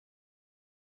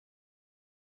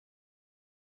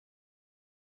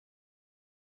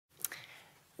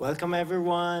Welcome,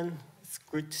 everyone. It's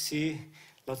good to see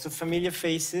lots of familiar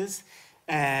faces.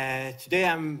 Today,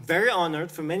 I'm very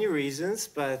honored for many reasons,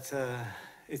 but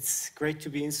it's great to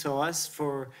be in SOAS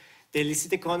for the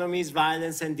Illicit Economies,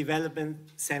 Violence and Development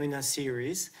Seminar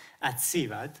Series at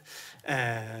CIVAD,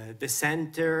 the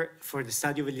Center for the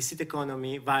Study of Illicit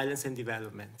Economy, Violence and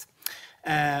Development.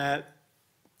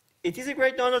 It is a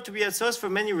great honor to be at SOAS for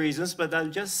many reasons, but I'll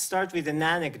just start with an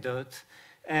anecdote.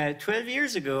 12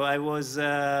 years ago, I was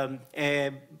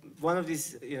one of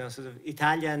these, sort of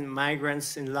Italian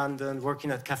migrants in London working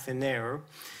at Caffè Nero,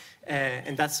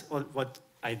 and that's what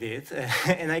I did.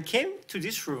 And I came to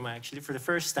this room, actually, for the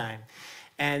first time.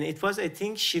 And it was, I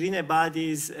think, Shirin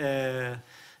Ebadi's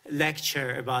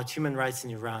lecture about human rights in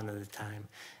Iran at the time.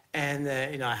 And,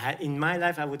 in my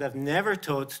life, I would have never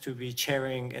thought to be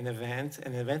chairing an event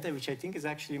which I think is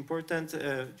actually important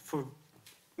for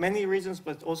many reasons,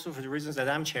 but also for the reasons that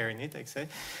I'm chairing it, I say,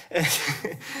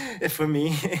 for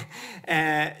me.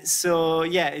 So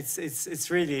yeah, it's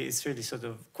really sort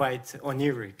of quite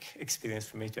oniric experience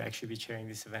for me to actually be chairing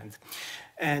this event.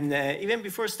 And even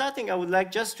before starting, I would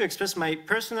like just to express my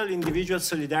personal individual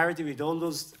solidarity with all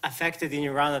those affected in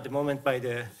Iran at the moment by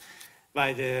the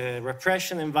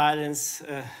repression and violence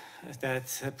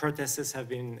that protesters have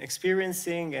been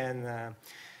experiencing, and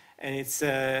it's.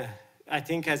 I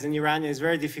think as an Iranian, it's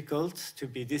very difficult to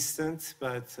be distant,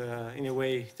 but in a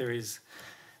way, there's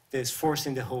force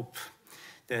in the hope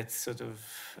that sort of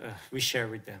we share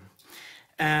with them.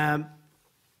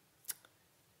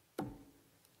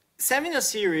 Seminar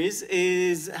series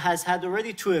has had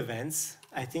already 2 events.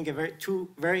 I think two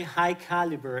very high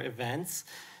caliber events,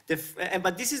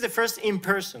 but this is the first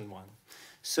in-person one.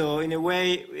 So in a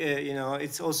way,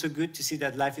 it's also good to see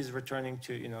that life is returning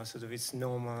to, sort of its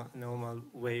normal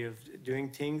way of doing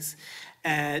things.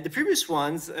 The previous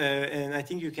ones, and I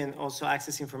think you can also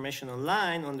access information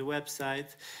online on the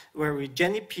website, were with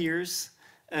Jenny Pierce,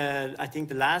 I think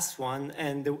the last one,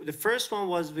 and the first one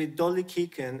was with Dolly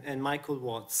Keegan and Michael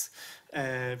Watts,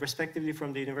 respectively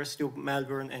from the University of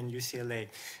Melbourne and UCLA.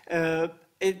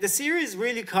 The series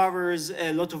really covers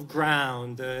a lot of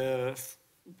ground,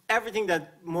 everything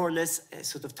that more or less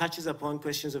sort of touches upon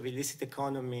questions of illicit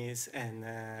economies, and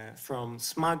from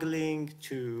smuggling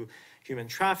to human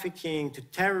trafficking to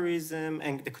terrorism,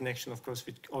 and the connection, of course,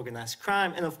 with organized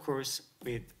crime, and of course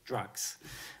with drugs,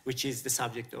 which is the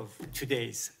subject of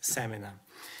today's seminar.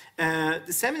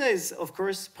 The seminar is, of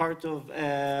course, part of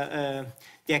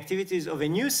the activities of a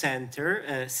new center,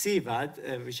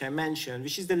 CIVAD, which I mentioned,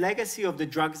 which is the legacy of the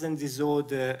Drugs and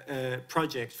Disorder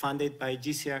project funded by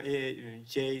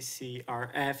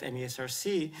JCRF and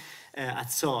ESRC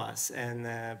at SOAS, and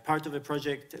part of a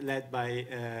project led by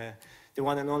the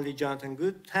one and only Jonathan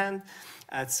Goodhand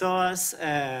at SOAS,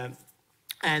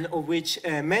 and of which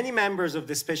many members of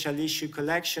the special issue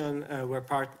collection were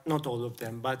part, not all of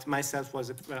them, but myself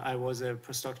I was a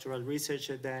postdoctoral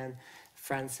researcher then.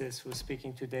 Francis, who's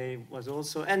speaking today, was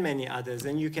also, and many others.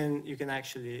 And you can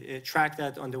actually track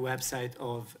that on the website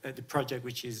of the project,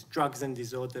 which is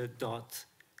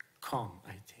drugsanddisorder.com,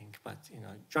 I think. But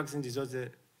drugs and disorder,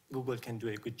 Google can do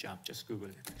a good job. Just Google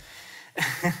it.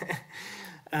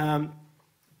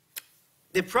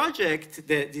 The project,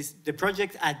 the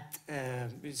project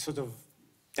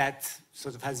that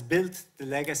has built the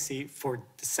legacy for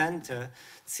the center,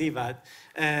 CIVAD,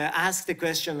 asked the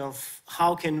question of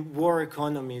how can war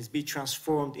economies be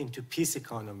transformed into peace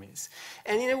economies?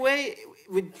 And in a way,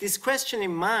 with this question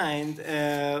in mind,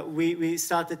 we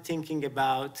started thinking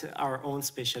about our own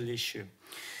special issue.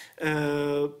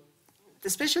 The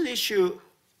special issue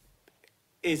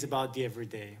is about the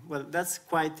everyday. Well, that's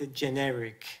quite a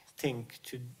generic thing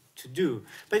to do,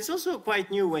 but it's also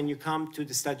quite new when you come to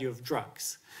the study of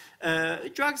drugs.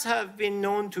 Drugs have been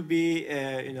known to be,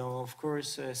 of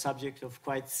course, a subject of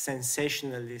quite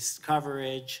sensationalist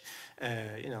coverage,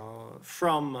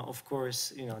 from, of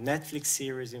course, Netflix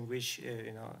series in which,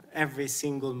 every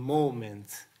single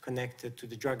moment connected to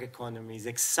the drug economy is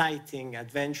exciting,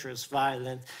 adventurous,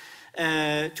 violent,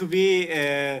 to be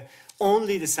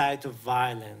only the site of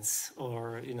violence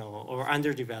or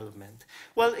underdevelopment.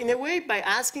 Well, in a way, by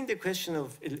asking the question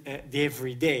of the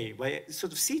everyday, by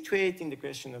sort of situating the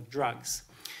question of drugs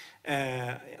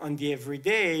on the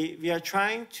everyday, we are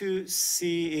trying to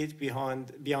see it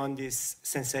beyond this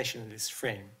sensationalist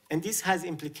frame. And this has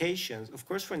implications, of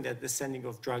course, for the understanding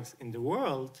of drugs in the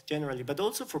world generally, but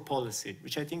also for policy,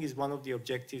 which I think is one of the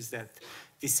objectives that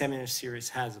this seminar series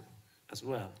has as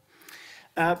well.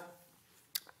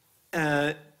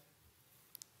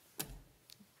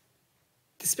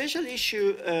 The special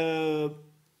issue,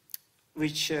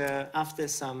 which after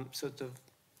some sort of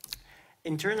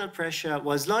internal pressure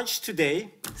was launched today.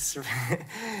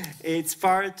 It's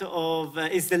part of,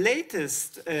 it's the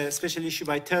latest special issue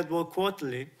by Third World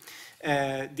Quarterly,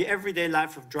 The Everyday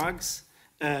Life of Drugs,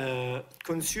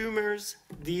 Consumers,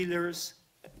 Dealers,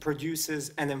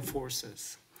 Producers, and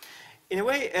Enforcers. In a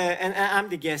way, and I'm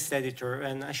the guest editor,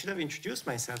 and I should have introduced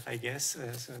myself, I guess.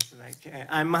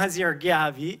 I'm Maziyar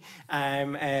Ghiabi.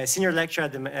 I'm a senior lecturer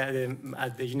at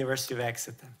the University of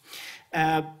Exeter.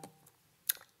 And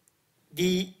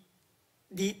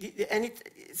it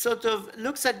sort of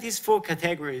looks at these 4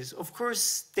 categories. Of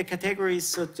course, the categories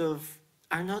sort of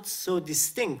are not so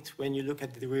distinct when you look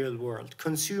at the real world.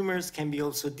 Consumers can be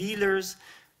also dealers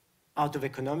out of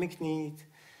economic need.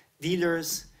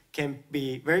 Dealers can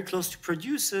be very close to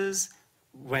producers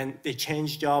when they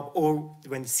change job or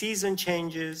when the season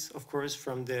changes, of course,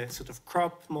 from the sort of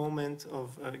crop moment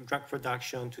of drug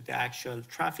production to the actual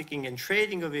trafficking and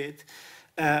trading of it.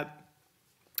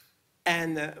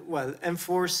 Well,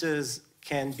 enforcers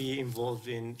can be involved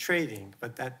in trading,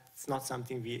 but that's not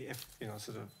something we,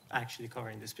 sort of actually cover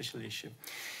in the special issue.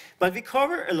 But we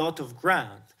cover a lot of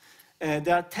ground.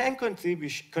 There are 10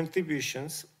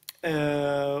 contributions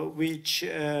which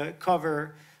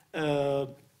cover,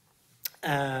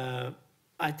 I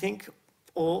think,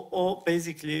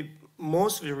 basically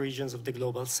most of the regions of the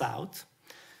Global South,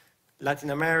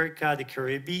 Latin America, the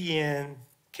Caribbean,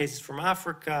 cases from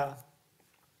Africa,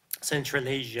 Central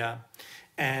Asia,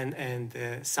 and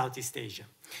Southeast Asia.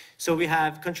 So we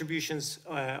have contributions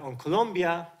on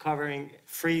Colombia, covering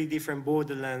 3 different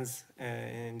borderlands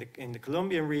in the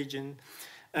Colombian region.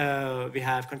 We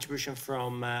have contribution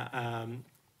from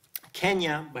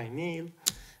Kenya by Neil.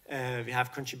 We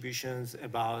have contributions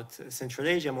about Central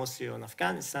Asia, mostly on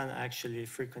Afghanistan, actually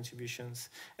 3 contributions.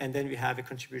 And then we have a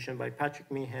contribution by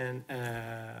Patrick Meehan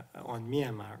on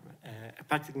Myanmar,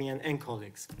 Patrick Meehan and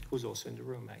colleagues, who's also in the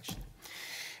room, actually.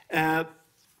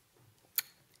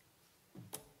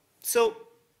 So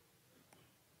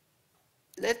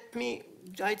I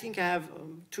think I have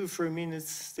 2 or 3 minutes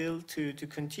still to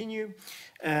continue.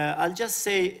 I'll just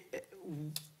say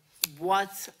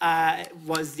what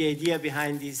was the idea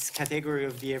behind this category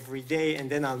of the everyday, and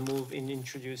then I'll move in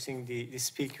introducing the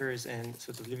speakers and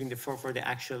sort of leaving the floor for the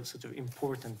actual sort of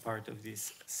important part of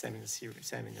this seminar.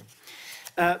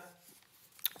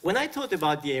 When I thought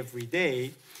about the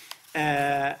everyday,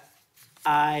 I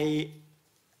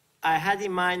had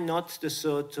in mind not the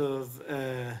sort of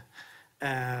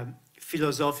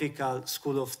philosophical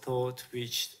school of thought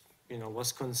which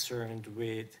was concerned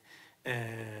with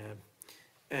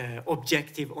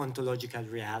objective ontological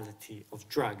reality of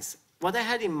drugs. What I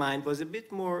had in mind was a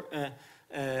bit more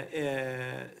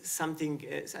something,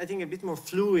 I think, a bit more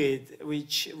fluid,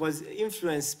 which was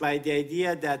influenced by the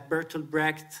idea that Bertolt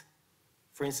Brecht,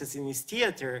 for instance, in his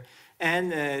theater,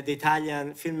 and the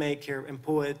Italian filmmaker and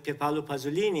poet Pierpaolo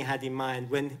Pasolini had in mind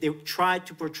when they tried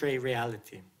to portray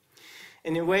reality.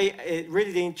 In a way,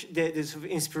 really the sort of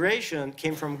inspiration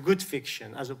came from good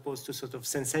fiction as opposed to sort of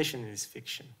sensationalist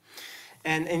fiction.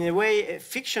 And in a way,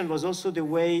 fiction was also the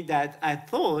way that I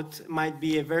thought might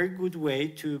be a very good way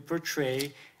to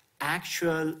portray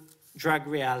actual drug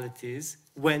realities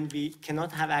when we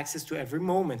cannot have access to every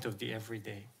moment of the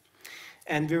everyday.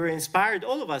 And we were inspired,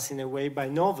 all of us in a way, by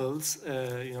novels,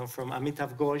 from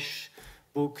Amitav Ghosh's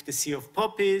book, The Sea of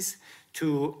Poppies,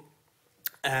 to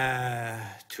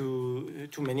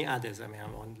many others. I mean, I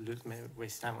won't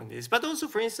waste time on this. But also,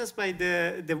 for instance, by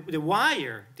the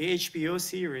Wire, the HBO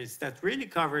series that really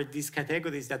covered these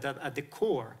categories that are at the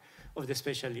core of the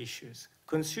special issues.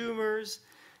 Consumers,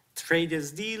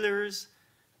 traders, dealers,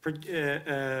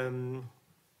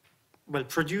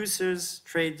 producers,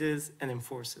 traders, and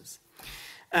enforcers.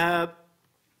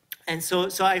 And so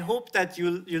I hope that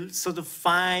you'll sort of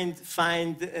find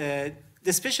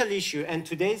the special issue and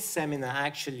today's seminar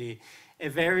actually a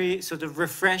very sort of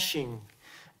refreshing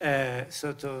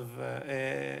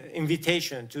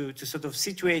invitation to sort of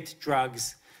situate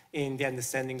drugs in the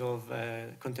understanding of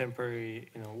contemporary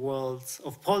worlds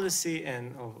of policy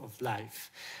and of life.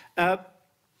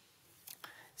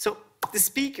 So the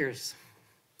speakers,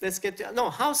 let's get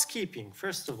to, housekeeping,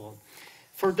 first of all.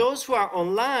 For those who are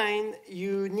online,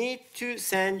 you need to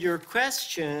send your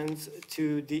questions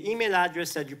to the email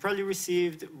address that you probably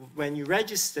received when you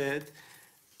registered,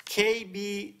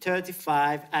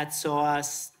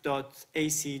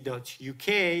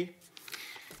 kb35@soas.ac.uk,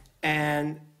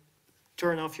 and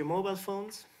turn off your mobile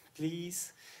phones,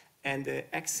 please, and the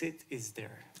exit is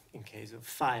there in case of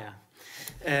fire.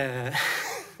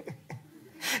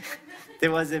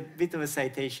 There was a bit of a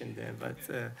citation there, but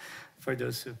for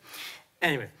those who...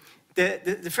 Anyway,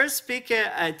 The first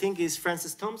speaker, I think, is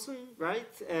Frances Thomson, right?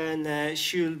 And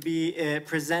she'll be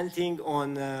presenting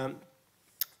on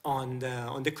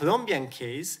the Colombian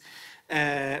case.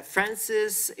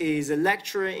 Frances is a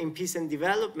lecturer in peace and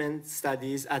development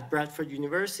studies at Bradford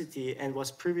University and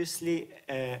was previously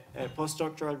a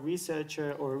postdoctoral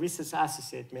researcher or a research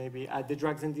associate, maybe, at the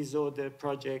Drugs and Disorder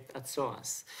Project at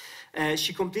SOAS.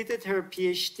 She completed her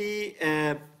PhD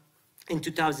in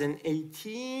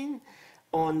 2018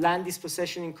 on land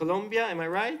dispossession in Colombia. Am I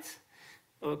right?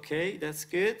 Okay, that's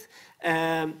good.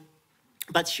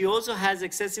 But she also has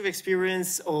extensive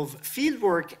experience of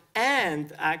fieldwork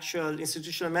and actual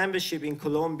institutional membership in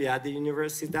Colombia at the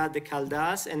Universidad de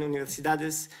Caldas and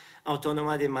Universidades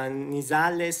Autónomas de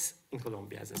Manizales in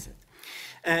Colombia, as I said.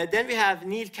 Then we have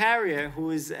Neil Carrier,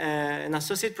 who is an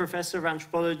associate professor of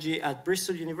anthropology at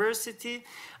Bristol University.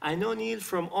 I know Neil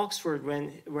from Oxford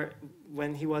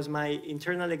when he was my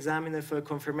internal examiner for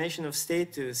confirmation of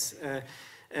status.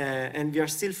 And we are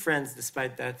still friends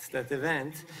despite that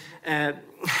event.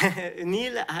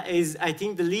 Neil is, I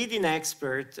think, the leading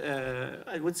expert,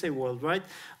 I would say worldwide,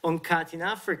 on khat in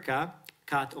Africa,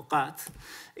 khat or khat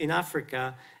in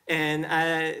Africa. And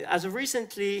as of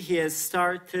recently, he has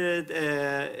started,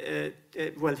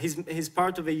 well, he's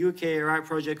part of a UK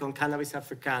project on Cannabis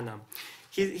africana.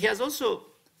 He has also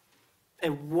a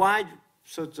wide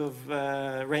sort of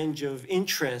range of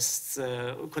interests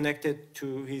connected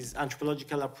to his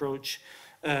anthropological approach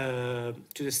to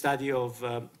the study of,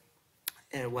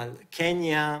 well,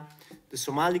 Kenya, the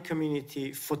Somali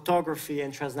community, photography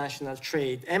and transnational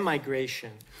trade and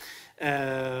migration.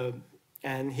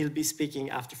 And he'll be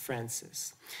speaking after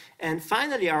Frances. And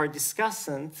finally, our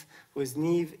discussant, who is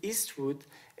Niamh Eastwood,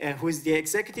 who is the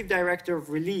Executive Director of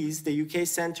Release, the UK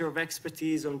Centre of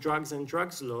Expertise on Drugs and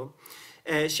Drugs Law.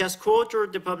 She has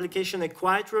co-authored the publication A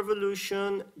Quiet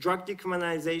Revolution, Drug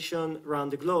Decriminalization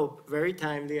Around the Globe, very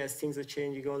timely as things are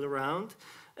changing all around,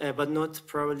 but not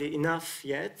probably enough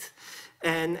yet.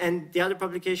 And the other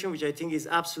publication, which I think is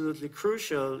absolutely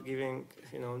crucial, given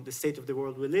the state of the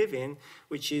world we live in,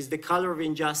 which is The Color of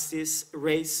Injustice,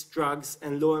 Race, Drugs,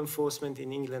 and Law Enforcement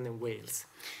in England and Wales.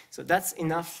 So that's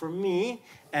enough for me.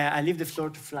 I leave the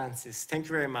floor to Frances. Thank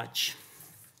you very much.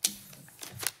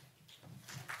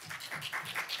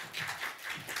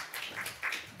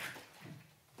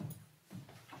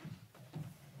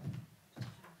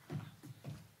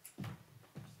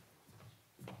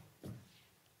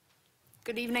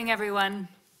 Good evening, everyone.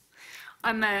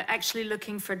 I'm actually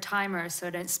looking for a timer so I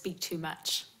don't speak too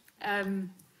much. Can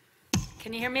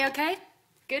you hear me okay?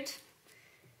 Good.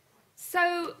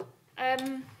 So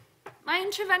my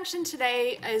intervention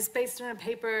today is based on a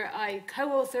paper I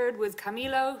co-authored with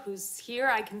Camilo, who's here,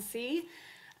 I can see.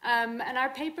 And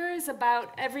our paper is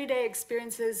about everyday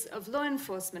experiences of law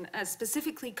enforcement,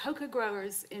 specifically coca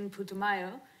growers in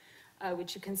Putumayo,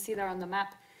 which you can see there on the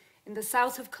map, in the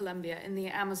south of Colombia, in the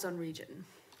Amazon region.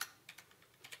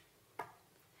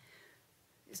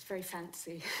 It's very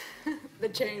fancy, the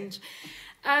change.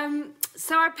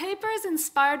 So our paper is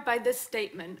inspired by this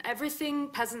statement: everything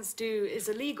peasants do is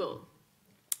illegal.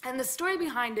 And the story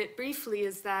behind it, briefly,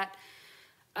 is that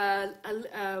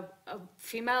a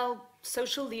female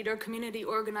social leader, community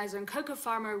organizer, and coca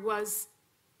farmer was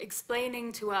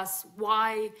explaining to us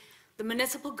why the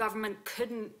municipal government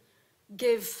couldn't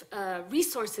give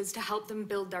resources to help them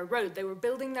build their road. They were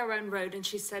building their own road, and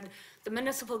she said, the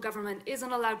municipal government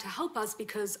isn't allowed to help us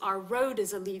because our road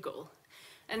is illegal.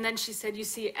 And then she said, you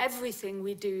see, everything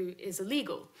we do is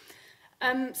illegal.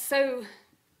 So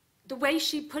the way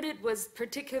she put it was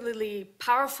particularly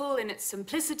powerful in its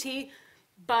simplicity,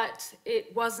 but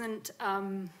it wasn't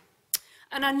an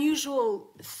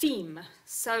unusual theme.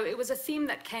 So it was a theme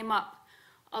that came up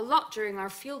a lot during our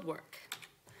field work.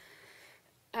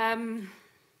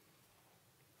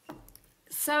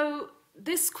 So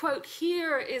this quote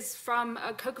here is from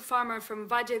a coca farmer from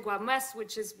Maziyar Ghiabi,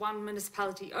 which is one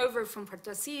municipality over from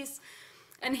Puerto Asís.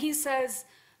 And he says,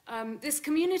 this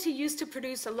community used to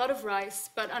produce a lot of rice,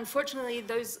 but unfortunately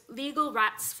those legal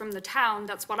rats from the town,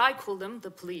 that's what I call them,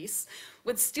 the police,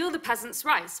 would steal the peasants'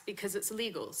 rice because it's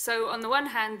illegal. So on the one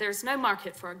hand, there's no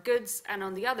market for our goods, and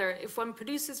on the other, if one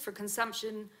produces for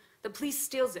consumption, the police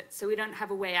steals it, so we don't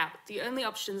have a way out. The only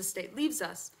option the state leaves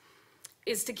us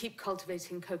is to keep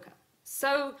cultivating coca.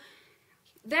 So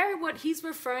there, what he's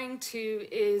referring to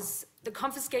is the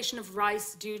confiscation of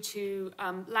rice due to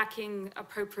lacking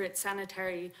appropriate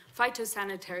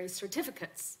phytosanitary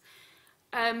certificates.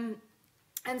 And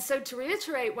so to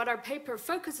reiterate, what our paper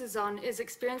focuses on is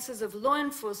experiences of law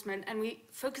enforcement, and we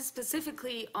focus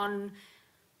specifically on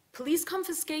police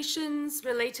confiscations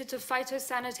related to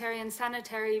phytosanitary and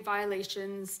sanitary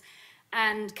violations,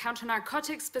 and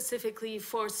counter-narcotics, specifically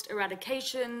forced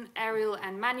eradication, aerial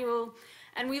and manual.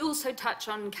 And we also touch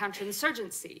on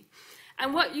counterinsurgency.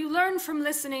 And what you learn from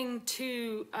listening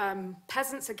to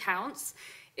peasants' accounts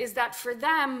is that for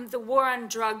them, the war on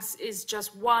drugs is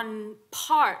just one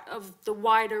part of the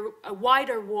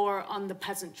wider war on the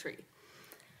peasantry.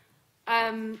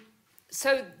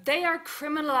 So they are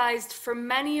criminalized for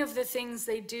many of the things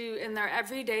they do in their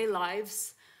everyday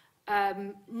lives,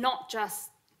 not just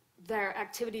their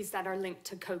activities that are linked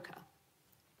to coca.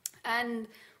 And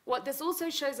what this also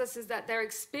shows us is that their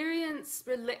experience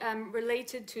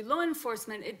related to law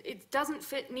enforcement, it doesn't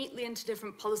fit neatly into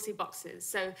different policy boxes.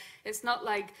 So it's not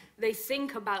like they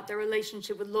think about their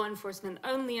relationship with law enforcement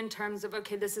only in terms of,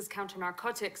 okay, this is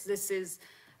counter-narcotics, this is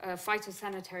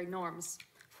phytosanitary norms,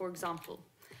 for example.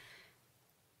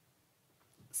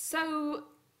 So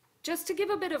just to give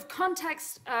a bit of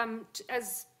context,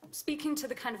 as speaking to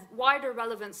the kind of wider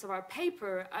relevance of our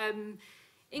paper,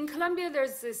 in Colombia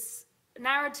there's this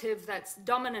narrative that's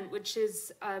dominant, which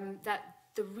is that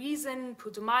the reason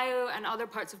Putumayo and other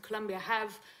parts of Colombia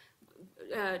have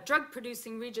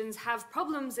drug-producing regions have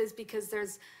problems is because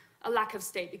there's a lack of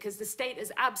state, because the state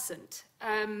is absent.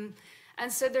 And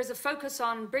so there's a focus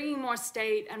on bringing more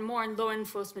state and more law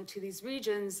enforcement to these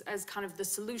regions as kind of the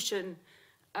solution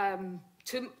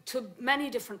to many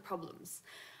different problems.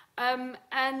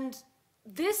 And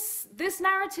this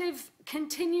narrative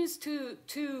continues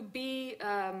to be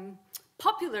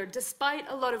popular despite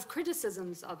a lot of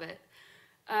criticisms of it.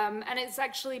 And it's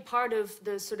actually part of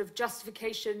the sort of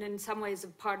justification in some ways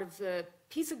of part of the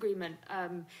peace agreement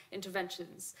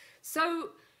interventions. So,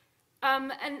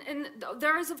 and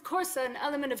there is of course an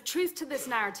element of truth to this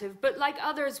narrative, but like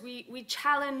others, we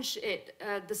challenge it,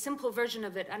 the simple version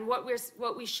of it. And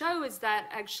what we show is that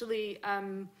actually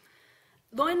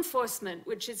law enforcement,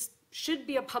 which should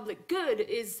be a public good,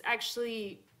 is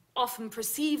actually often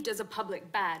perceived as a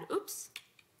public bad. Oops.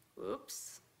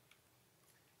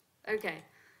 Okay.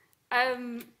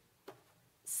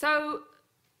 So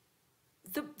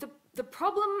the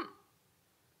problem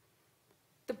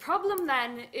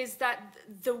then is that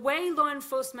the way law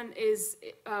enforcement is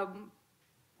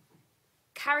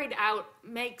carried out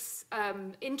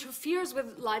interferes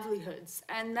with livelihoods,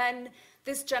 and then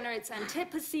this generates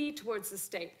antipathy towards the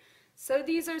state. So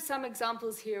these are some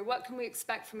examples here. What can we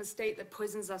expect from a state that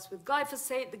poisons us with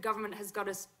glyphosate? The government has got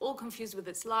us all confused with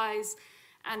its lies,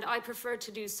 and I prefer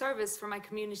to do service for my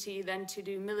community than to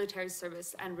do military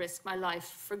service and risk my life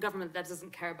for government that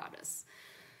doesn't care about us.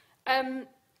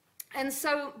 And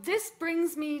so this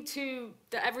brings me to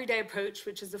the everyday approach,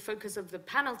 which is the focus of the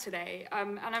panel today.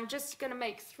 And I'm just going to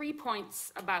make 3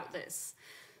 points about this.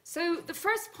 So the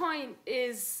first point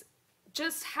is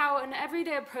just how an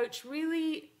everyday approach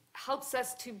really helps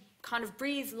us to kind of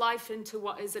breathe life into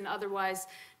what is an otherwise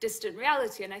distant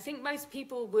reality. And I think most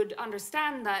people would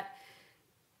understand that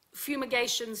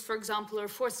fumigations, for example, or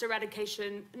forced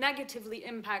eradication negatively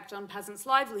impact on peasants'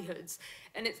 livelihoods.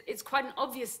 And it's quite an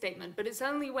obvious statement, but it's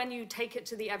only when you take it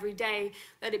to the everyday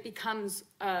that it becomes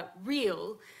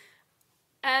real.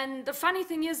 And the funny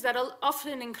thing is that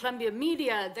often in Colombian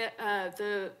media,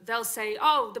 they'll say,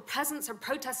 oh, the peasants are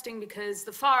protesting because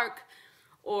the FARC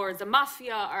or the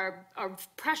mafia are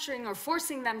pressuring or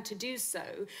forcing them to do so,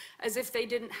 as if they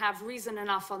didn't have reason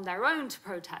enough on their own to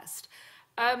protest.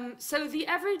 So the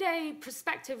everyday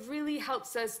perspective really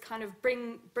helps us kind of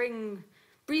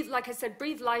breathe, like I said,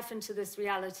 breathe life into this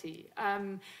reality.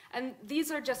 And these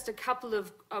are just a couple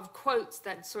of quotes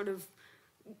that sort of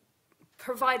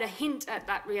provide a hint at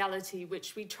that reality,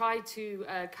 which we try to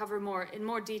cover in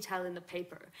more detail in the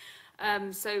paper.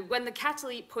 So when the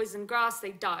cattle eat poisoned grass,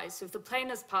 they die. So if the plane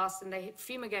has passed and they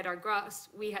fumigate our grass,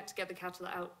 we had to get the cattle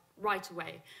out right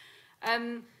away.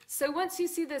 So once you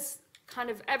see this kind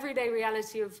of everyday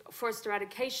reality of forced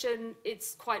eradication,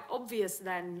 it's quite obvious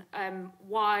then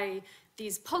why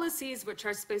these policies, which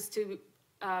are supposed to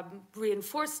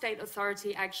reinforce state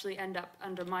authority, actually end up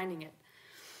undermining it.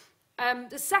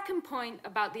 The second point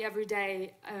about the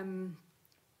everyday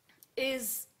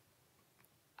is,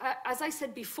 as I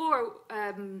said before,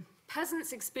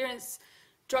 peasants experience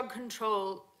drug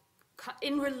control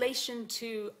in relation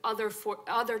to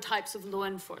other types of law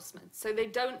enforcement. So they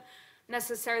don't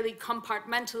necessarily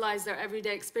compartmentalize their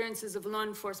everyday experiences of law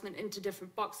enforcement into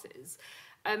different boxes.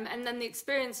 And then the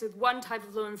experience with one type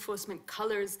of law enforcement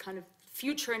colors kind of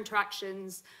future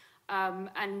interactions,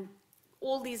 and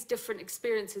all these different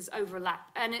experiences overlap.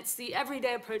 And it's the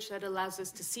everyday approach that allows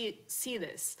us to see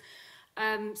this.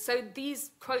 So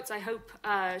these quotes, I hope,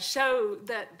 show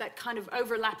that kind of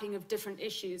overlapping of different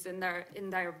issues in their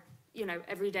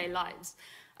everyday lives.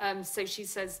 So she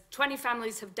says, 20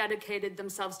 families have dedicated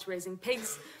themselves to raising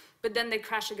pigs, but then they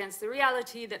crash against the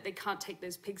reality that they can't take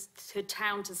those pigs to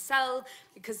town to sell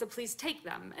because the police take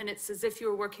them. And it's as if you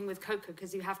were working with coca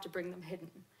because you have to bring them hidden.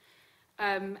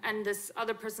 And this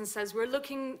other person says, we're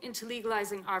looking into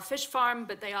legalizing our fish farm,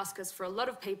 but they ask us for a lot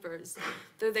of papers.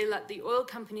 Though they let the oil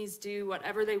companies do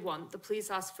whatever they want, the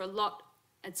police ask for a lot.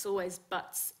 It's always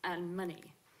buts and money.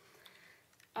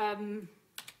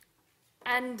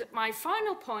 And my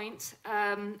final point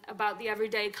about the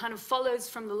everyday kind of follows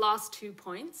from the last 2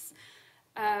 points.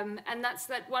 And that's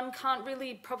that one can't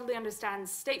really properly understand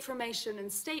state formation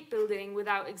and state building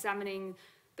without examining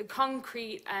the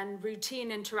concrete and routine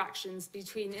interactions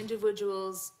between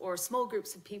individuals or small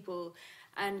groups of people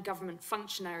and government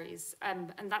functionaries.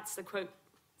 And that's the quote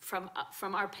from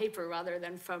our paper rather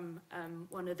than from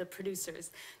one of the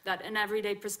producers, that an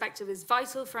everyday perspective is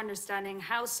vital for understanding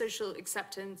how social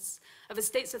acceptance of a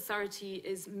state's authority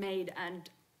is made and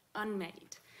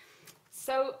unmade.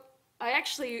 So I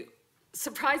actually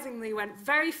surprisingly went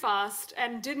very fast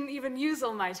and didn't even use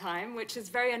all my time, which is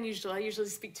very unusual. I usually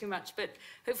speak too much, but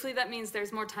hopefully that means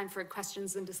there's more time for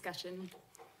questions and discussion.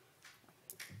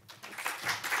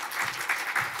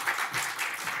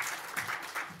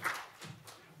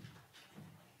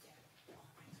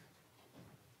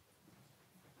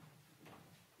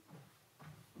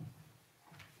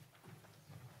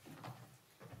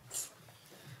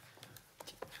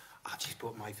 I just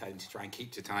brought my phone to try and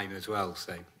keep to time as well,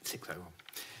 so 6:01.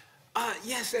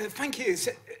 Yes, thank you.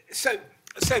 So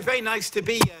very nice to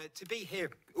be here.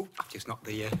 Oh, I've just knocked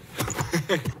the.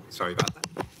 Sorry about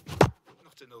that.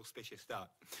 Not an auspicious start,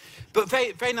 but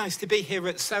very nice to be here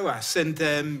at SOAS,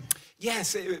 and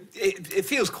yes, it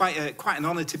feels quite an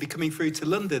honour to be coming through to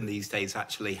London these days.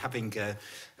 Actually, having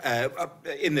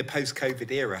in the post-COVID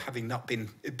era, having not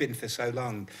been for so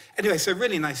long. Anyway, so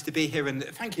really nice to be here, and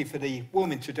thank you for the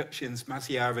warm introductions,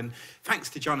 Maziyar, and thanks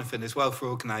to Jonathan as well for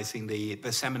organising the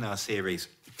seminar series.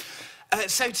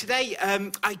 So today,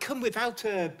 I come without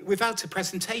a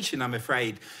presentation, I'm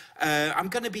afraid. I'm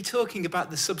going to be talking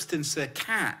about the substance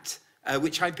khat,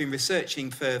 which I've been researching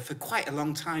for quite a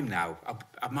long time now.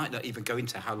 I might not even go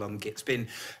into how long it's been.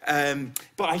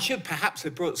 But I should perhaps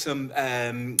have brought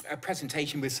a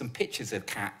presentation with some pictures of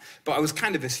khat. But I was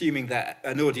kind of assuming that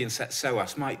an audience at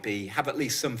SOAS might have at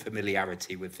least some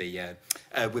familiarity with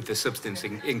the substance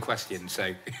in question.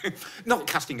 So not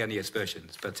casting any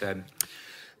aspersions,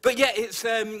 but yeah, it's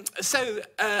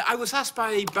I was asked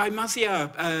by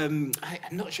Maziyar, I'm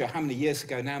not sure how many years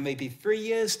ago now, maybe 3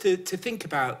 years, to think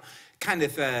about kind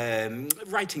of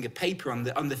writing a paper on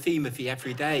the theme of the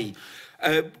everyday.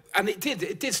 And it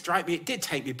did strike me, it did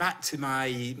take me back to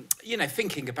my,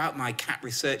 thinking about my khat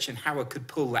research and how I could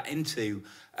pull that into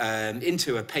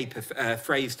a paper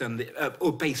phrased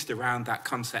or based around that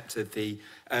concept of the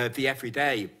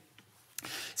everyday.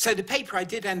 So the paper I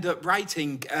did end up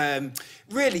writing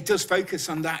really does focus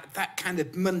on that kind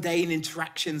of mundane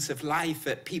interactions of life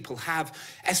that people have,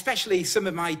 especially some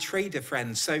of my trader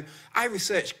friends. So I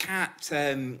researched khat,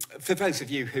 for those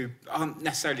of you who aren't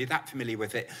necessarily that familiar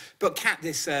with it, but khat,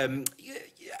 this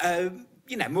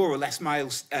more or less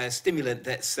mild stimulant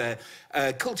that's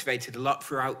cultivated a lot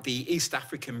throughout the East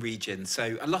African region.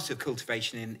 So a lot of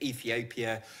cultivation in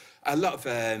Ethiopia, a lot of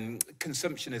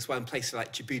consumption as well in places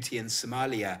like Djibouti and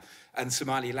Somalia and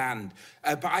Somaliland.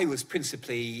 But I was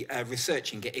principally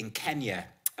researching it in Kenya,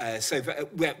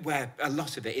 where a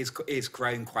lot of it is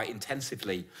grown quite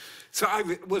intensively. So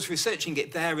I was researching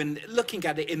it there and looking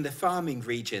at it in the farming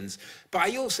regions. But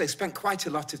I also spent quite a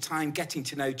lot of time getting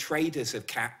to know traders of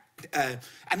khat.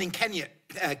 And in Kenya,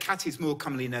 khat is more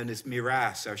commonly known as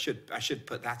miraa, so I should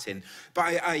put that in.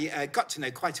 But I got to know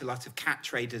quite a lot of khat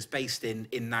traders based in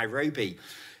Nairobi.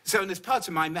 So, and as part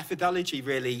of my methodology,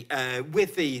 really,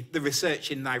 with the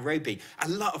research in Nairobi, a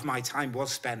lot of my time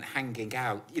was spent hanging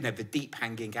out, the deep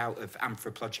hanging out of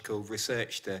anthropological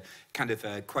research, to kind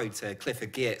of quote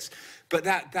Clifford Geertz. But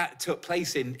that took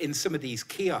place in some of these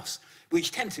kiosks,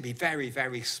 which tend to be very,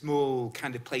 very small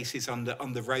kind of places on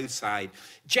the roadside,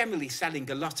 generally selling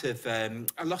a lot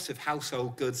of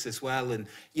household goods as well, and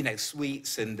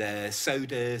sweets and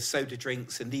soda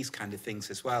drinks and these kind of things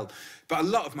as well. But a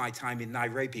lot of my time in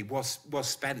Nairobi was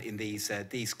spent in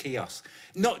these kiosks,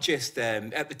 not just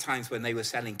at the times when they were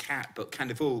selling khat, but kind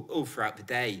of all throughout the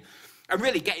day. and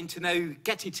really getting to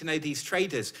know these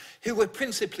traders who were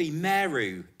principally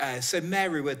Meru. So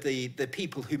Meru are the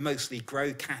people who mostly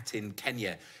grow khat in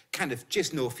Kenya, kind of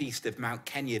just northeast of Mount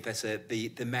Kenya. There's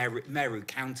the Meru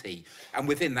County, and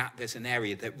within that there's an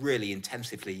area that really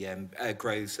intensively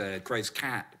grows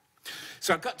khat.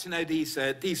 So I got to know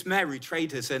these Meru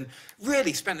traders and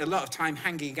really spent a lot of time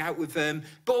hanging out with them,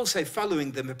 but also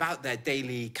following them about their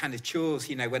daily kind of chores,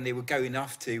 you know, when they were going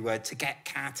off to get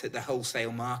khat at the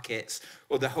wholesale markets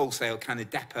or the wholesale kind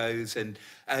of depots, and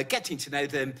getting to know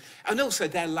them, and also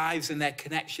their lives and their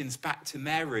connections back to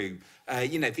Meru.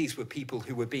 You know, these were people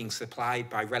who were being supplied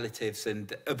by relatives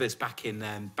and others back in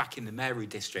the Meru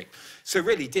district. So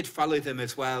really did follow them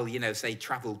as well, you know, as they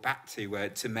travelled back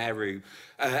to Meru,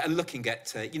 and looking at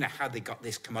you know, how they got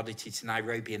this commodity to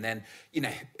Nairobi, and then, you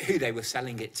know, who they were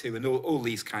selling it to, and all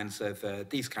these kinds of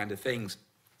things.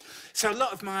 So a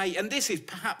lot of and this is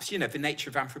perhaps, you know, the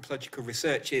nature of anthropological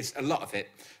research is, a lot of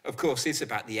it, of course, is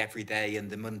about the everyday and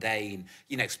the mundane,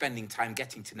 you know, spending time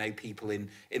getting to know people in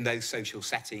those social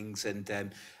settings, and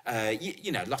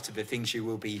you know, a lot of the things you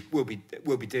will be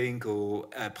doing or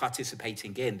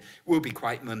participating in will be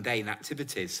quite mundane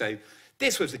activities. So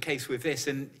this was the case with this,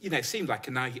 and, you know, it seemed like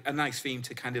a nice theme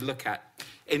to kind of look at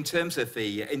in terms of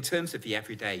the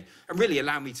everyday, and really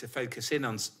allow me to focus in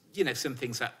on, you know, some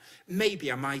things that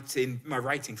maybe I might, in my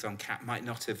writings on khat, might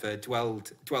not have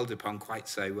dwelled upon quite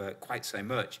so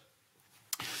much.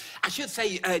 I should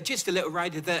say, just a little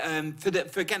rider,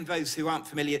 that for again those who aren't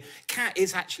familiar, khat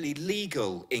is actually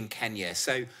legal in Kenya.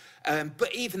 So,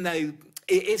 but even though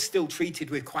it is still treated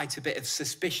with quite a bit of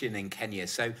suspicion in Kenya,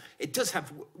 so it does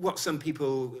have what some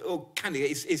people, or kind of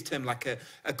is termed like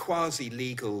a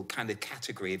quasi-legal kind of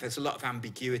category. There's a lot of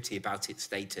ambiguity about its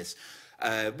status,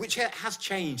 which has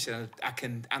changed, and I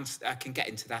can get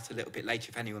into that a little bit later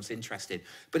if anyone's interested.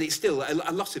 But it's still,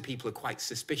 a lot of people are quite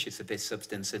suspicious of this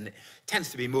substance, and it tends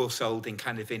to be more sold in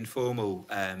kind of informal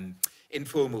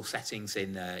settings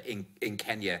in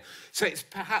Kenya. So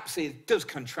it does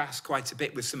contrast quite a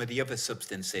bit with some of the other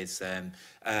substances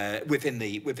within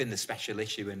the special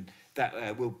issue, and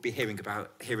that we'll be hearing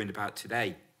about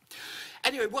today.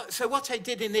 Anyway, what I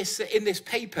did in this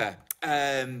paper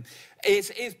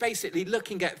is basically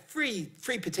looking at three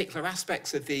particular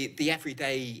aspects of the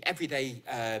everyday,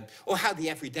 or how the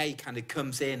everyday kind of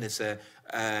comes in as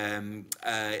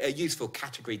a useful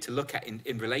category to look at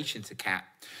in relation to khat.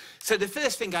 So the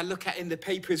first thing I look at in the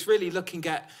paper is really looking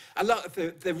at a lot of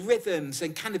the rhythms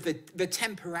and kind of the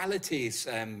temporalities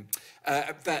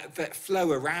that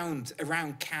flow around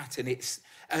khat, and it's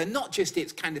not just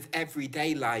its kind of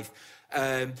everyday life,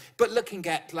 but looking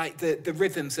at like the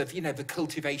rhythms of, you know, the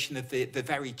cultivation of the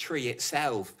very tree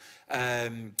itself,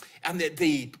 and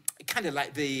the kind of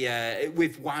like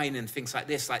with wine and things like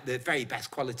this, like the very best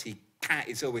quality khat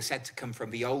is always said to come from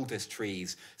the oldest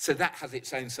trees. So that has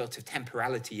its own sort of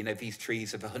temporality. You know, these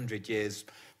trees of 100 years,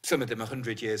 some of them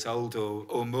 100 years old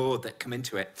or more, that come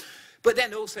into it. But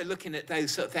then also looking at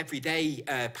those sort of everyday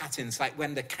patterns, like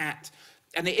when the khat,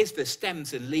 and it is the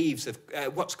stems and leaves of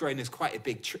what's grown as quite a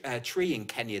big tree in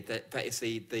Kenya that is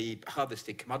the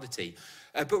harvested commodity.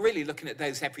 But really looking at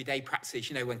those everyday practices,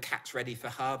 you know, when khat's ready for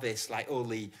harvest, like all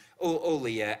the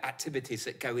activities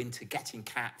that go into getting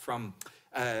khat from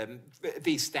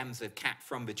these stems of khat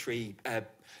from the tree,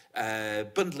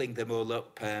 bundling them all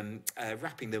up,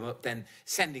 wrapping them up, then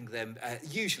sending them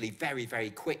usually very, very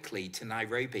quickly to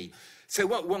Nairobi. So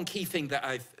one key thing that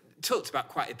I've talked about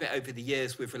quite a bit over the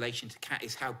years with relation to khat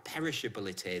is how perishable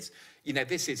it is. You know,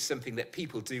 this is something that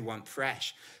people do want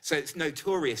fresh. So it's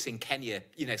notorious in Kenya.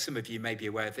 You know, some of you may be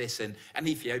aware of this, and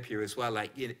Ethiopia as well.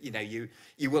 Like, you know, you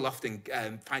will often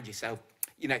find yourself,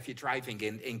 you know, if you're driving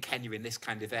in Kenya in this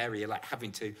kind of area, like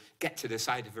having to get to the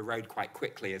side of a road quite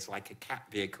quickly as like a khat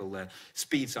vehicle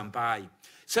speeds on by.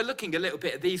 So looking a little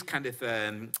bit at these kind of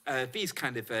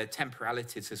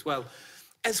temporalities as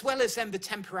well as then the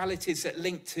temporalities that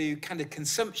link to kind of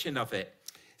consumption of it.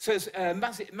 So as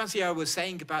Maziyar was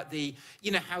saying about the,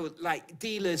 you know, how like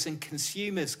dealers and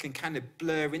consumers can kind of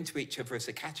blur into each other as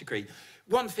a category.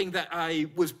 One thing that I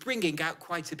was bringing out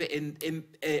quite a bit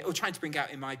or trying to bring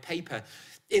out in my paper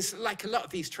is, like, a lot of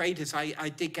these traders I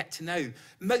did get to know,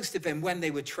 most of them, when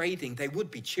they were trading, they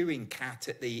would be chewing khat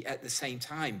at the same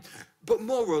time, but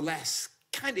more or less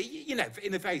kind of, you know,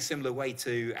 in a very similar way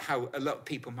to how a lot of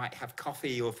people might have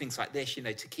coffee or things like this, you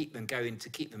know, to keep them going, to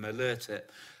keep them alert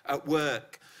at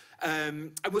work. I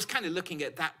was kind of looking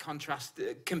at that contrast,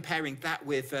 comparing that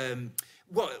with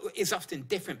what is often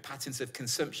different patterns of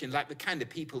consumption, like the kind of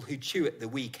people who chew at the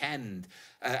weekend.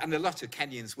 And a lot of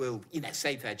Kenyans will, you know,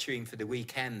 save their chewing for the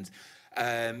weekend.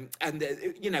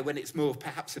 You know, when it's more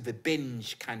perhaps of a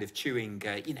binge kind of chewing,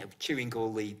 you know, chewing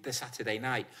all the Saturday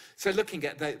night. So looking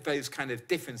at those kind of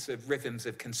difference of rhythms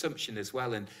of consumption as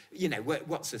well, and, you know,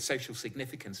 what's the social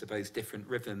significance of those different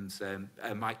rhythms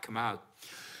might come out.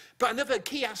 But another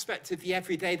key aspect of the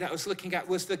everyday that I was looking at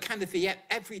was the kind of the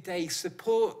everyday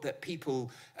support that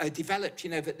people developed, you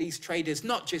know, that these traders,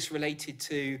 not just related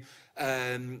to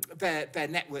their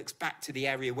networks back to the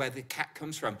area where the khat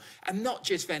comes from, and not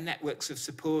just their networks of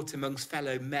support amongst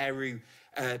fellow Meru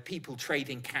people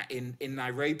trading khat in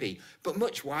Nairobi, but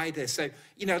much wider. So,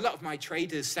 you know, a lot of my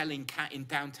traders selling khat in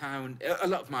downtown, a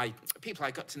lot of my people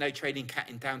I got to know trading khat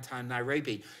in downtown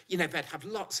Nairobi, you know, they'd have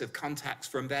lots of contacts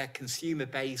from their consumer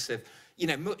base of, you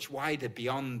know, much wider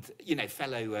beyond, you know,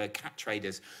 fellow khat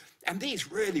traders. And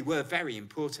these really were very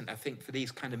important, I think, for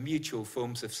these kind of mutual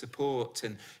forms of support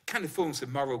and kind of forms of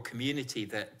moral community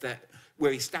that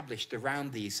were established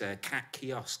around these khat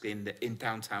kiosks in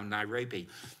downtown Nairobi.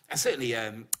 And certainly,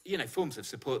 you know, forms of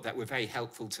support that were very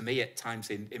helpful to me at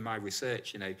times in my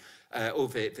research, you know, all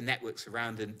the networks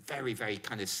around, and very, very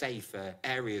kind of safe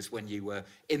areas when you were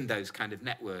in those kind of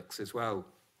networks as well.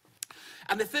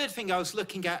 And the third thing I was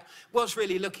looking at was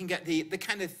really looking at the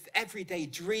kind of everyday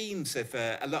dreams of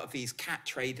a lot of these khat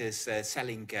traders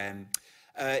selling,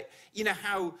 you know,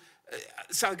 how,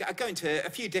 so I go into a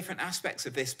few different aspects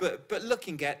of this, but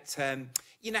looking at,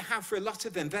 you know, how for a lot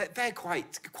of them, they're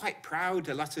quite proud,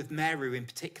 a lot of Meru in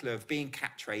particular, of being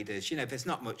khat traders. You know, there's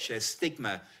not much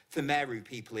stigma for Meru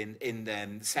people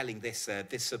in selling this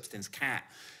substance khat.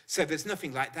 So there's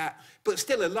nothing like that. But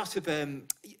still a lot of,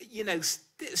 you know,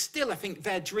 still I think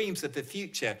their dreams of the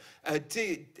future,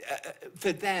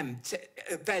 for them,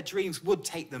 their dreams would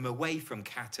take them away from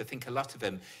khat. I think a lot of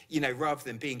them, you know, rather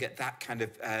than being at that kind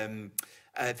of,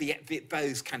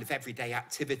 those kind of everyday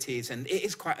activities, and it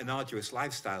is quite an arduous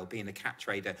lifestyle being a khat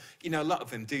trader. You know, a lot of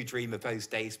them do dream of those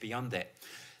days beyond it.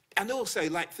 And also,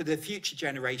 like, for the future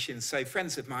generations, so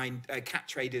friends of mine, khat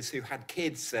traders who had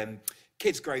kids,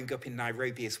 kids growing up in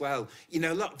Nairobi as well, you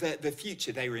know, a lot of the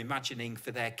future they were imagining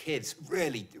for their kids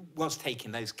really was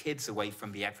taking those kids away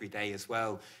from the everyday as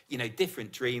well. You know,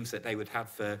 different dreams that they would have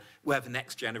for where the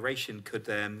next generation could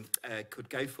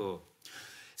go for.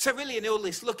 So really in all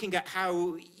this, looking at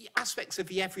how aspects of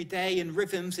the everyday and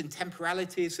rhythms and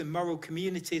temporalities and moral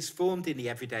communities formed in the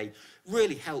everyday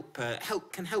really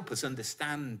can help us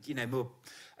understand, you know, more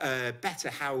better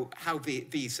how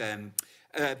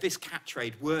this khat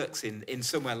trade works in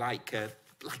somewhere like I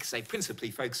say, principally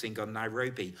focusing on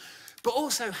Nairobi, but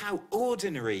also how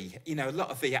ordinary, you know, a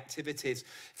lot of the activities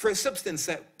for a substance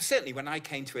that certainly when I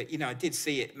came to it, you know, I did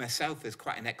see it myself as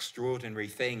quite an extraordinary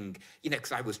thing, you know,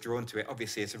 because I was drawn to it.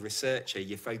 Obviously, as a researcher,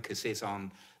 your focus is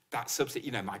on that substance.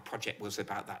 You know, my project was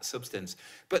about that substance,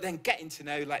 but then getting to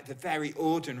know like the very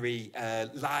ordinary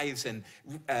lives and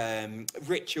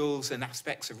rituals and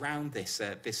aspects around this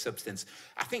this substance,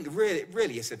 I think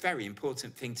really is a very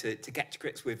important thing to get to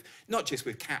grips with, not just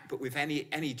with khat, but with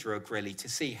any drug really, to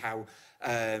see how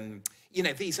you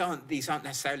know, these aren't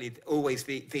necessarily always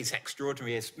these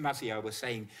extraordinary, as Maziyar was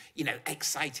saying, you know,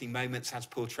 exciting moments as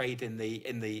portrayed in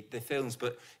the films,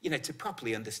 but, you know, to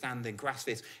properly understand and grasp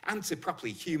this and to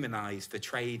properly humanize the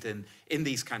trade and in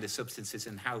these kind of substances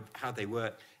and how they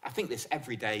work, I think this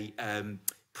everyday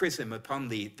prism upon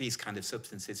these kind of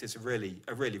substances is a really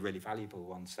valuable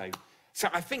one. So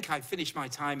I think I've finished my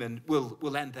time and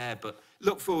we'll end there, but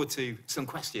look forward to some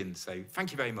questions. So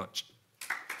thank you very much.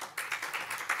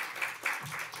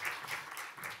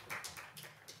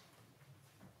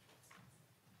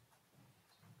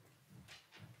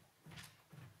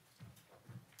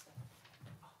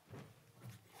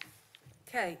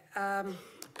 Okay,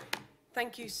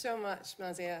 thank you so much,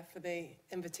 Maziyar, for the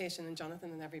invitation, and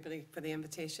Jonathan and everybody for the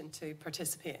invitation to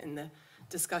participate in the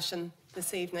discussion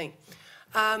this evening.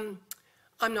 I'm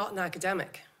not an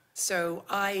academic, so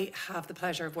I have the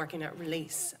pleasure of working at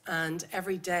Release, and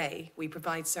every day we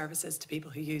provide services to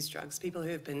people who use drugs, people who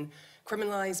have been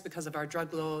criminalised because of our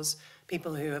drug laws,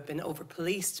 people who have been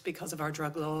over-policed because of our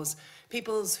drug laws,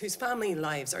 people whose family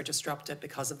lives are disrupted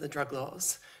because of the drug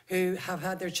laws, who have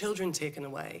had their children taken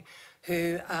away,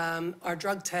 who are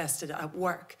drug tested at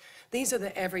work. These are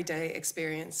the everyday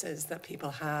experiences that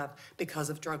people have because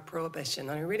of drug prohibition.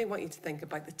 And I really want you to think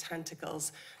about the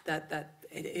tentacles that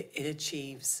it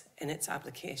achieves in its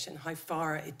application, how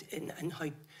far and how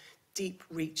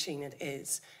deep-reaching it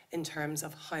is in terms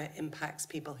of how it impacts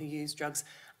people who use drugs.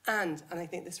 And I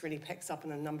think this really picks up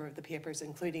in a number of the papers,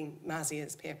 including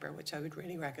Maziyar's paper, which I would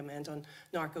really recommend on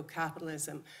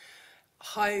narco-capitalism,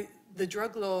 how the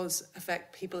drug laws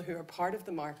affect people who are part of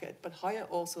the market, but how it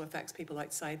also affects people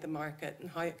outside the market and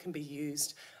how it can be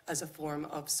used as a form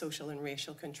of social and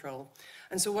racial control.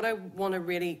 And so what I want to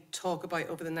really talk about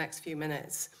over the next few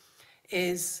minutes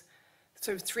is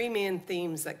sort of three main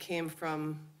themes that came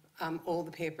from all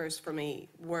the papers for me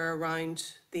were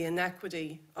around the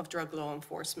inequity of drug law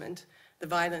enforcement, the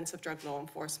violence of drug law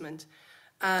enforcement,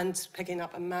 and picking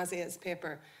up on Maziyar's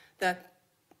paper, that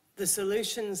the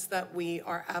solutions that we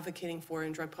are advocating for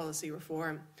in drug policy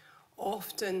reform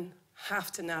often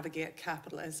have to navigate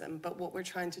capitalism, but what we're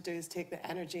trying to do is take the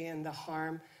energy and the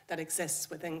harm that exists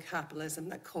within capitalism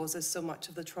that causes so much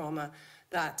of the trauma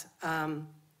that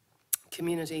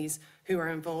communities who are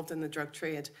involved in the drug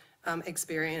trade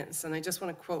experience. And I just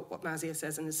want to quote what Maziyar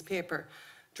says in his paper: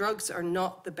 drugs are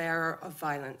not the bearer of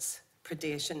violence,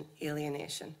 predation,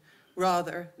 alienation.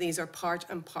 Rather, these are part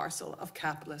and parcel of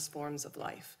capitalist forms of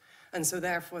life. And so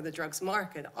therefore the drugs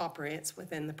market operates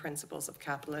within the principles of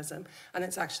capitalism. And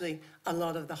it's actually a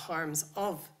lot of the harms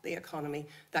of the economy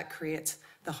that creates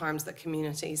the harms that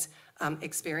communities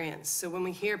experience. So when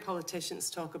we hear politicians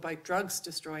talk about drugs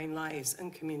destroying lives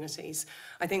and communities,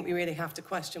 I think we really have to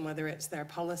question whether it's their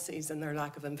policies and their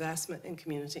lack of investment in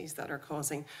communities that are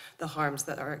causing the harms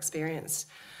that are experienced.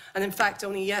 And in fact,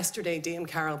 only yesterday, Dame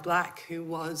Carol Black, who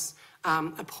was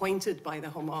appointed by the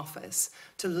Home Office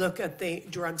to look at the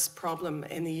drugs problem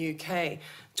in the UK,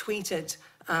 tweeted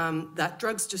that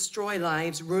drugs destroy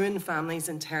lives, ruin families,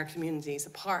 and tear communities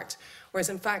apart. Whereas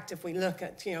in fact, if we look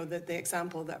at the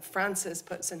example that Frances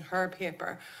puts in her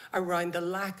paper around the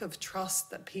lack of trust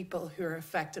that people who are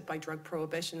affected by drug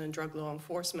prohibition and drug law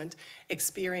enforcement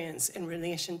experience in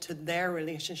relation to their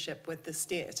relationship with the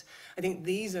state, I think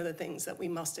these are the things that we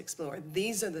must explore.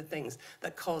 These are the things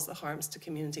that cause the harms to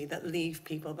community, that leave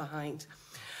people behind.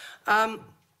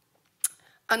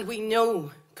 And we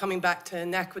know, coming back to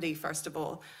inequity first of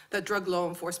all, that drug law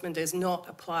enforcement is not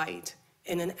applied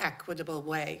in an equitable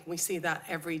way. We see that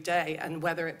every day, and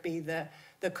whether it be the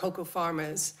cocoa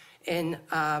farmers in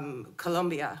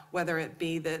Colombia, whether it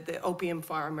be the opium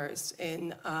farmers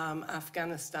in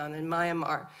Afghanistan and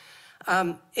Myanmar.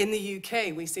 In the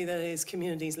UK, we see that it is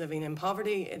communities living in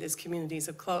poverty, it is communities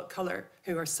of colour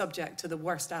who are subject to the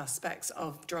worst aspects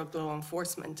of drug law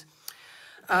enforcement.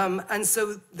 And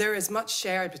so there is much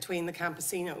shared between the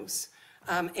campesinos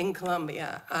in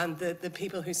Colombia and the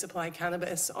people who supply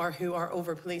cannabis or who are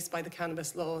over-policed by the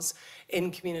cannabis laws in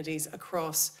communities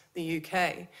across the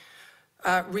UK.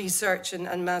 Research, and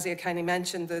Maziyar kindly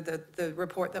mentioned the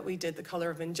report that we did, The Colour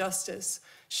of Injustice,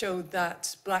 showed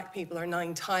that black people are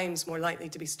 9 times more likely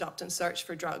to be stopped and searched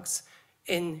for drugs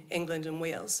in England and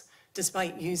Wales,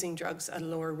 despite using drugs at a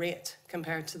lower rate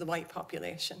compared to the white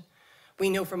population. We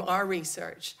know from our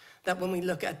research that when we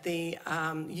look at the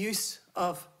use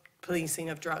of policing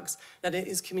of drugs, that it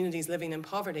is communities living in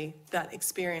poverty that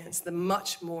experience the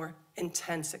much more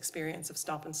intense experience of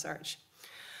stop and search.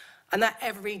 And that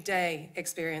everyday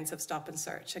experience of stop and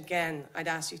search, again, I'd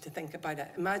ask you to think about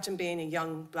it. Imagine being a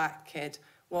young black kid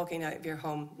walking out of your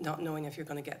home, not knowing if you're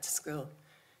going to get to school,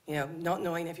 not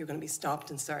knowing if you're going to be stopped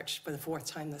and searched for the 4th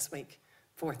time this week,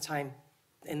 4th time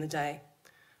in the day,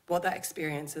 what that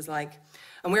experience is like.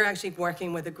 And we're actually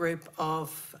working with a group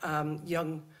of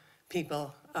young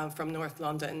people from North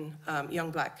London,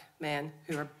 young black men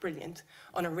who are brilliant,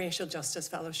 on a racial justice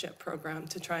fellowship program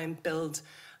to try and build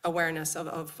awareness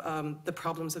of the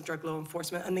problems of drug law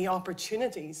enforcement and the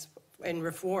opportunities in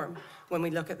reform when we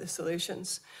look at the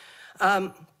solutions.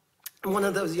 One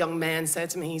of those young men said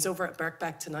to me, he's over at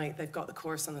Birkbeck tonight, they've got the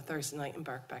course on a Thursday night in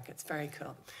Birkbeck, it's very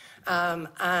cool.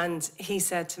 And he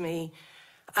said to me,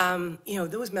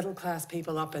 those middle-class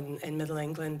people up in Middle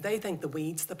England, they think the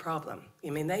weed's the problem.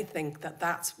 They think that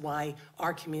that's why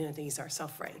our communities are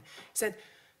suffering. He said,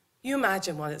 you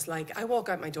imagine what it's like. I walk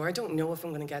out my door, I don't know if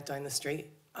I'm going to get down the street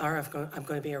or if I'm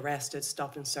going to be arrested,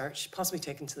 stopped and searched, possibly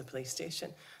taken to the police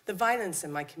station. The violence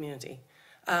in my community,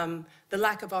 the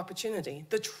lack of opportunity,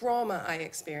 the trauma I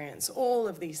experience, all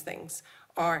of these things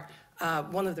are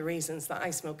one of the reasons that I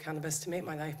smoke cannabis, to make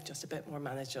my life just a bit more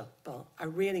manageable, a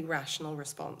really rational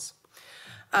response.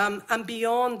 And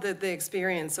beyond the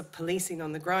experience of policing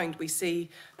on the ground, we see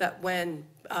that when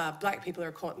black people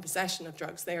are caught in possession of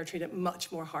drugs, they are treated much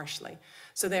more harshly.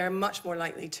 So they are much more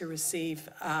likely to receive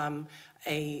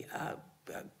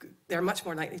they're much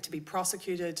more likely to be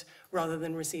prosecuted rather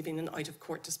than receiving an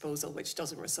out-of-court disposal, which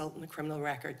doesn't result in a criminal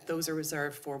record. Those are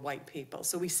reserved for white people.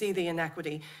 So we see the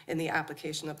inequity in the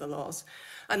application of the laws.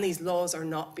 And these laws are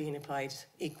not being applied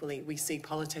equally. We see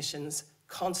politicians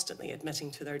constantly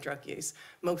admitting to their drug use.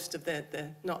 Most of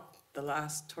not the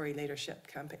last Tory leadership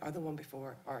campaign, or the one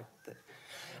before, or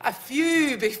a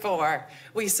few before,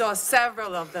 we saw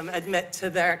several of them admit to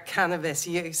their cannabis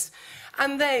use.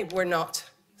 And they were not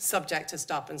subject to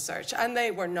stop and search, and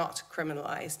they were not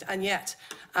criminalised. And yet,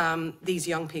 these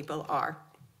young people are.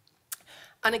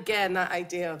 And again, that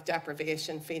idea of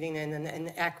deprivation feeding in and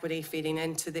inequity feeding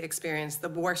into the experience, the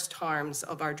worst harms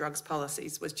of our drugs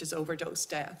policies, which is overdose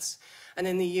deaths. And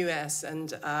in the US,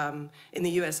 and in the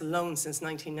US alone since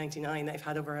 1999, they've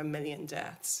had over 1 million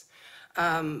deaths.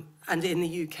 And in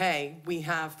the UK, we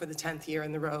have, for the 10th year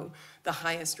in a row, the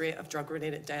highest rate of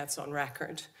drug-related deaths on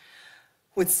record,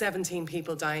 with 17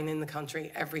 people dying in the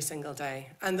country every single day.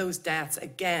 And those deaths,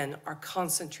 again, are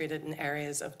concentrated in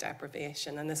areas of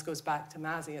deprivation. And this goes back to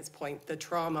Maziyar's point, the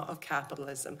trauma of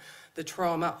capitalism, the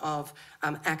trauma of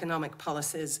economic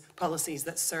policies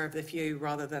that serve the few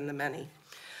rather than the many.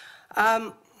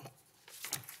 And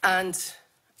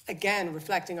again,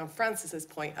 reflecting on Francis's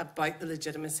point about the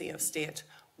legitimacy of state,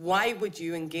 why would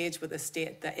you engage with a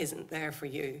state that isn't there for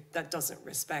you, that doesn't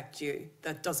respect you,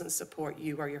 that doesn't support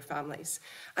you or your families?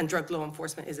 And drug law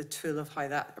enforcement is a tool of how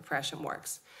that oppression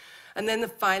works. And then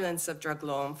the violence of drug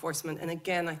law enforcement. And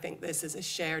again, I think this is a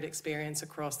shared experience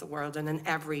across the world and an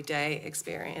everyday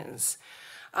experience.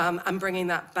 I'm bringing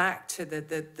that back to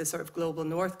the sort of global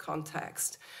north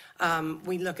context.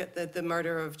 We look at the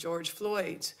murder of George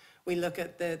Floyd. We look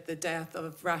at the death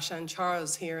of Rashan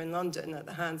Charles here in London at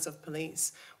the hands of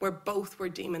police, where both were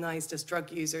demonised as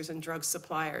drug users and drug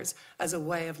suppliers as a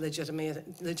way of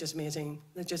legitimizing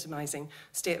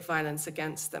state violence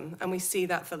against them. And we see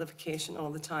that vilification all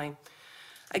the time.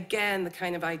 Again, the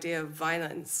kind of idea of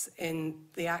violence in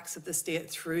the acts of the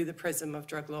state through the prism of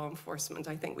drug law enforcement,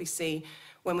 I think we see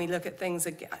when we look at things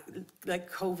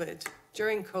like COVID.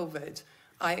 During COVID,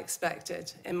 I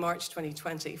expected in March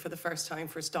 2020 for the first time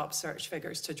for stop search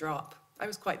figures to drop. I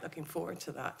was quite looking forward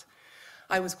to that.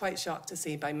 I was quite shocked to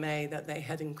see by May that they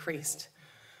had increased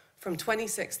from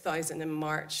 26,000 in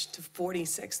March to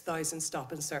 46,000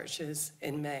 stop and searches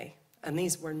in May. And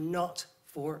these were not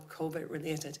for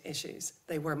COVID-related issues.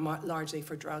 They were largely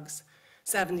for drugs.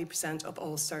 70% of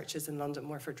all searches in London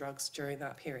were for drugs during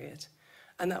that period.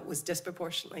 And that was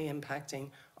disproportionately impacting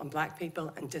on Black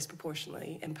people and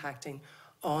disproportionately impacting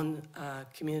on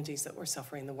communities that were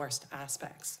suffering the worst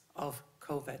aspects of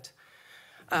COVID.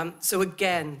 So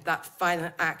again, that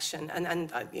violent action,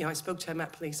 and you know, I spoke to a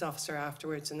Met police officer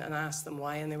afterwards and asked them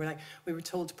why, and they were like, we were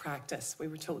told to practice, we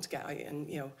were told to get out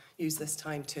and use this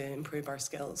time to improve our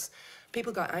skills.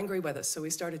 People got angry with us, so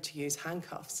we started to use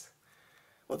handcuffs.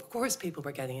 Well, of course people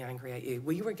were getting angry at you.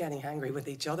 We were getting angry with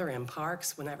each other in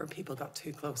parks whenever people got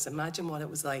too close. Imagine what it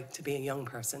was like to be a young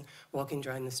person walking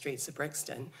down the streets of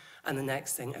Brixton, and the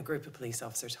next thing, a group of police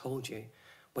officers hold you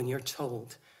when you're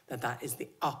told that that is the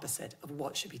opposite of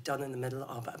what should be done in the middle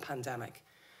of a pandemic.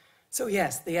 So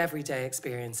yes, the everyday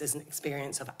experience is an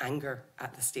experience of anger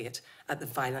at the state, at the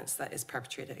violence that is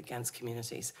perpetrated against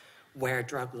communities, where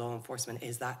drug law enforcement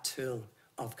is that tool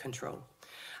of control.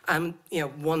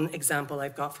 One example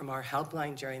I've got from our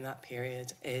helpline during that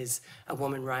period is a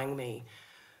woman rang me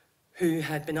who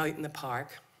had been out in the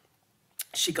park.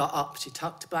 She got up, she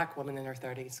tucked, a Black woman in her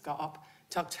 30s, got up,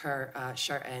 tucked her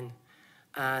shirt in,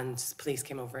 and police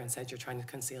came over and said, "You're trying to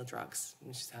conceal drugs."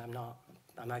 And she said, "I'm not,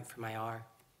 I'm out for my hour.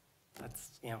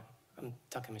 That's, I'm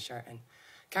tucking my shirt in."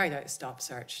 Carried out a stop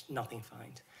search, nothing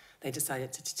found. They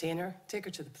decided to detain her, take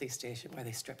her to the police station where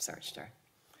they strip searched her.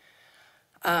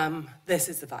 This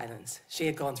is the violence. She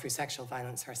had gone through sexual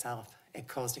violence herself. It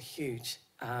caused a huge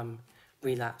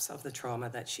relapse of the trauma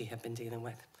that she had been dealing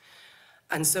with.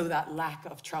 And so that lack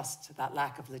of trust, that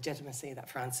lack of legitimacy that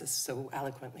Frances so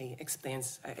eloquently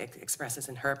expresses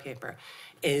in her paper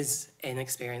is an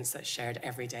experience that's shared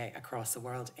every day across the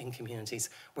world in communities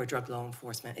where drug law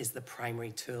enforcement is the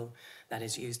primary tool that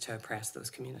is used to oppress those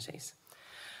communities.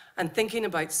 And thinking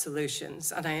about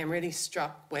solutions, and I am really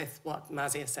struck with what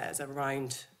Maziyar says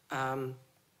around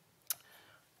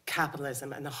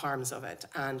capitalism and the harms of it,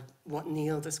 and what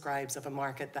Neil describes of a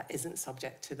market that isn't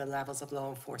subject to the levels of law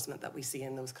enforcement that we see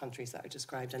in those countries that are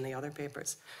described in the other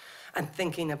papers, and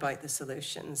thinking about the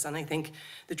solutions. And I think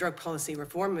the drug policy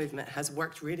reform movement has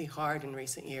worked really hard in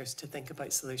recent years to think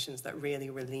about solutions that really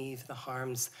relieve the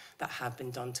harms that have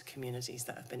been done to communities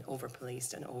that have been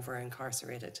over-policed and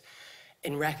over-incarcerated,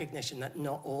 in recognition that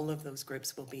not all of those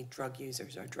groups will be drug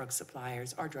users or drug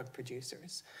suppliers or drug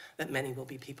producers, that many will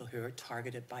be people who are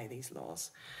targeted by these laws.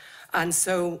 And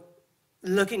so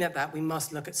looking at that, we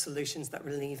must look at solutions that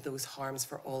relieve those harms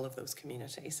for all of those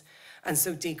communities. And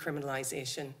so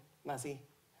decriminalisation, Mazi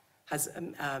has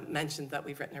mentioned that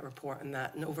we've written a report on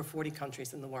that, and over 40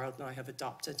 countries in the world now have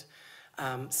adopted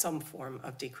some form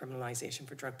of decriminalisation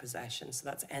for drug possession. So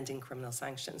that's ending criminal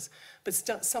sanctions. But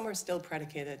some are still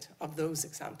predicated, of those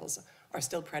examples, are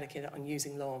still predicated on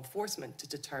using law enforcement to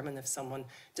determine if someone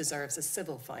deserves a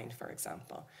civil fine, for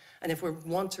example. And if we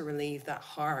want to relieve that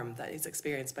harm that is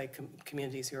experienced by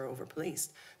communities who are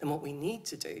over-policed, then what we need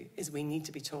to do is we need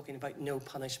to be talking about no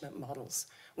punishment models.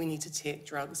 We need to take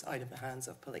drugs out of the hands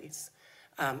of police,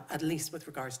 at least with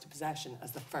regards to possession,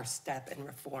 as the first step in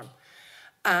reform.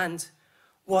 And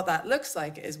what that looks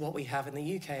like is what we have in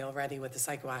the UK already with the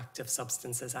Psychoactive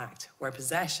Substances Act, where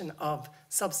possession of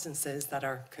substances that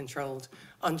are controlled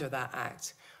under that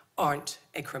act aren't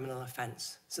a criminal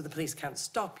offence. So the police can't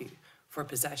stop you for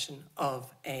possession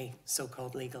of a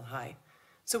so-called legal high.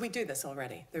 So we do this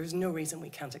already. There's no reason we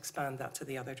can't expand that to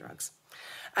the other drugs.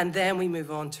 And then we move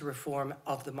on to reform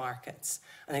of the markets.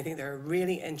 And I think there are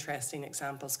really interesting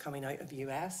examples coming out of the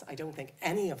US. I don't think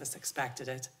any of us expected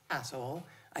it at all.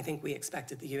 I think we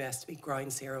expected the US to be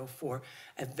ground zero for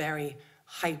a very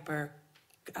hyper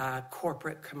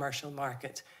corporate commercial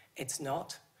market. It's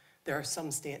not. There are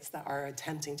some states that are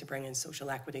attempting to bring in social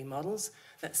equity models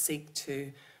that seek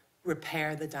to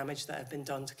repair the damage that have been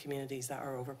done to communities that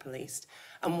are over-policed.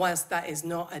 And whilst that is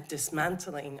not a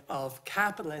dismantling of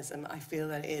capitalism, I feel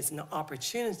that it is an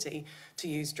opportunity to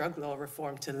use drug law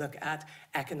reform to look at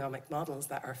economic models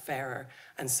that are fairer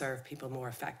and serve people more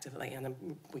effectively.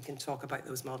 And we can talk about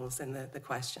those models in the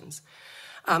questions.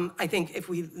 I think if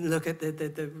we look at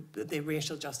the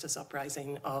racial justice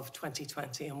uprising of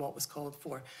 2020 and what was called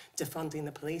for, defunding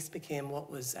the police became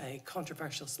what was a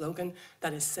controversial slogan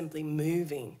that is simply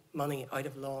moving money out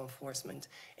of law enforcement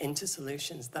into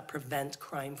solutions that prevent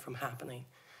crime from happening.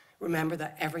 Remember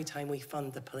that every time we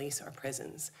fund the police or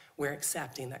prisons, we're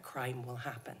accepting that crime will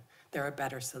happen. There are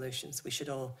better solutions. We should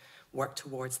all work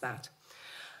towards that.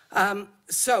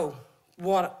 So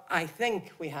what I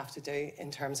think we have to do in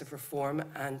terms of reform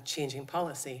and changing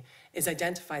policy is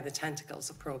identify the tentacles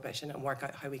of prohibition and work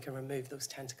out how we can remove those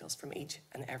tentacles from each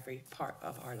and every part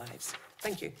of our lives.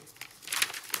 Thank you.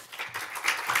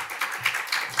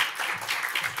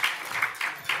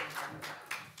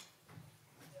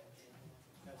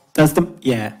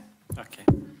 Yeah, okay.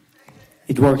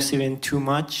 It works even too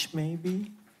much,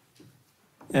 maybe.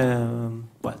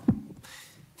 Well,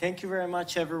 thank you very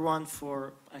much, everyone,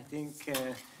 for, I think,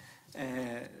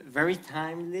 very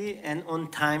timely and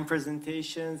on-time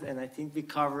presentations. And I think we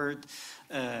covered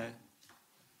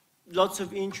lots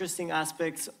of interesting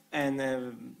aspects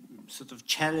and sort of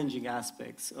challenging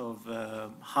aspects of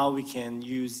how we can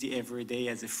use the everyday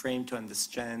as a frame to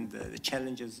understand the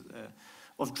challenges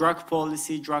of drug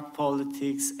policy, drug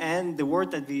politics, and the word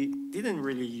that we didn't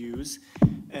really use,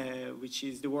 which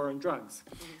is the war on drugs,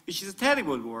 which is a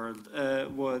terrible word.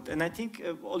 And I think,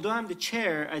 although I'm the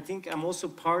chair, I think I'm also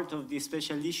part of the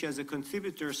special issue as a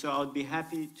contributor, so I would be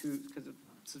happy to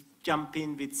jump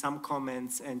in with some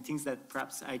comments and things that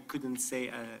perhaps I couldn't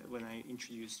say when I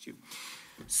introduced you.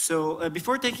 So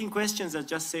before taking questions, I'll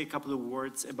just say a couple of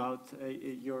words about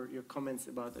your comments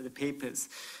about the papers.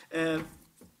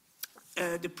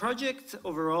 The project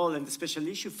overall and the special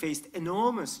issue faced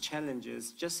enormous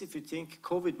challenges. Just if you think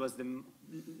COVID was the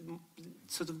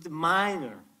sort of the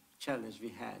minor challenge we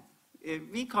had.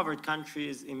 We covered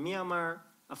countries in Myanmar,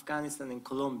 Afghanistan, and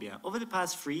Colombia over the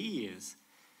past 3 years.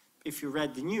 If you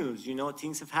read the news, you know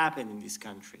things have happened in these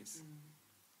countries.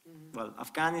 Well,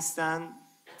 Afghanistan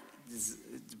is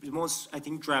the most, I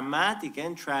think, dramatic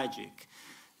and tragic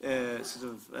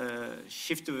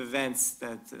shift of events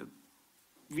that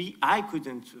I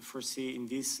couldn't foresee in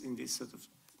this sort of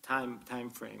time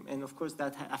frame, and of course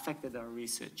that affected our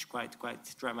research quite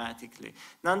dramatically.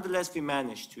 Nonetheless, we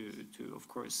managed to of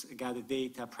course gather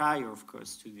data prior, of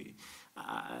course, to the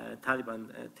Taliban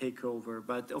takeover.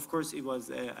 But of course, it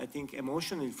was I think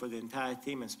emotionally for the entire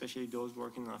team, especially those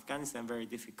working in Afghanistan, very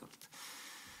difficult.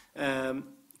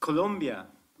 Colombia.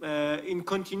 In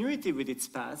continuity with its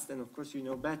past, and of course you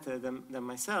know better than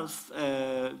myself,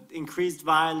 increased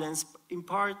violence in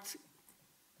part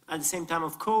at the same time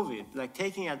of COVID, like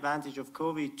taking advantage of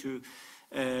COVID to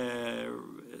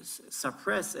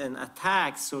suppress and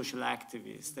attack social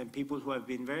activists and people who have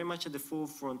been very much at the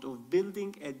forefront of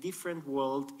building a different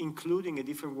world, including a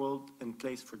different world and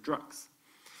place for drugs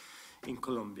in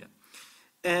Colombia.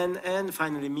 And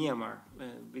finally, Myanmar,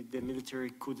 with the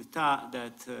military coup d'etat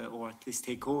that, or at least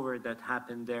takeover that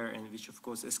happened there, and which of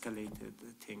course escalated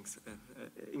things,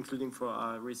 including for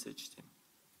our research team.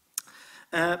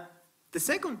 The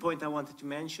second point I wanted to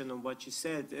mention on what you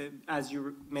said, as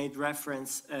you made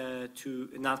reference to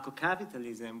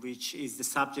narco-capitalism, which is the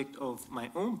subject of my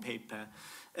own paper,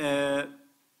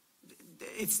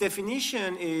 its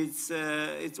definition is,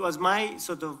 it was my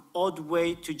sort of odd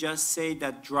way to just say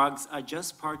that drugs are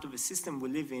just part of a system we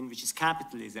live in, which is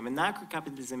capitalism. And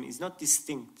narco-capitalism is not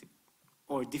distinct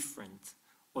or different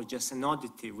or just an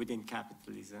oddity within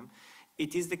capitalism.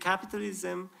 It is the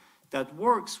capitalism that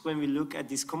works when we look at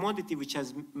this commodity which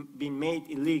has been made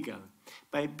illegal.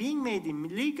 By being made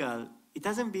illegal, it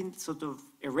hasn't been sort of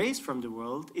erased from the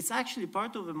world. It's actually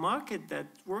part of a market that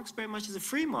works very much as a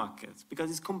free market because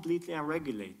it's completely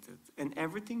unregulated and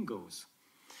everything goes.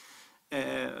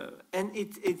 And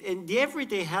the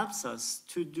everyday helps us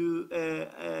to do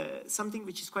something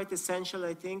which is quite essential,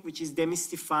 I think, which is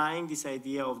demystifying this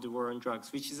idea of the war on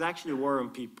drugs, which is actually a war on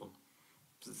people.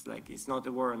 It's like, it's not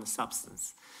a war on a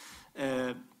substance.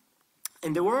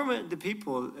 And the war on the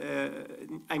people,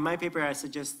 in my paper I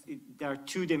suggest there are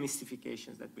two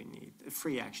demystifications that we need,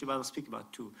 three actually, but I'll speak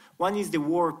about two. One is the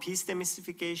war-peace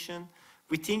demystification.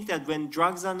 We think that when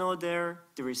drugs are not there,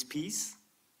 there is peace,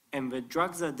 and when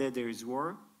drugs are there is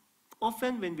war.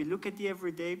 Often when we look at the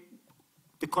everyday,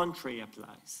 the contrary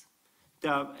applies.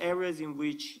 There are areas in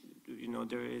which, you know,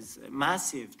 there is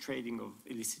massive trading of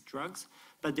illicit drugs,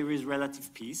 but there is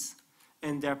relative peace.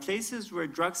 And there are places where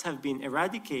drugs have been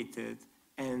eradicated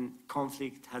and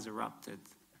conflict has erupted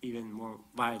even more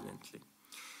violently.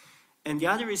 And the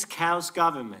other is chaos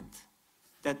government.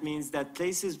 That means that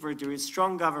places where there is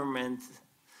strong government,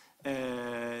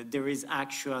 there is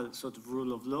actual sort of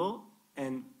rule of law,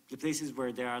 and the places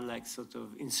where there are like sort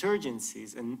of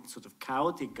insurgencies and sort of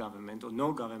chaotic government or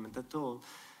no government at all,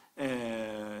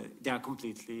 they are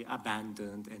completely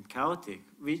abandoned and chaotic,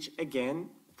 which again,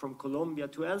 from Colombia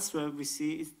to elsewhere, we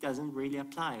see it doesn't really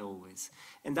apply always.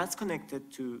 And that's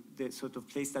connected to the sort of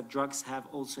place that drugs have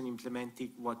also in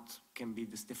implementing what can be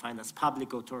defined as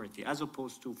public authority, as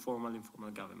opposed to formal, informal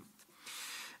government.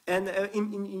 And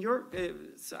in your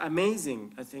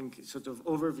amazing, I think, sort of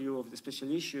overview of the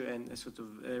special issue and a sort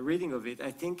of reading of it, I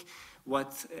think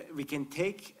what we can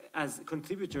take as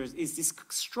contributors is this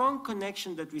strong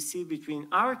connection that we see between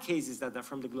our cases that are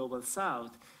from the global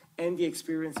south and the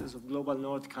experiences of global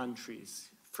north countries,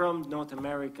 from North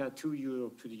America to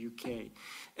Europe to the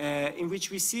UK, in which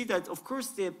we see that, of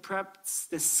course, perhaps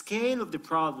the scale of the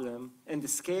problem and the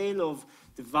scale of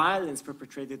the violence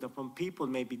perpetrated upon people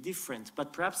may be different,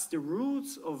 but perhaps the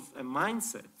roots of a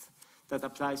mindset that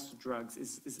applies to drugs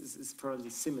is fairly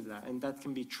similar, and that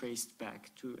can be traced back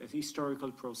to a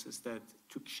historical process that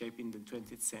took shape in the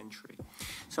 20th century.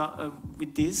 So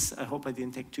with this, I hope I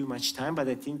didn't take too much time, but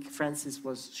I think Frances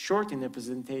was short in her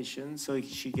presentation, so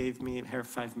she gave me her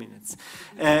 5 minutes.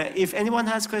 If anyone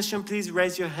has questions, please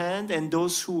raise your hand, and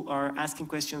those who are asking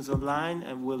questions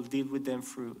online, we'll deal with them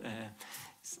through,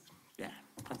 yeah,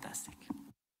 fantastic.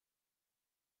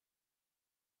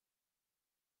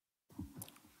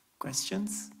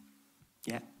 Questions?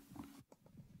 Yeah.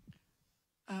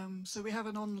 So we have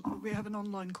an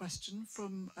online question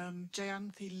from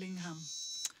Jayanthi Lingham,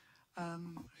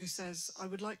 who says, I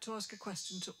would like to ask a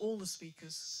question to all the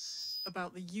speakers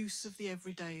about the use of the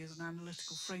everyday as an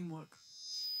analytical framework.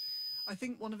 I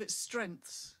think one of its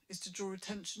strengths is to draw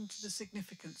attention to the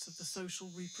significance of the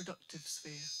social reproductive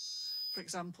sphere. For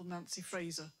example, Nancy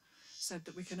Fraser said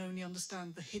that we can only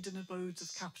understand the hidden abodes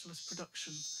of capitalist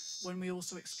production when we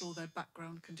also explore their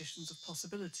background conditions of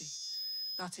possibility,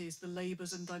 that is, the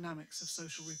labours and dynamics of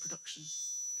social reproduction.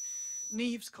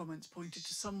 Niamh's comments pointed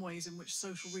to some ways in which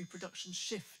social reproduction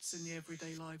shifts in the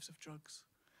everyday lives of drugs.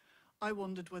 I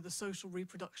wondered whether social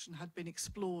reproduction had been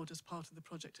explored as part of the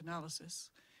project analysis,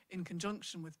 in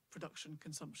conjunction with production,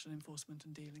 consumption, enforcement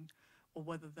and dealing, or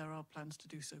whether there are plans to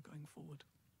do so going forward.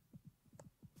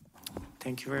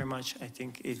 Thank you very much. I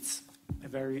think it's a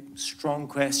very strong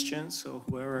question, so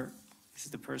whoever is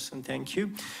the person, thank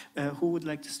you. Who would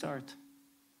like to start?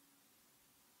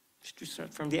 Should we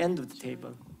start from the end of the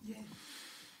table? Yeah.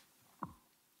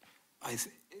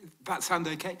 That sound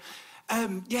okay?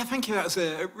 Yeah, thank you. That was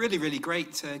a really, really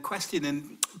great question,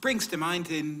 and brings to mind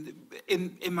in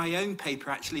my own paper,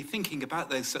 actually, thinking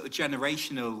about those sort of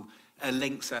generational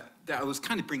links that I was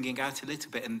kind of bringing out a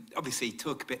little bit, and obviously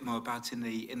talk a bit more about in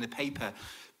the paper.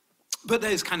 But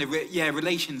those kind of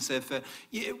relations of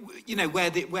you know,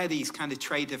 where these kind of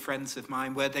trader friends of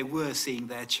mine, where they were seeing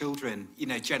their children, you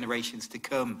know, generations to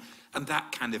come, and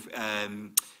that kind of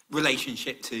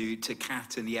relationship to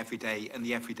khat and the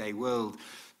everyday world,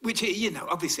 which, you know,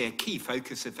 obviously a key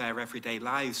focus of their everyday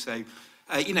lives. So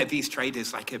you know, these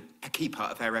traders, like a key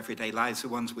part of their everyday lives, the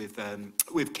ones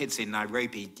with kids in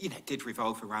Nairobi, you know, did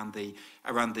revolve around the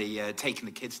taking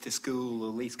the kids to school,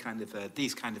 or these kind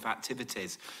of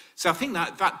activities. So I think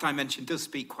that dimension does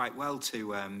speak quite well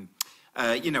to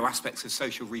you know, aspects of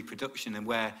social reproduction, and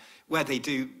where they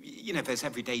do, you know, there's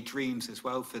everyday dreams as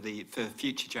well for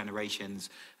future generations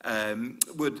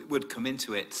would come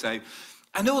into it. So,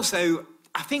 and also,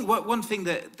 I think one thing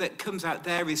that comes out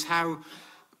there is how,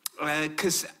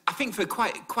 because I think for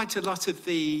quite a lot of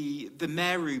the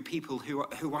Meru people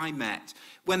who I met,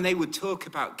 when they would talk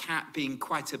about khat being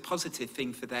quite a positive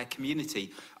thing for their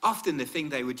community, often the thing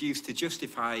they would use to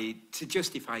justify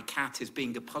khat as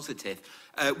being a positive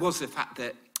was the fact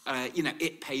that you know,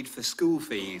 it paid for school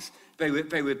fees. They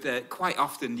would quite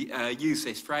often use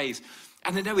this phrase.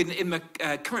 And I know in my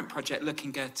current project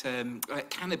looking at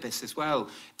cannabis as well,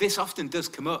 this often does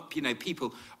come up. You know,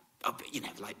 people, you know,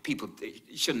 like people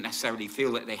shouldn't necessarily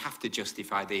feel that they have to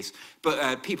justify this,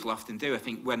 but people often do. I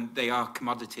think when they are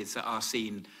commodities that are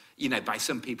seen, you know, by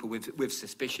some people with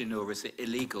suspicion or as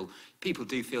illegal, people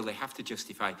do feel they have to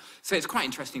justify. So it's quite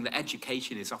interesting that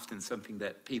education is often something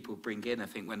that people bring in, I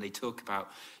think, when they talk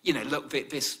about, you know, look,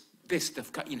 this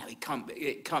stuff, you know, it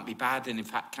can't be bad, and in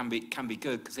fact can be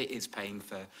good because it is paying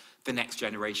for the next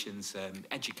generation's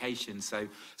education. So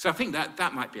I think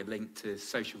that might be a link to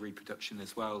social reproduction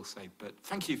as well. So, but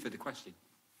thank you for the question.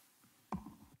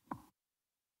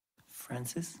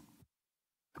 Francis?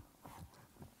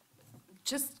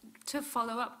 Just to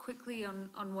follow up quickly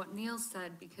on what Neil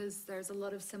said, because there's a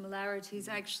lot of similarities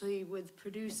actually with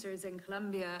producers in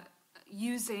Colombia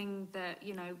using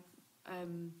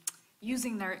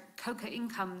using their coca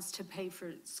incomes to pay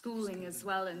for schooling as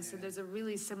well. And so there's a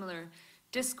really similar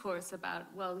discourse about,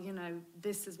 well, you know,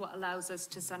 this is what allows us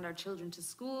to send our children to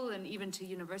school and even to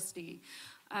university.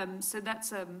 So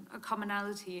that's a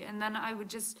commonality. And then I would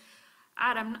just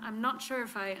add, I'm not sure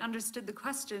if I understood the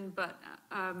question, but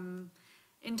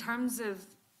in terms of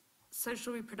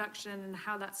social reproduction and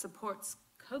how that supports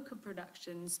coca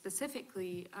production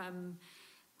specifically,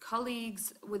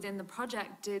 colleagues within the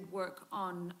project did work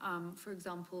on, for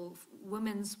example,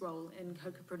 women's role in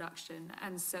coca production.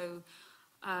 And so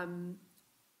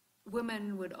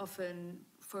women would often,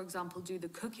 for example, do the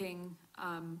cooking,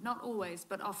 not always,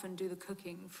 but often do the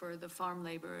cooking for the farm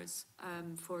laborers,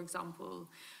 for example.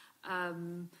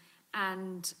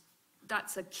 And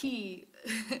that's a key,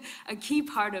 a key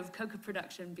part of coca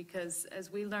production, because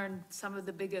as we learned, some of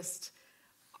the biggest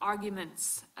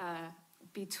arguments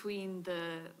between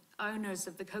the owners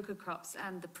of the coca crops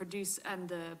and the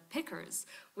pickers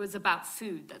was about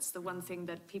food. That's the one thing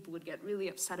that people would get really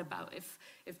upset about.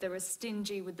 If they were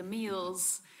stingy with the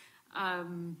meals,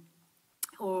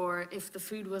 or if the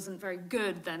food wasn't very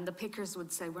good, then the pickers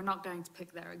would say, we're not going to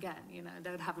pick there again. You know,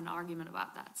 they would have an argument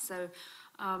about that. So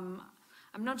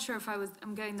I'm not sure if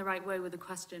I'm going the right way with the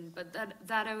question, but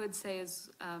that I would say is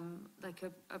like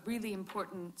a really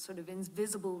important sort of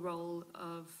invisible role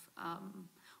of,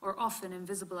 or often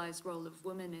invisibilized role of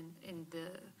women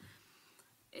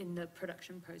in the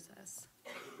production process.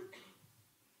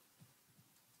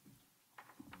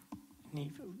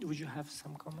 Niamh, would you have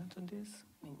some comment on this?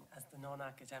 I mean, as the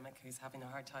non-academic who's having a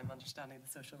hard time understanding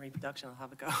the social reproduction, I'll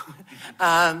have a go.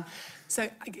 So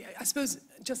I suppose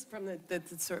just from the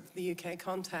sort of the UK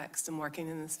context and working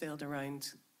in this field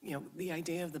around, you know, the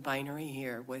idea of the binary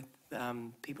here with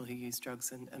people who use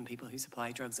drugs and people who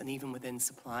supply drugs, and even within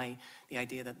supply, the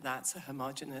idea that that's a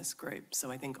homogenous group.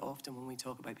 So I think often when we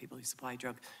talk about people who supply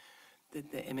drug,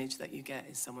 the image that you get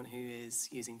is someone who is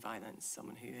using violence,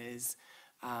 someone who is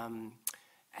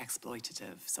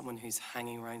exploitative, someone who's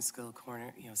hanging around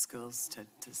schools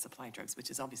to supply drugs,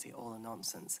 which is obviously all a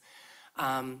nonsense.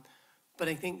 But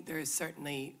I think there is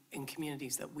certainly, in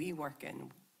communities that we work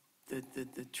in,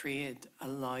 the trade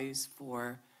allows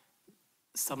for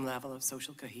some level of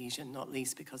social cohesion, not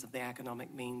least because of the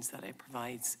economic means that it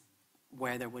provides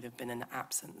where there would have been an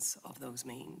absence of those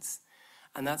means.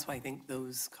 And that's why I think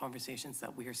those conversations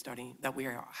that we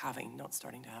are having, not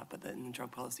starting to have, but in the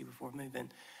drug policy reform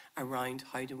movement, around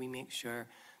how do we make sure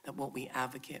that what we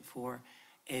advocate for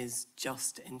is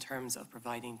just in terms of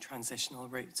providing transitional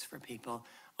routes for people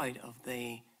out of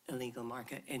the illegal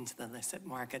market into the illicit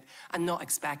market, and not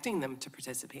expecting them to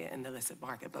participate in the illicit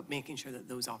market, but making sure that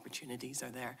those opportunities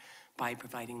are there by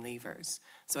providing levers.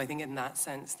 So I think in that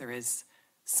sense, there is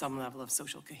some level of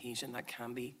social cohesion that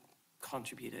can be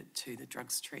contributed to the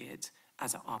drugs trade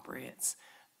as it operates.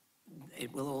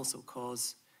 It will also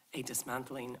cause a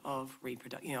dismantling of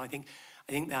reproduction. You know, I think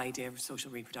the idea of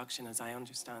social reproduction, as I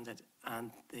understand it,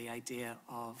 and the idea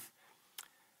of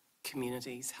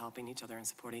communities helping each other and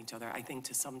supporting each other, I think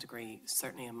to some degree,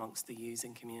 certainly amongst the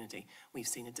using community, we've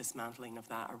seen a dismantling of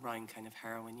that around kind of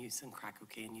heroin use and crack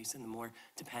cocaine use and the more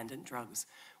dependent drugs,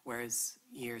 whereas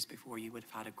years before you would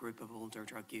have had a group of older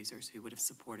drug users who would have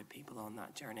supported people on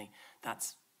that journey.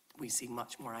 That's we see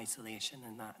much more isolation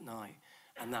in that now.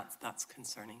 And that's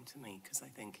concerning to me, because I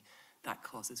think that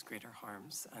causes greater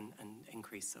harms and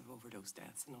increase of overdose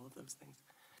deaths and all of those things.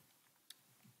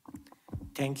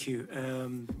 Thank you.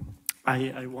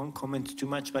 I won't comment too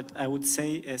much, but I would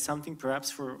say something perhaps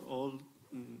for all,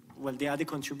 well, the other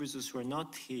contributors who are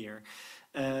not here.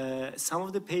 Some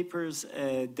of the papers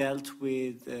dealt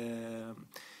with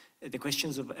the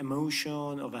questions of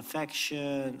emotion, of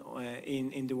affection,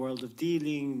 in the world of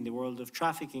dealing, in the world of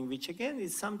trafficking, which again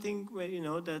is something where, you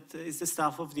know, that is the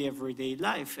stuff of the everyday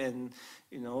life, and,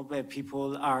 you know, where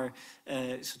people are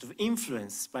sort of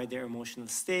influenced by their emotional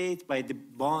state, by the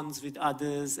bonds with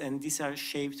others, and these are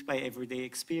shaped by everyday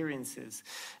experiences.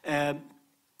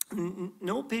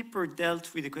 No paper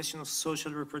dealt with the question of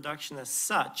social reproduction as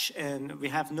such, and we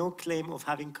have no claim of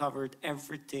having covered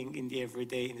everything in the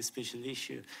everyday in the special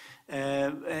issue.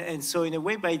 And so in a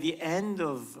way, by the end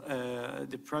of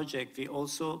the project, we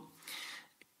also,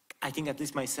 I think at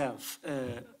least myself,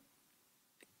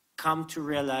 come to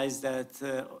realize that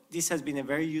this has been a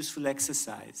very useful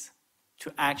exercise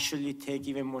to actually take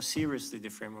even more seriously the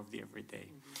frame of the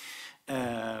everyday.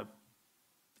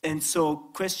 And so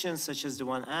questions such as the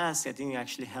one asked, I think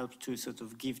actually help to sort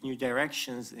of give new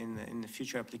directions in the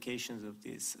future applications of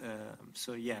this.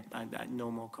 So yeah,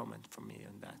 no more comment from me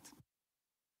on that.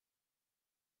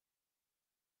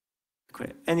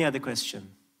 Any other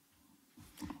question?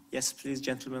 Yes, please,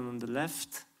 gentleman on the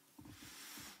left.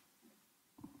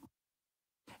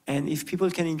 And if people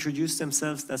can introduce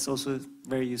themselves, that's also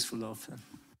very useful often.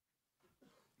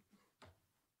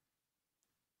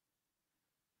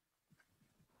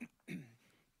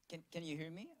 Can you hear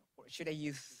me? Or should I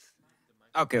use?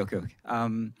 Okay.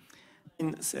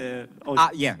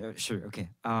 Yeah, sure. Okay.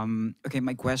 Okay.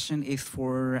 My question is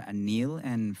for Neil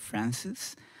and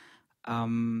Francis.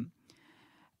 I've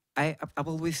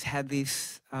always had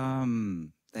this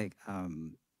I'm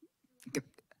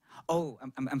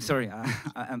sorry.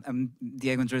 I'm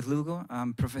Diego Andres Lugo.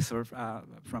 I'm professor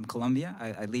from Colombia.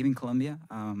 I live in Colombia.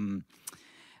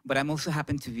 But I'm also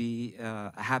happen to be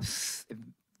I have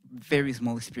very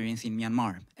small experience in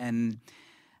Myanmar, and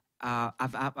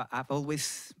I've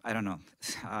always, I don't know,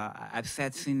 I've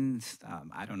said since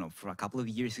I don't know, for a couple of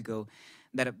years ago,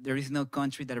 that there is no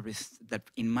country that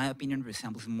in my opinion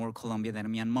resembles more Colombia than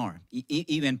Myanmar,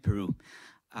 even Peru,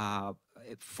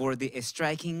 for the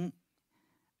striking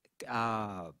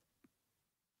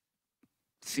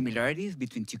similarities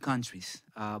between two countries.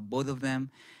 Both of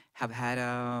them have had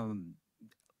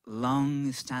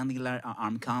long-standing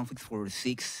armed conflict for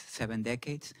 6-7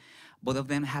 decades. Both of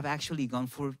them have actually gone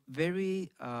for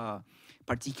very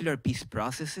particular peace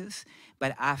processes,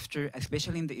 but after,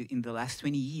 especially in the last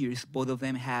 20 years, both of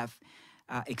them have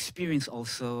experienced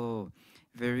also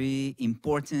very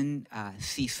important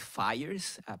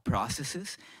ceasefires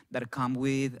processes that come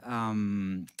with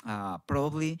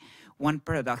probably one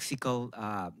paradoxical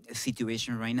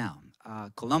situation right now.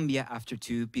 Colombia, after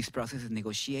two peace processes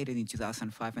negotiated in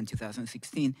 2005 and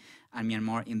 2016, and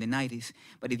Myanmar in the 90s.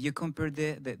 But if you compare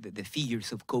the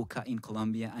figures of coca in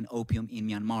Colombia and opium in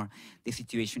Myanmar, the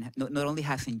situation not only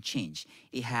hasn't changed,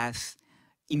 it has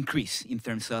increased in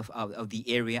terms of the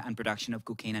area and production of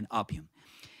cocaine and opium.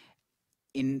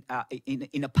 In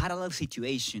a parallel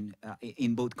situation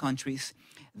in both countries,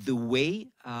 the way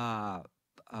the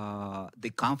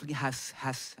conflict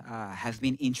has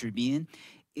been intervened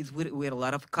is with a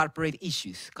lot of corporate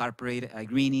issues, corporate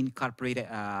greening, corporate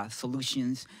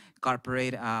solutions,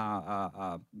 corporate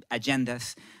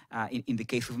agendas. In the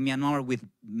case of Myanmar, with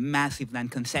massive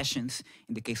land concessions.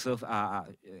 In the case of,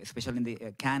 especially in the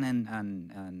Kanan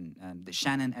and the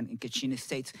Shannon and Kachin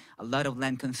states, a lot of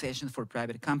land concessions for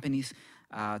private companies,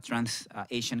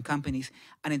 trans-Asian companies,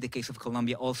 and in the case of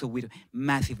Colombia, also with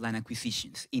massive land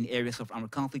acquisitions in areas of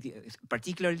armed conflict,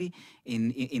 particularly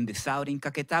in the south in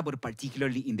Caquetá, but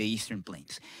particularly in the eastern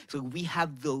plains. So we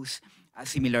have those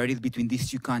similarities between these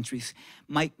two countries.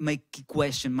 My key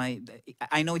question,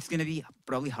 I know it's going to be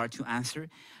probably hard to answer,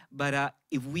 but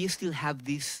if we still have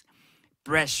this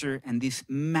pressure and this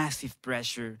massive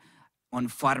pressure on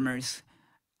farmers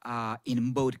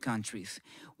in both countries,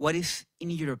 what is,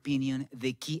 in your opinion,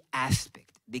 the key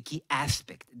aspect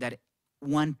that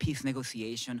one peace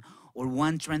negotiation or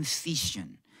one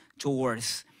transition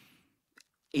towards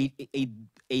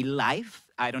a life,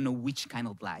 I don't know which kind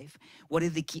of life, what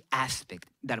is the key aspect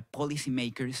that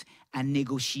policymakers and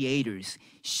negotiators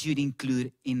should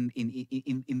include in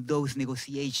those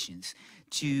negotiations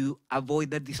to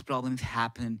avoid that these problems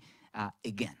happen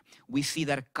again? We see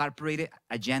that corporate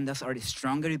agendas are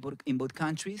stronger in both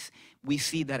countries. We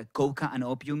see that coca and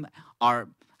opium are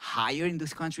higher in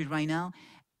this country right now.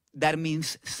 that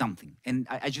means something. And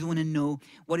I just want to know,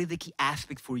 what is the key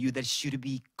aspect for you that should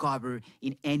be covered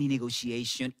in any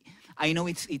negotiation? I know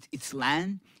it's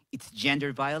land, it's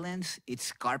gender violence,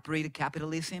 it's corporate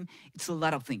capitalism, it's a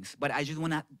lot of things. But I just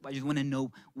wanna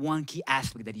know one key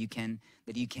aspect that you can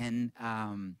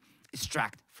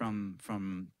extract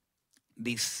from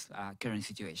this current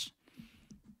situation.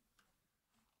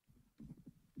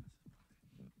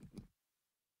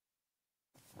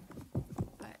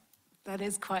 That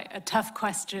is quite a tough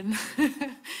question.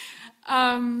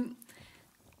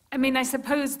 I mean, I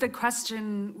suppose the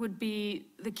question would be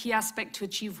the key aspect to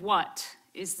achieve what?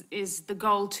 Is the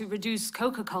goal to reduce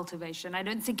coca cultivation? I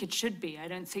don't think it should be. I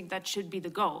don't think that should be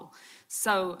the goal.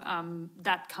 So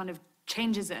that kind of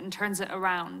changes it and turns it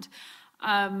around.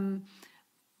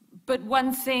 But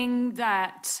one thing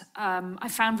that I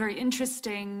found very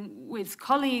interesting with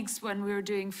colleagues when we were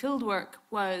doing fieldwork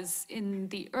was in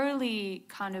the early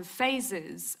kind of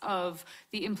phases of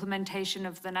the implementation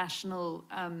of the National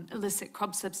Illicit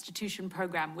Crop Substitution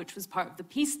Program, which was part of the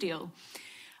peace deal.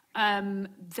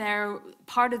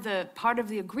 Part of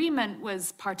the agreement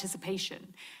was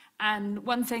participation. And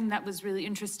one thing that was really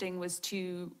interesting was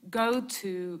to go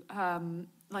to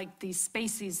like these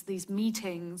spaces, these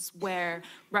meetings where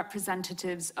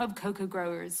representatives of coca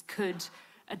growers could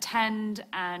attend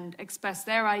and express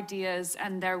their ideas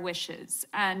and their wishes.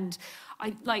 And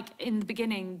in the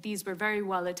beginning, these were very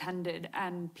well attended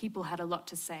and people had a lot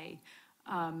to say.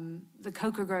 The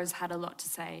coca growers had a lot to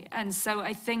say. And so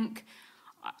I think,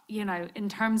 you know, in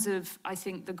terms of, I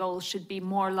think the goal should be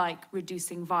more like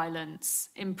reducing violence,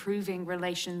 improving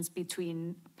relations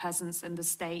between peasants and the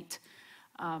state,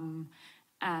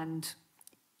 and,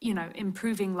 you know,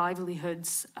 improving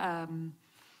livelihoods.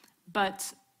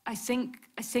 But I think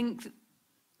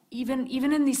even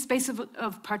in these spaces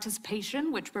of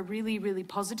participation, which were really, really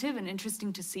positive and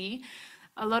interesting to see,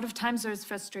 a lot of times there's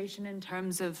frustration in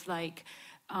terms of like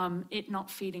it not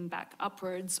feeding back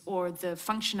upwards, or the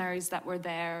functionaries that were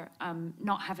there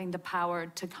not having the power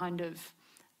to kind of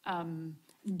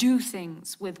do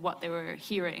things with what they were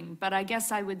hearing. But I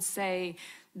guess I would say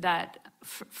that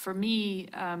for me,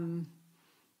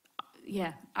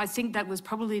 yeah, I think that was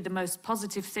probably the most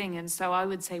positive thing. And so I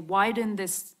would say widen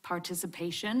this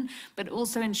participation, but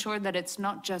also ensure that it's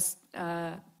not just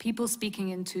people speaking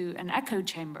into an echo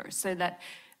chamber, so that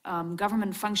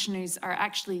government functionaries are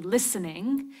actually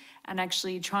listening and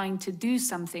actually trying to do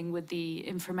something with the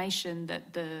information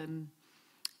that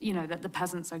that the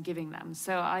peasants are giving them.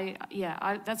 So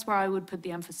that's where I would put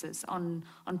the emphasis on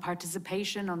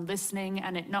participation, on listening,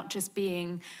 and it not just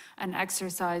being an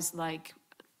exercise like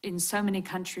in so many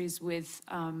countries with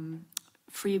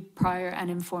free, prior, and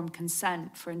informed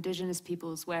consent for indigenous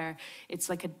peoples, where it's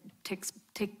like a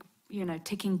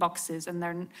ticking boxes, and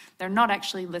they're not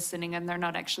actually listening and they're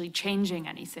not actually changing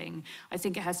anything. I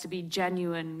think it has to be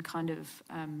genuine kind of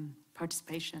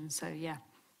participation. So yeah.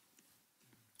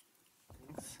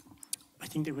 I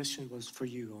think the question was for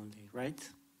you only, right?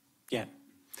 Yeah.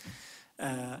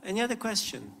 Any other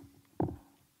question?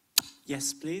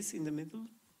 Yes, please, in the middle.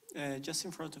 Just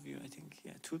in front of you, I think.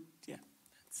 Yeah,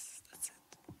 that's it.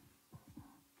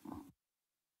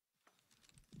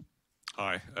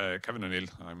 Hi, Kevin O'Neill.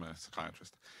 I'm a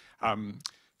psychiatrist.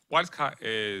 Whilst khat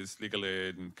is legal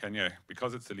in Kenya,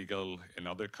 because it's illegal in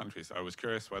other countries, I was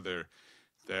curious whether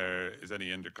there is any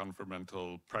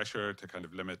intergovernmental pressure to kind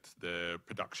of limit the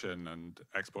production and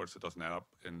exports that doesn't end up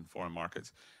in foreign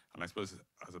markets. And I suppose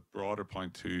as a broader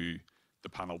point to the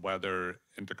panel, whether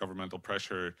intergovernmental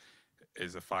pressure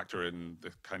is a factor in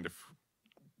the kind of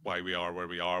why we are where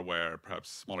we are, where perhaps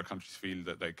smaller countries feel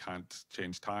that they can't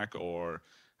change tack, or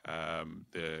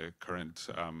the current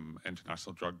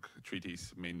international drug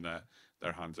treaties mean that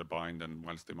their hands are bound, and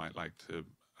whilst they might like to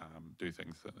do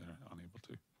things that they're unable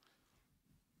to.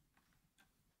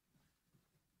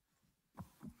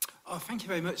 Oh, thank you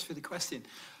very much for the question.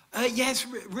 Yes,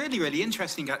 really, really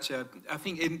interesting, actually. I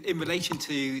think in relation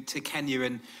to Kenya,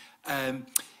 and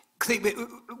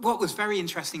what was very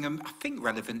interesting, and I think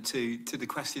relevant to the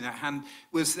question at hand,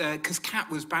 was because khat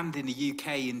was banned in the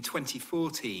UK in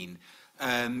 2014,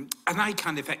 and I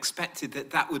kind of expected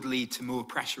that would lead to more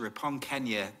pressure upon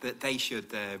Kenya that they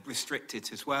should restrict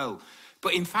it as well.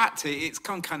 But in fact, it's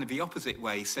gone kind of the opposite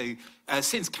way. So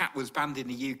since khat was banned in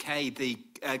the UK, the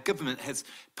government has,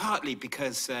 partly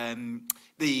because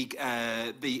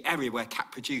the area where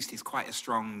khat produced is quite a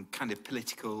strong kind of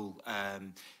political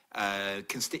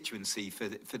constituency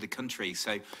for the country.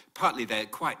 So partly they're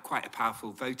quite a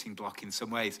powerful voting bloc in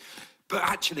some ways. But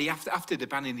actually, after the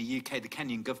ban in the UK, the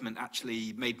Kenyan government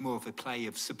actually made more of a play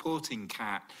of supporting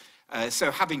khat.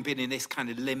 So having been in this kind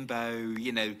of limbo,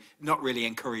 you know, not really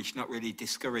encouraged, not really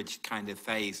discouraged kind of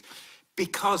phase,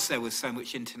 because there was so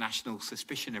much international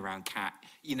suspicion around khat,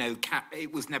 you know, khat,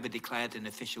 it was never declared an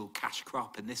official cash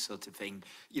crop and this sort of thing,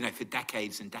 you know, for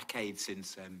decades and decades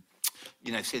since,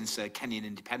 you know, since Kenyan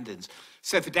independence.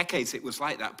 So for decades it was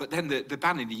like that. But then the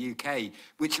ban in the UK,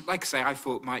 which, like I say, I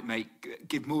thought might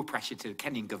give more pressure to the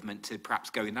Kenyan government to perhaps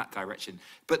go in that direction.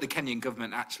 But the Kenyan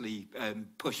government actually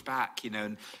pushed back, you know,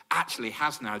 and actually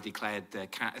has now declared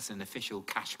khat as an official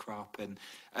cash crop and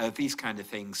these kind of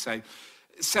things.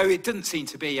 So it doesn't seem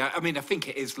to be, I mean, I think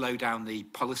it is low down the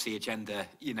policy agenda,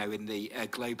 you know, in the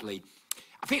globally.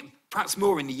 I think perhaps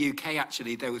more in the UK,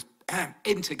 actually, there was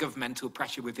intergovernmental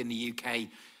pressure within the UK.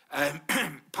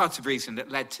 Part of the reason that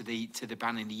led to the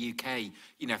ban in the UK,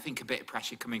 you know, I think a bit of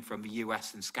pressure coming from the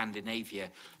US and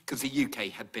Scandinavia, because the UK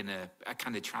had been a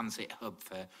kind of transit hub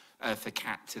for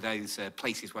khat to those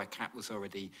places where khat was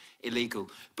already illegal.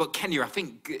 But Kenya, I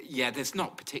think, yeah, there's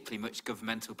not particularly much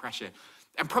governmental pressure.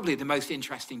 And probably the most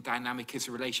interesting dynamic is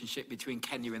the relationship between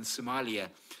Kenya and Somalia,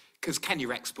 because Kenya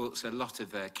exports a lot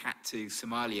of khat to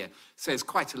Somalia. So there's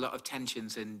quite a lot of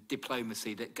tensions and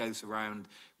diplomacy that goes around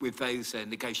with those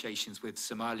negotiations with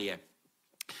Somalia.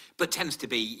 But tends to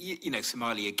be, you know,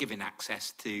 Somalia giving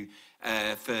access to,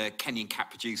 for Kenyan khat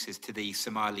producers to the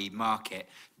Somali market,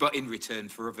 but in return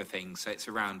for other things. So it's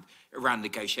around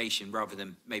negotiation rather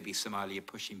than maybe Somalia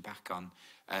pushing back on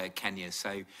Kenya.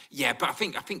 So yeah, but I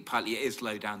think partly it is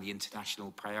low down the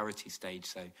international priority stage.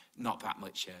 So not that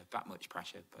much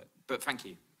pressure. But thank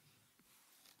you.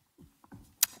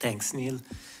 Thanks, Neil.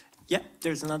 Yeah,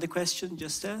 there's another question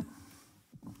just there.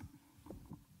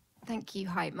 Thank you.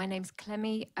 Hi, my name's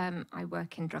Clemmy. I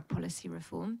work in drug policy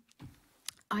reform.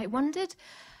 I wondered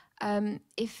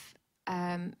if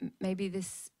maybe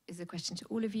this is a question to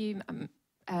all of you,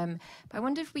 but I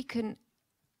wonder if we can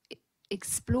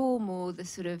explore more the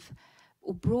sort of,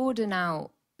 or broaden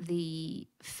out the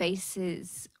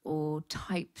faces or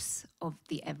types of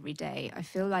the everyday. I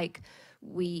feel like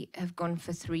we have gone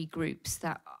for three groups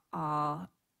that are,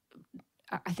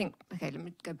 I think, okay, let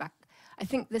me go back. I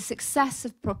think the success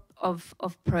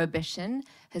of prohibition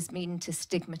has been to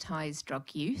stigmatize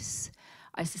drug use.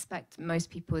 I suspect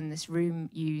most people in this room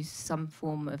use some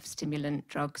form of stimulant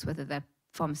drugs, whether they're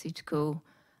pharmaceutical,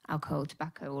 alcohol,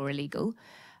 tobacco, or illegal.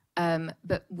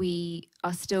 But we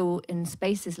are still in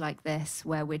spaces like this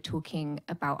where we're talking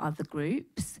about other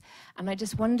groups. And I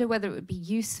just wonder whether it would be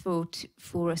useful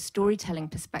for a storytelling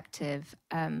perspective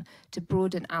to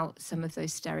broaden out some of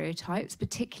those stereotypes,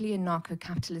 particularly in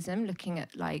narco-capitalism, looking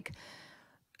at like,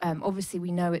 obviously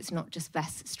we know it's not just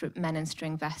men in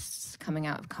string vests coming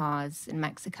out of cars in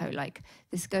Mexico. Like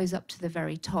this goes up to the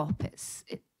very top.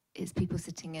 It's people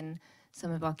sitting in some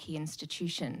of our key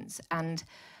institutions, and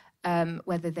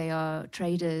whether they are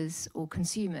traders or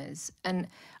consumers. And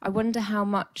I wonder how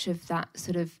much of that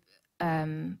sort of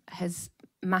has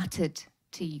mattered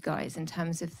to you guys in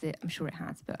terms of the, I'm sure it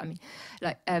has, but I mean,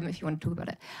 like, if you want to talk about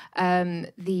it,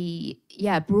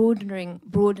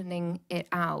 broadening it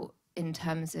out in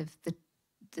terms of the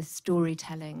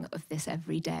storytelling of this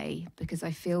every day, because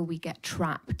I feel we get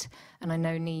trapped. And I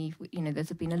know, Niamh, you know,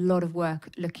 there's been a lot of work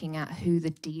looking at who the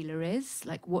dealer is,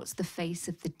 like what's the face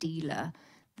of the dealer.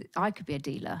 I could be a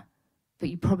dealer, but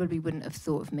you probably wouldn't have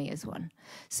thought of me as one.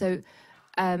 So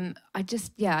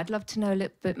I'd love to know a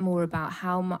little bit more about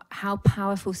how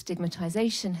powerful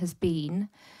stigmatization has been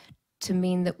to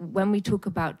mean that when we talk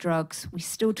about drugs, we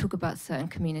still talk about certain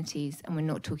communities and we're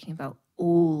not talking about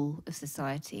all of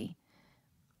society.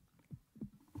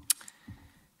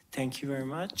 Thank you very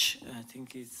much. I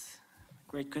think it's a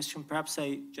great question. Perhaps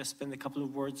I just spend a couple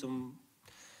of words on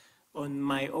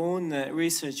my own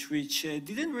research, which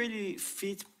didn't really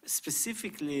fit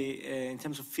specifically in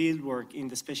terms of fieldwork in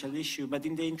the special issue, but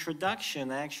in the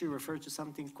introduction, I actually referred to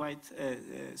something quite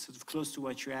sort of close to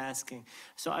what you're asking.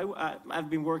 So I've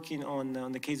been working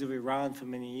on the case of Iran for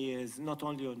many years, not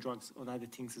only on drugs, on other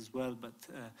things as well, but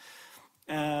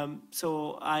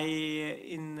so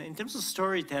in terms of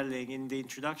storytelling, in the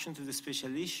introduction to the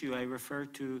special issue, I refer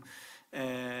to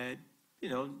you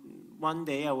know, one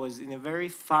day I was in a very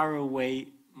far away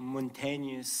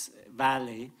mountainous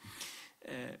valley.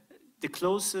 The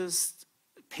closest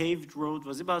paved road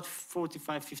was about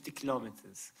 45, 50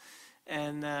 kilometers.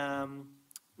 And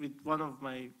with one of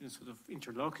my sort of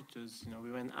interlocutors, you know,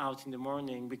 we went out in the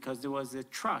morning because there was a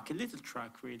truck, a little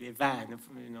truck really, a van,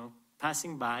 you know,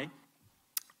 passing by.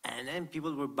 And then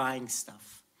people were buying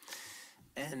stuff.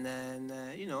 And then,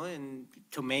 you know, and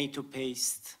tomato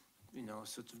paste, you know,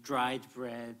 sort of dried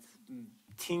bread,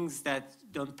 things that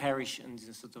don't perish and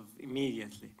sort of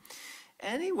immediately.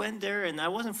 And he went there, and I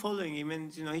wasn't following him,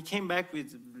 and he came back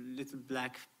with a little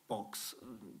black box.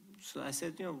 So I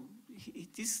said,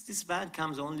 this van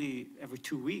comes only every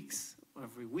 2 weeks,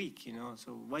 every week,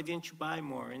 so why didn't you buy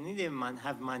more? And he didn't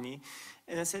have money.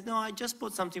 And I said, no, I just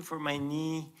bought something for my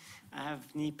knee. I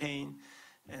have knee pain.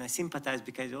 And I sympathize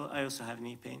because I also have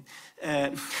knee pain.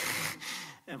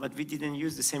 But we didn't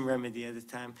use the same remedy at the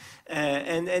time.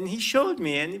 And he showed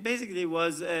me, and it basically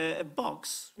was a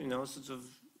box, sort of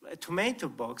a tomato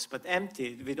box, but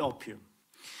emptied with opium.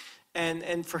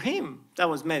 And for him, that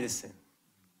was medicine,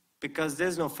 because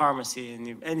there's no pharmacy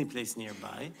in any place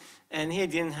nearby. And he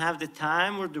didn't have the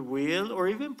time or the will, or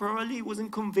even probably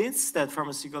wasn't convinced that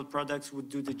pharmaceutical products would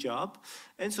do the job.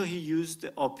 And so he used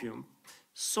the opium,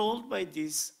 sold by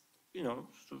this, sort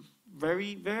of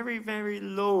very, very, very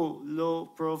low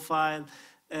profile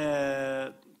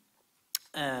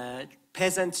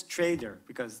peasant trader,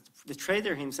 because the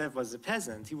trader himself was a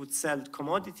peasant. He would sell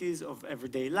commodities of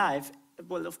everyday life,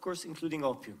 well, of course, including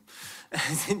opium.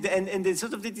 and the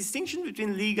sort of the distinction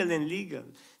between legal and legal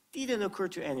didn't occur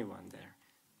to anyone there.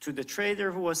 To the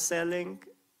trader who was selling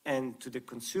and to the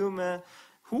consumer,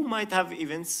 who might have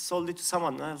even sold it to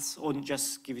someone else or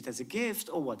just give it as a gift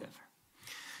or whatever.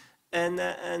 And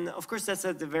of course, that's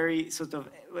at the very sort of,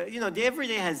 the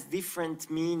everyday has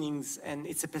different meanings, and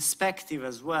it's a perspective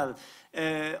as well.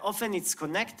 Often it's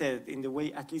connected in the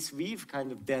way, at least we've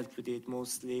kind of dealt with it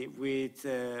mostly, with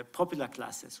popular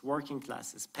classes, working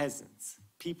classes, peasants,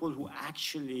 people who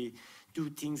actually do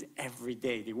things every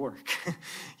day, they work,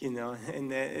 and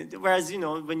whereas,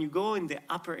 when you go in the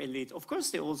upper elite, of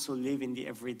course they also live in the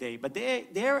everyday, but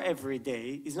their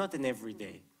everyday is not an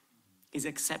everyday, it's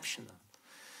exceptional.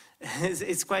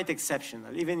 It's quite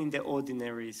exceptional, even in the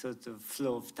ordinary sort of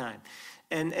flow of time.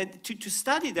 And to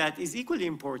study that is equally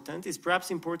important, is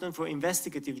perhaps important for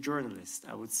investigative journalists,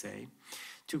 I would say,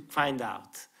 to find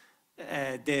out.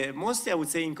 Mostly, I would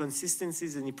say,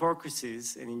 inconsistencies and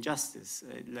hypocrisies and injustice,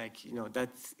 that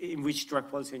in which drug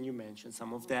policy, and you mentioned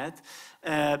some of that.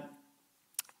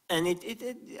 And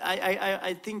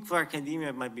I think for academia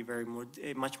it might be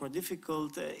much more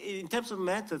difficult. In terms of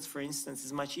methods, for instance,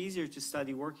 it's much easier to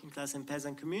study working class and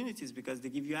peasant communities because they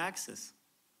give you access,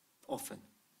 often.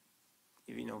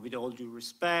 With all due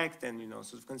respect and,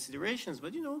 sort of considerations,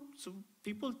 but, so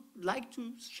people like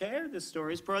to share the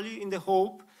stories, probably in the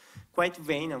hope, quite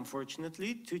vain,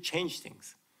 unfortunately, to change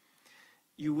things.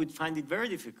 You would find it very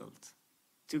difficult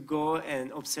to go and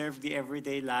observe the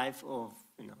everyday life of,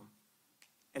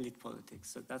 elite politics.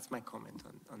 So that's my comment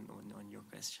on your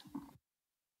question.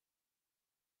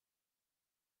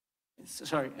 So,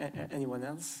 sorry, anyone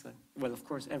else? Well, of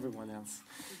course, everyone else.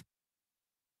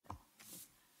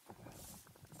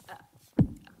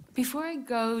 Before I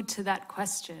go to that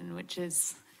question, which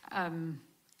is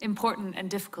important and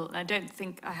difficult, and I don't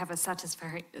think I have a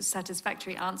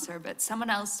satisfactory answer, but someone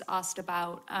else asked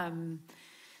about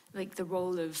the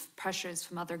role of pressures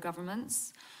from other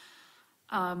governments.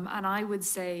 And I would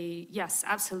say, yes,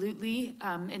 absolutely.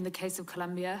 In the case of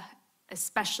Colombia,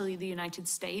 especially the United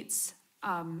States,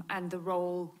 and the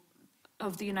role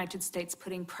of the United States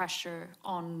putting pressure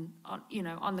on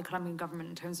the Colombian government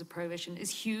in terms of prohibition is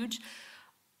huge.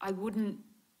 I wouldn't,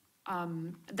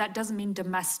 that doesn't mean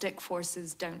domestic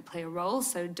forces don't play a role.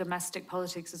 So domestic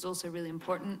politics is also really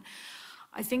important.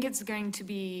 I think it's going to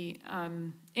be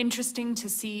interesting to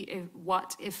see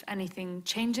what, if anything,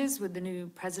 changes with the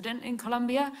new president in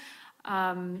Colombia.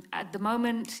 At the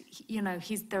moment,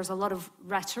 there's a lot of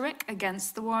rhetoric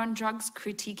against the war on drugs,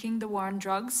 critiquing the war on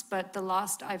drugs, but the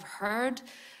last I've heard,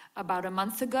 about a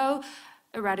month ago,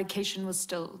 eradication was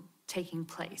still taking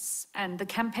place. And the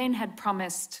campaign had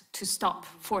promised to stop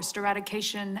forced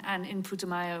eradication, and in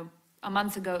Putumayo, a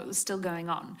month ago, it was still going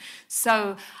on.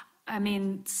 So, I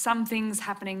mean, something's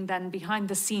happening then behind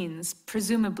the scenes,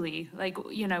 presumably.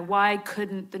 Why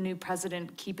couldn't the new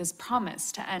president keep his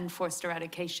promise to end forced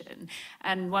eradication?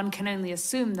 And one can only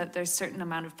assume that there's a certain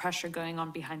amount of pressure going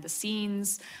on behind the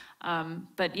scenes.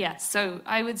 But yeah, so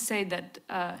I would say that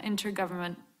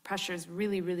intergovernment pressure is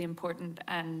really, really important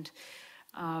and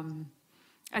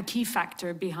a key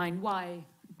factor behind why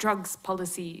drugs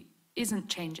policy isn't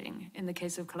changing in the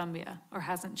case of Colombia, or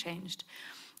hasn't changed.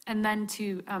 And then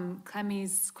to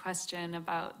Clemmie's question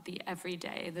about the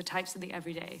everyday, the types of the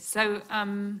everyday. So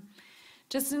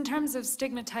just in terms of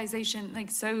stigmatization,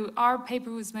 so our paper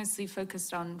was mostly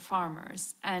focused on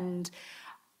farmers, and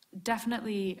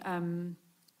definitely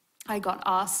I got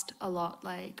asked a lot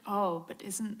oh, but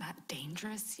isn't that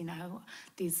dangerous,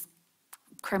 these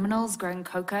criminals growing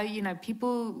coca. You know,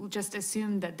 people just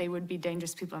assume that they would be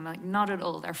dangerous people. I'm like, not at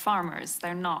all. They're farmers.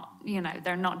 They're not, you know,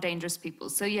 they're not dangerous people.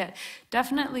 So yeah,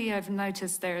 definitely I've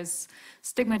noticed there's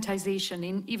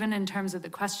stigmatization even in terms of the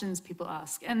questions people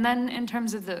ask. And then in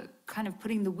terms of the kind of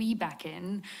putting the we back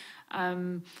in,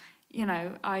 you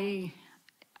know, I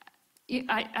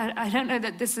don't know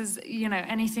that this is, you know,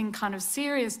 anything kind of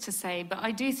serious to say, but I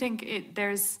do think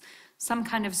there's some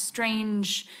kind of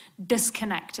strange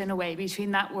disconnect in a way between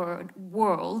that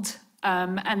world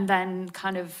and then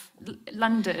kind of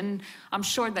London. I'm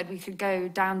sure that we could go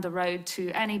down the road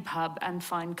to any pub and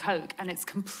find coke, and it's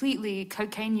completely,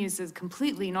 cocaine use is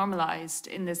completely normalized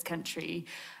in this country.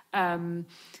 And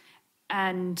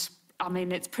I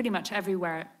mean, it's pretty much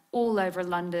everywhere, all over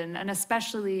London, and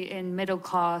especially in middle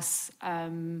class,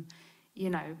 you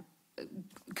know,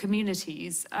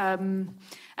 communities. And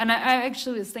I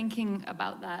actually was thinking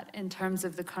about that in terms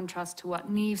of the contrast to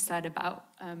what Niamh said about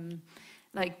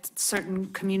like certain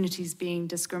communities being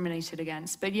discriminated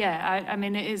against. But yeah, I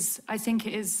mean, I think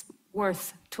it is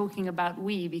worth talking about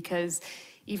we, because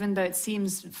even though it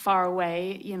seems far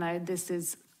away, you know, this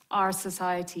is our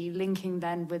society linking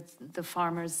then with the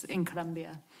farmers in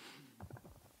Colombia.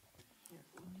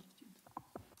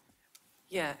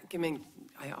 Yeah, I mean,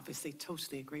 I obviously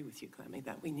totally agree with you, Clemmy,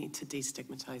 that we need to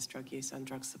destigmatize drug use and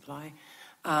drug supply.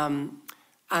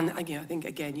 And again, I think,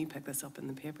 again, you picked this up in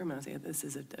the paper, Maziyar. This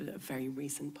is a very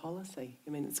recent policy. I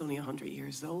mean, it's only 100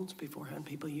 years old. Beforehand,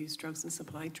 people used drugs and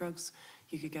supplied drugs.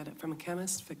 You could get it from a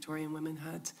chemist. Victorian women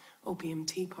had opium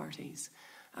tea parties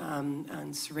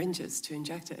and syringes to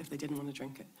inject it if they didn't want to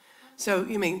drink it. So,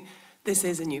 you mean, this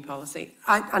is a new policy.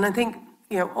 And I think,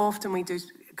 you know, often we do,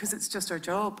 because it's just our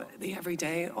job, the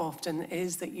everyday often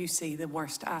is that you see the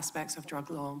worst aspects of drug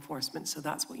law enforcement, so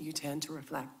that's what you tend to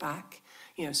reflect back.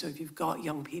 You know, so if you've got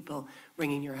young people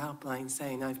ringing your helpline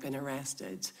saying, I've been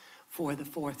arrested for the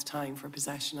 4th time for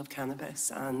possession of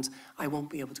cannabis and I won't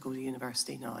be able to go to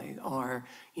university now, or,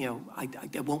 you know, I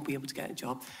won't be able to get a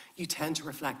job, you tend to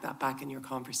reflect that back in your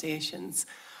conversations.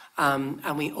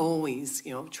 And we always,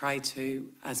 you know, try to,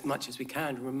 as much as we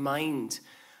can, remind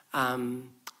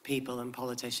people and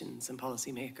politicians and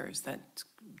policymakers that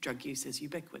drug use is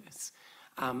ubiquitous.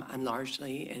 And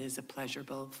largely it is a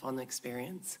pleasurable, fun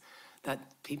experience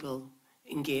that people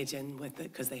engage in with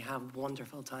it because they have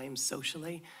wonderful times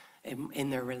socially in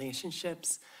their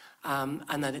relationships,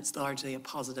 and that it's largely a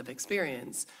positive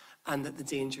experience, and that the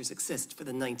dangers exist for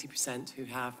the 90% who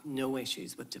have no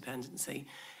issues with dependency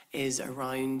is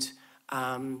around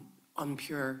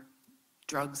unpure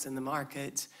drugs in the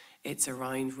market. It's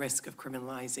around risk of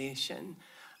criminalisation.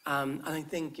 And I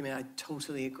think, I mean, I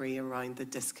totally agree around the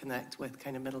disconnect with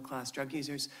kind of middle-class drug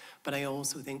users, but I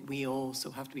also think we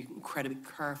also have to be incredibly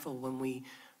careful when we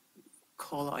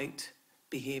call out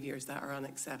behaviours that are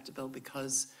unacceptable,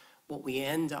 because what we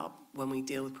end up when we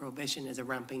deal with prohibition is a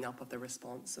ramping up of the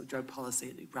response. So drug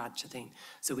policy ratcheting.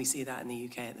 So we see that in the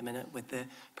UK at the minute with the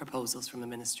proposals from the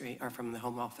Ministry or from the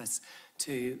Home Office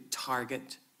to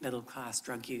target middle-class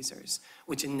drug users,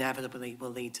 which inevitably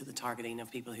will lead to the targeting of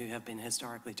people who have been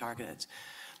historically targeted.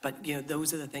 But, you know,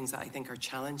 those are the things that I think are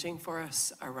challenging for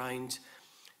us around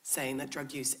saying that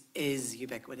drug use is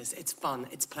ubiquitous, it's fun,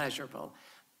 it's pleasurable,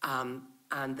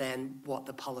 and then what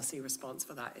the policy response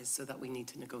for that is, so that we need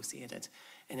to negotiate it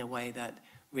in a way that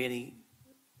really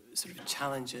sort of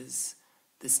challenges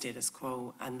the status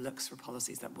quo and looks for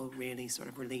policies that will really sort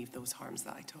of relieve those harms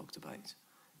that I talked about.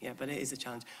 Yeah, but it is a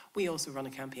challenge. We also run a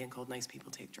campaign called Nice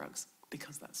People Take Drugs,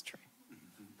 because that's true.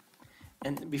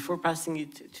 And before passing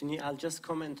it to Niamh, I'll just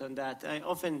comment on that. I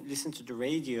often listen to the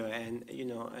radio, and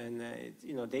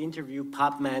they interview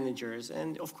pub managers,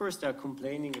 and of course they're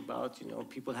complaining about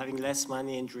people having less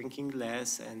money and drinking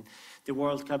less, and the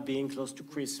World Cup being close to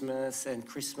Christmas, and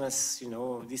Christmas,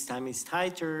 this time is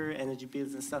tighter, energy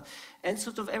bills and stuff, and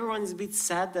sort of everyone is a bit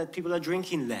sad that people are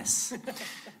drinking less,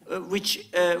 which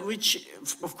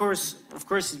of course,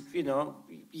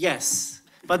 yes.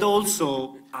 But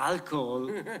also, alcohol,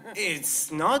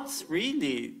 it's not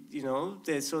really,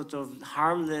 the sort of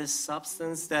harmless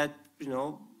substance that,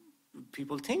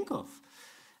 people think of.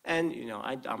 And,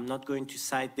 I'm not going to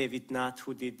cite David Nutt,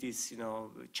 who did this,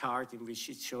 chart in which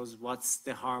it shows what's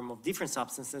the harm of different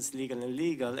substances, legal and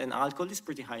illegal, and alcohol is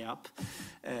pretty high up.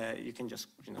 You can just,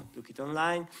 look it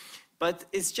online. But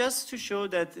it's just to show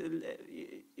that,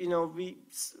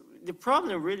 the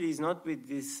problem really is not with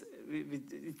this,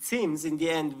 it seems in the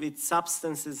end with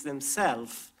substances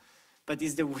themselves, but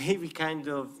it's the way we kind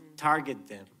of target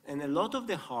them. And a lot of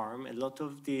the harm, a lot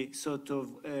of the sort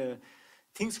of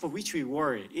things for which we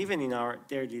worry, even in our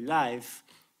daily life,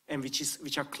 and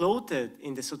which are clothed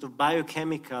in the sort of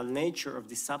biochemical nature of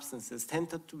these substances tend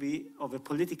to be of a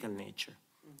political nature.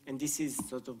 And this is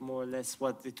sort of more or less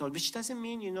what they told, which doesn't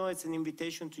mean, you know, it's an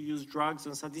invitation to use drugs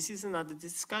and so. This is another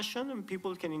discussion, and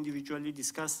people can individually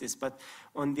discuss this. But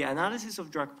on the analysis of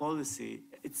drug policy,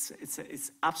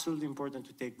 it's absolutely important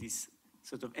to take this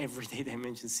sort of everyday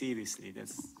dimension seriously.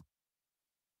 That's.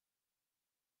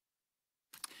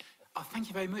 Oh, thank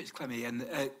you very much, Clemmy. And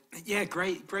yeah,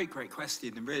 great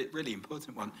question, and really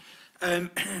important one.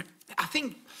 I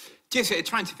think, just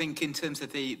trying to think in terms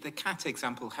of the khat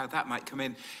example, how that might come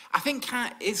in. I think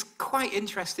khat is quite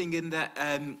interesting in that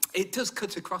it does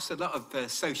cut across a lot of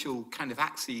social kind of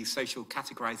axes, social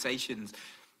categorizations.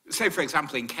 So, for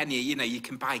example, in Kenya, you know, you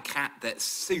can buy khat that's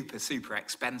super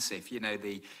expensive, you know,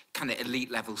 the kind of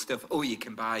elite level stuff, or you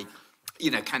can buy, you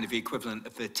know, kind of the equivalent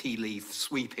of the tea leaf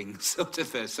sweeping sort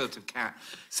of khat.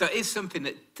 So it is something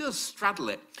that does straddle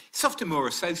it. It's often more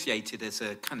associated as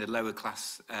a kind of lower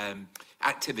class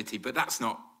activity, but that's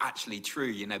not actually true.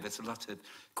 You know, there's a lot of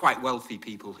quite wealthy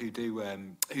people who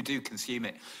do consume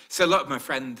it. So a lot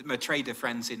of my trader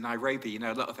friends in Nairobi, you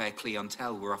know, a lot of their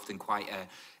clientele were often quite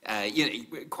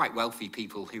quite wealthy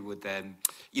people who would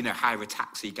you know, hire a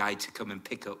taxi guy to come and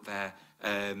pick up their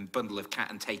bundle of khat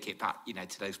and take it back, you know,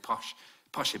 to those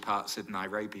posher parts of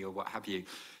Nairobi or what have you.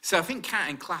 So I think khat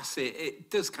and class, it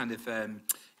does kind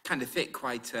of fit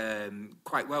quite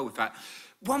well with that.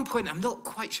 One point, I'm not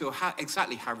quite sure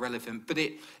exactly how relevant, but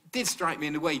it did strike me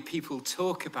in the way people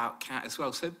talk about khat as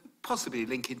well. So possibly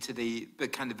linking to the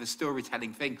kind of a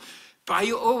storytelling thing. But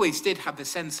I always did have the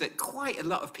sense that quite a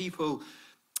lot of people.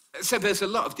 So there's a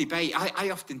lot of debate. I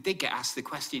often did get asked the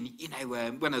question, you know,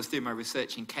 when I was doing my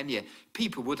research in Kenya,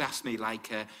 people would ask me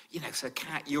like, you know, so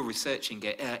khat, you're researching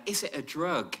it, is it a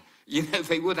drug? You know,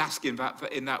 they would ask in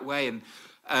that way, and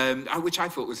which I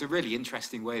thought was a really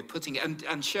interesting way of putting it,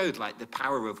 and showed like the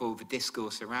power of all the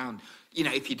discourse around, you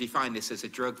know, if you define this as a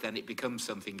drug, then it becomes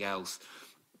something else.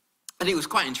 And it was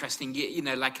quite interesting, you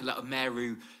know, like a lot of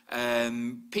Meru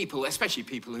people, especially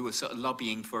people who were sort of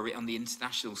lobbying for it on the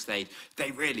international stage, they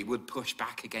really would push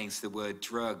back against the word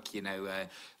drug, you know,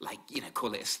 like, you know,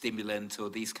 call it a stimulant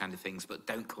or these kind of things, but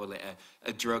don't call it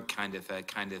a drug kind of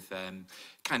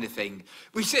thing.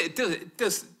 Which it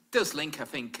does link, I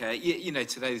think, you know,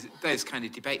 to those kind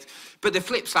of debates. But the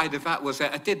flip side of that was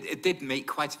that it did meet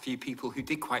quite a few people who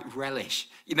did quite relish.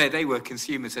 You know, they were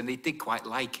consumers and they did quite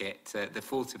like it. The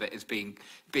thought of it as being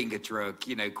a drug.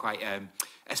 You know, quite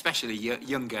especially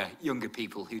younger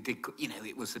people who did. You know,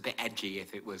 it was a bit edgy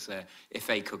if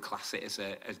they could class it as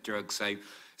a drug. So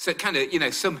kind of, you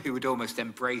know, some who would almost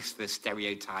embrace the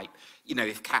stereotype, you know,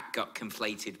 if khat got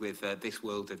conflated with this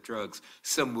world of drugs,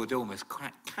 some would almost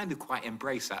quite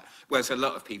embrace that, whereas a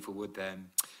lot of people would,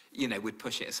 you know, would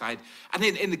push it aside. And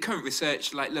in the current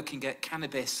research, like looking at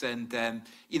cannabis and,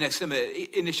 you know, some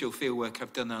initial field work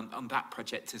I've done on that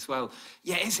project as well.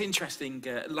 Yeah, it's interesting,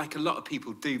 like a lot of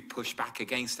people do push back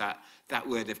against that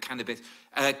word of cannabis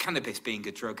being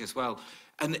a drug as well.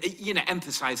 And, you know,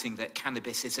 emphasizing that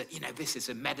cannabis is this is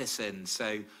a medicine.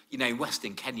 So, you know, in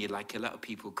Western Kenya, like a lot of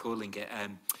people calling it,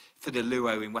 for the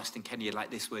Luo in Western Kenya, like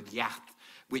this word yath,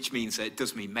 which means it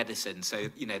does mean medicine. So,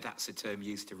 you know, that's a term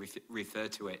used to refer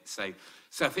to it. So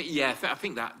I think, yeah, I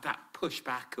think that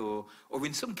pushback or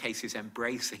in some cases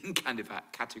embracing kind of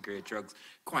that category of drugs,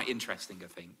 quite interesting, I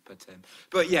think.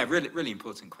 But yeah, really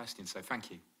important question. So thank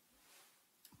you.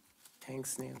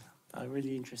 Thanks, Niamh.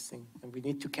 Really interesting. And we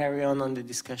need to carry on the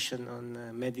discussion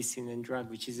on medicine and drug,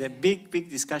 which is a big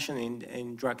discussion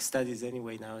in drug studies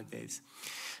anyway nowadays.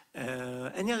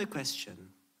 Any other question?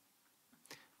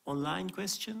 Online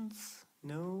questions?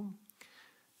 No?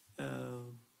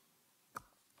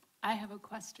 I have a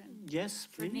question. Yes,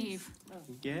 please. For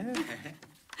Niamh.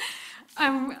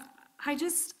 Yeah.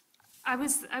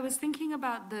 I was thinking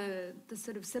about the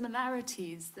sort of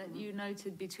similarities that you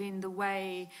noted between the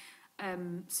way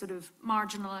sort of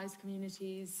marginalised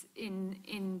communities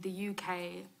in the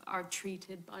UK are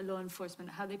treated by law enforcement,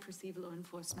 how they perceive law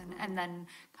enforcement, and then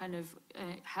kind of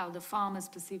how the farmers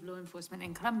perceive law enforcement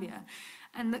in Colombia.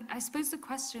 And I suppose the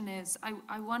question is,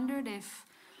 I wondered if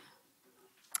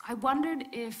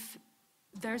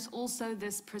there's also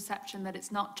this perception that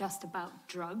it's not just about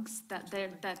drugs, that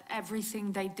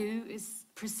everything they do is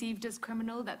perceived as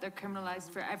criminal, that they're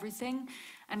criminalized for everything,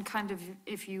 and kind of,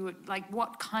 if you would, like,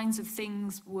 what kinds of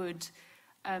things would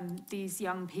these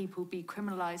young people be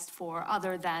criminalized for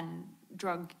other than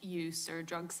drug use or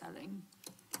drug selling?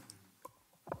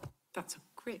 That's a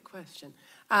great question.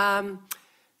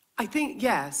 I think,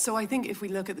 yeah. So I think if we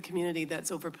look at the community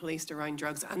that's over-policed around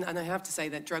drugs, and I have to say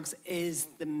that drugs is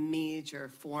the major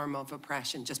form of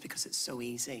oppression just because it's so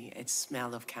easy. It's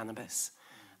smell of cannabis.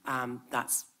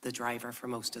 That's the driver for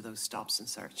most of those stops and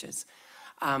searches.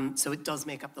 So it does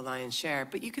make up the lion's share,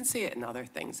 but you can see it in other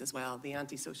things as well. The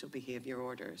antisocial behaviour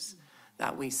orders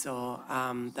that we saw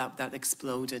that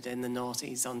exploded in the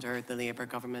noughties under the Labour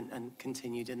government and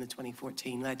continued in the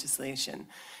 2014 legislation.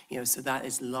 You know, so that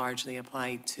is largely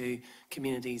applied to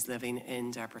communities living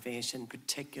in deprivation,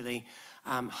 particularly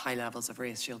high levels of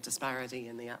racial disparity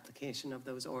in the application of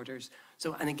those orders.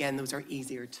 So, and again, those are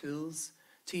easier tools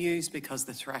to use because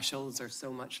the thresholds are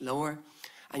so much lower.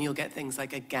 And you'll get things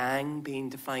like a gang being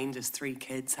defined as 3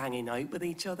 kids hanging out with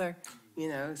each other. You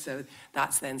know, so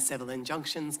that's then civil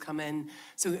injunctions come in.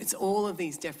 So it's all of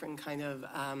these different kind of,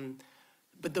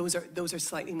 but those are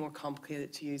slightly more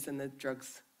complicated to use than the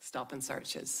drugs stop and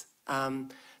searches.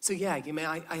 So yeah, you may,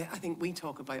 I think we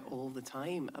talk about all the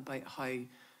time about how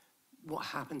what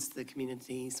happens to the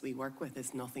communities we work with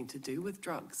is nothing to do with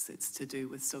drugs. It's to do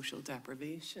with social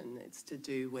deprivation. It's to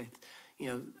do with, you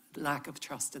know, lack of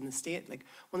trust in the state. Like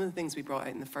one of the things we brought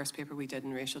out in the first paper we did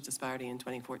in racial disparity in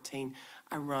 2014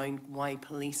 around why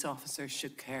police officers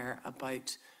should care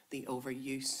about the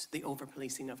overuse, the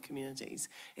over-policing of communities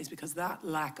is because that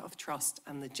lack of trust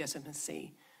and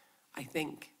legitimacy, I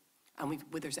think, and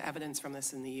there's evidence from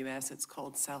this in the US, it's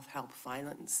called self-help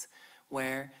violence,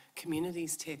 where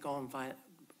communities take on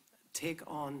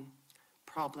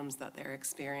problems that they're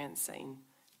experiencing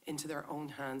into their own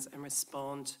hands and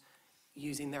respond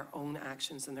using their own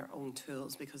actions and their own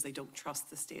tools because they don't trust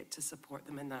the state to support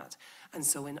them in that. And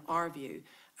so in our view,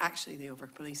 actually the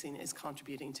over-policing is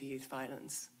contributing to youth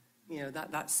violence. You know,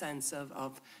 that sense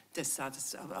of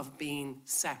being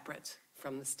separate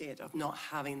from the state, of not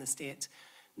having the state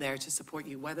there to support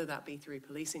you, whether that be through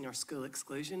policing or school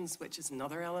exclusions, which is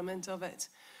another element of it.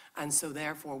 And so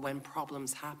therefore, when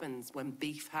problems happen, when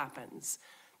beef happens,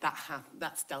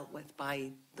 that's dealt with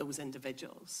by those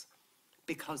individuals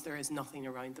because there is nothing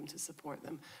around them to support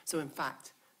them. So in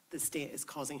fact, the state is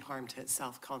causing harm to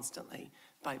itself constantly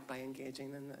by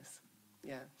engaging in this.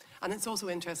 Yeah. And it's also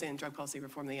interesting in drug policy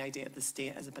reform, the idea of the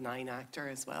state as a benign actor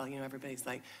as well. You know, everybody's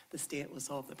like, the state will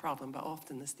solve the problem, but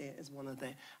often the state is one of the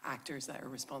actors that are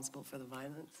responsible for the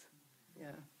violence.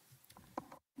 Yeah.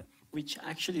 Which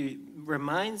actually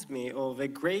reminds me of a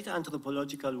great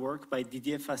anthropological work by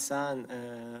Didier Fassin,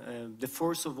 The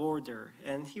Force of Order.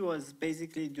 And he was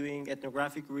basically doing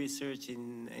ethnographic research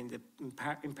in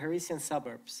Parisian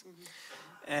suburbs. Mm-hmm.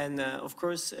 And of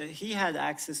course, he had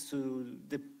access to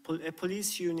a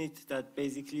police unit that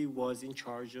basically was in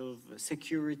charge of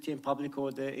security and public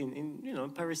order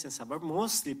in Parisian suburb,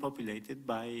 mostly populated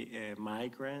by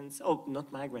migrants,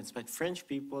 not migrants, but French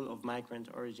people of migrant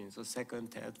origin, so 2nd,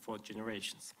 3rd, 4th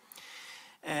generations.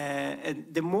 And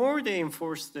the more they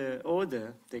enforced the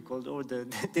order, they called order,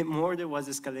 the more there was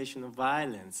escalation of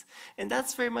violence. And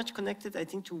that's very much connected, I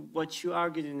think, to what you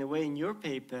argued in a way in your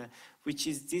paper, which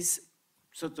is this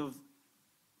sort of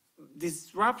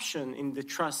disruption in the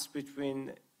trust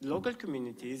between local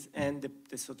communities and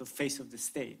the sort of face of the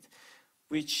state,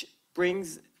 which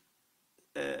brings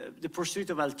the pursuit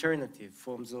of alternative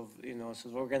forms of, sort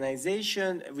of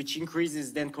organization, which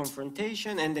increases then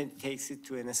confrontation and then takes it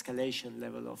to an escalation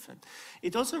level often.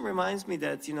 It also reminds me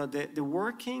that, the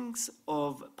workings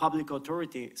of public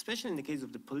authority, especially in the case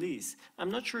of the police, I'm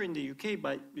not sure in the UK,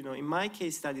 but, in my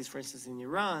case studies, for instance, in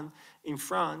Iran, in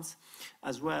France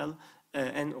as well,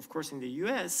 and of course in the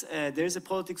US, there's a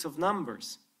politics of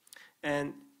numbers.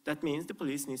 And that means the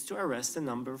police needs to arrest a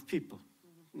number of people.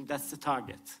 That's the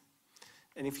target.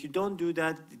 And if you don't do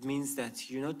that, it means that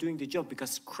you're not doing the job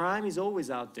because crime is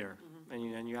always out there,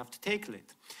 and you have to tackle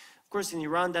it. Of course, in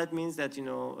Iran, that means that,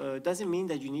 it doesn't mean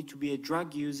that you need to be a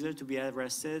drug user to be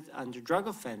arrested under drug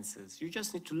offenses. You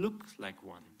just need to look like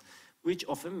one, which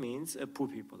often means poor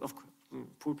people. Of course,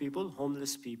 poor people,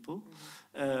 homeless people,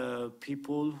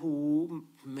 people who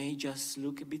may just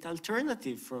look a bit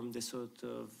alternative from the sort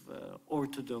of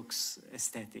orthodox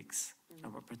aesthetics.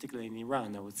 Particularly in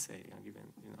Iran, I would say, given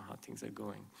how things are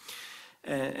going.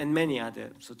 And many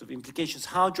other sort of implications.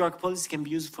 How drug policy can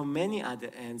be used for many other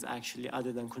ends, actually,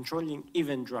 other than controlling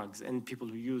even drugs and people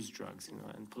who use drugs,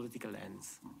 and political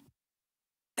ends.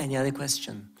 Any other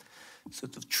question?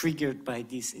 Sort of triggered by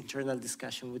this internal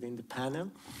discussion within the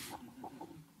panel.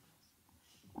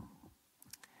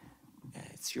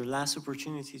 It's your last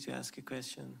opportunity to ask a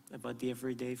question about the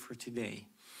everyday for today.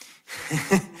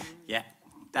 Yeah.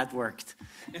 That worked.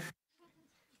 How would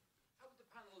the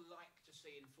panel like to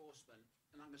see enforcement?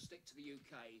 And I'm going to stick to the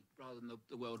UK rather than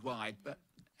the worldwide, but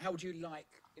how would you like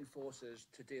enforcers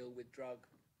to deal with drugs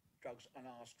on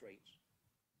our streets?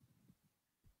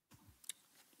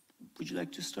 Would you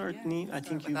like to start, Yeah, Niamh? I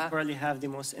think you probably have the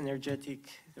most energetic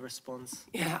response.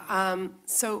 Yeah,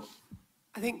 so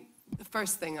I think the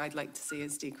first thing I'd like to see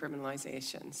is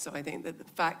decriminalisation. So I think that the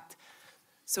fact,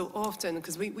 so often,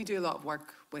 because we do a lot of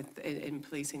work in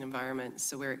policing environments,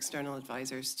 so we're external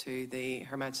advisors to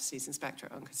Her Majesty's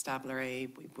Inspectorate on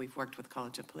Constabulary, we've worked with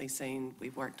College of Policing,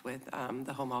 we've worked with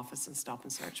the Home Office and Stop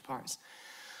and Search Powers.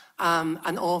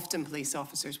 And often police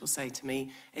officers will say to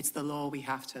me, it's the law, we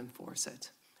have to enforce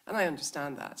it. And I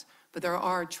understand that. But there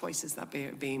are choices that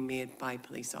are being made by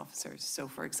police officers. So,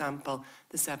 for example,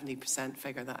 the 70%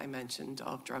 figure that I mentioned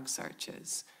of drug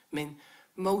searches. I mean,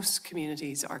 most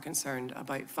communities are concerned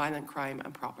about violent crime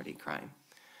and property crime.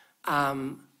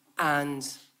 And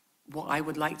what I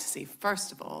would like to see,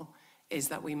 first of all, is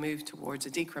that we move towards a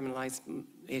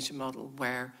decriminalisation model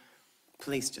where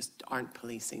police just aren't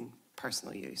policing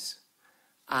personal use.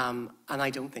 And I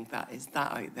don't think that is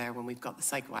that out there when we've got the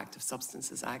Psychoactive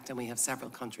Substances Act and we have several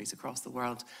countries across the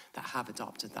world that have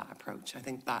adopted that approach. I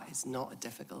think that is not a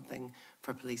difficult thing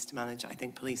for police to manage. I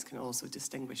think police can also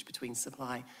distinguish between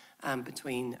supply and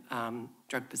between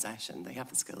drug possession. They have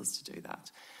the skills to do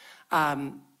that.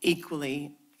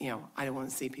 Equally, you know, I don't want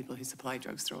to see people who supply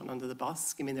drugs thrown under the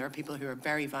bus. I mean, there are people who are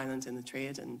very violent in the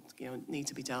trade and, you know, need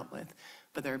to be dealt with,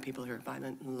 but there are people who are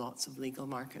violent in lots of legal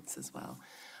markets as well.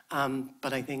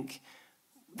 But I think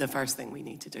the first thing we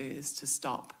need to do is to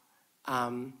stop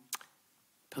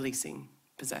policing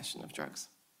possession of drugs.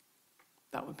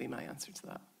 That would be my answer to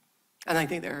that. And I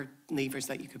think there are levers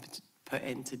that you could put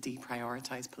in to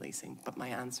deprioritise policing, but my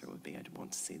answer would be I'd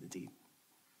want to see the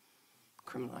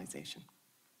decriminalisation.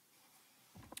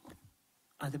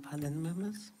 Other panel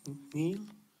members? Niamh?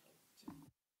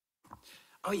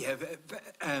 Oh, yeah.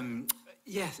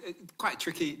 Yes, quite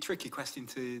a tricky question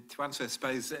to answer, I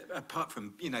suppose, apart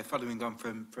from, you know, following on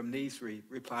from Niamh's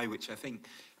reply, which I think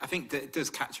that does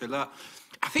capture a lot.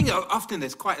 I think often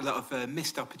there's quite a lot of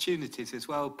missed opportunities as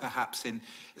well, perhaps in,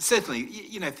 certainly,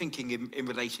 you know, thinking in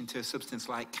relation to a substance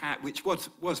like khat, which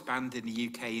was banned in the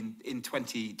UK in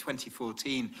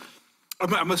 2014.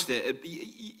 I must,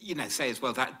 you know, say as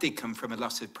well that did come from a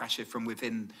lot of pressure from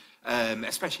within,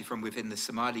 especially from within the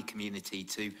Somali community,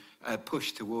 to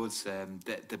push towards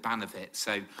the ban of it.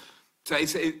 So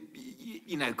it's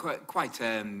you know quite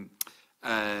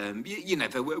you know,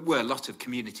 there were a lot of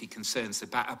community concerns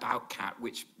about khat,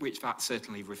 which that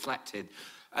certainly reflected.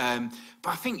 But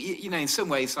I think, you know, in some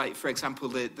ways, like for example,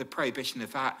 the prohibition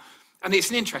of that. And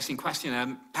it's an interesting question.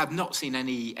 I have not seen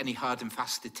any hard and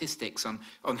fast statistics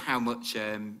on how much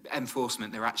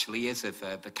enforcement there actually is of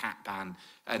the khat ban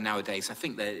nowadays. I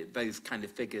think that those kind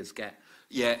of figures get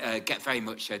very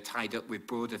much tied up with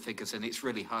broader figures, and it's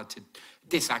really hard to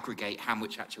disaggregate how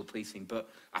much actual policing. But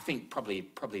I think probably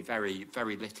very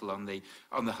little on the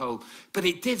whole. But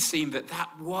it did seem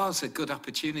that was a good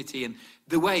opportunity, and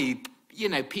the way, you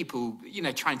know, people, you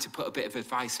know, trying to put a bit of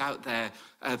advice out there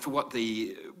for what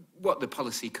the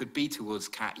policy could be towards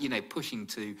khat, you know, pushing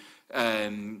to,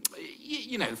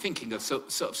 you know, thinking of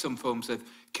sort of some forms of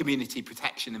community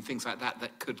protection and things like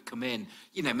that could come in,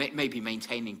 you know, maybe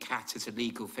maintaining khat as a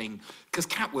legal thing, because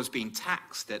khat was being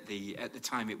taxed at the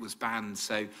time it was banned.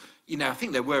 So, you know, I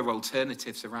think there were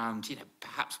alternatives around, you know,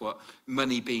 perhaps what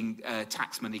money being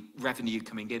tax money, revenue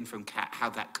coming in from khat, how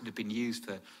that could have been used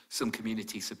for some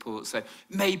community support. So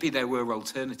maybe there were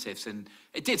alternatives, and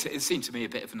it seemed to me a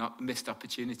bit of a missed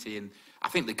opportunity. And I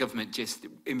think the government just,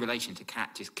 in relation to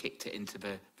khat, just kicked it into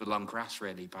the long grass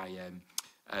really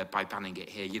by banning it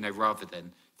here, you know, rather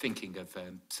than thinking of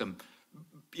some,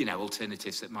 you know,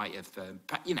 alternatives that might have,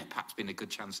 you know, perhaps been a good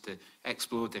chance to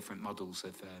explore different models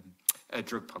of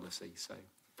drug policy. So,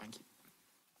 thank you.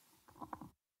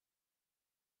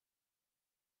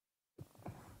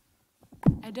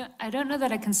 I don't know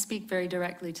that I can speak very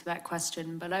directly to that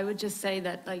question, but I would just say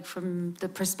that, like, from the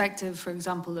perspective, for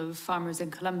example, of farmers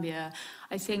in Colombia,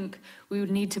 I think we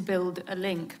would need to build a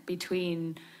link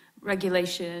between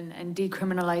regulation and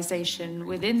decriminalisation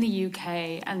within the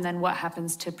UK, and then what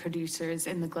happens to producers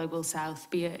in the global south,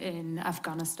 be it in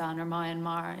Afghanistan or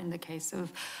Myanmar in the case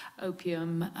of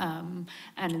opium, and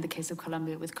in the case of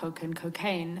Colombia with coca and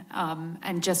cocaine,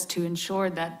 and just to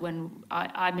ensure that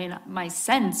I mean, my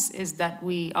sense is that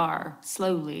we are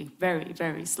slowly, very,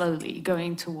 very slowly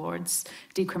going towards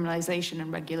decriminalisation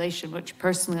and regulation, which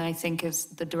personally I think is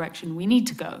the direction we need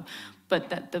to go. But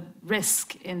that the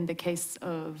risk in the case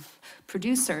of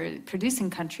producing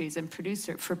countries and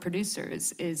for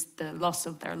producers is the loss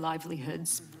of their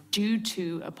livelihoods due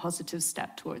to a positive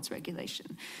step towards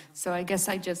regulation. So I guess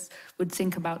I just would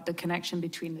think about the connection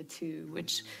between the two,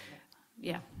 which,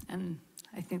 yeah, and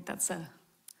I think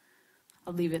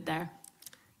I'll leave it there.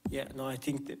 Yeah, no, I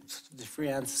think that the three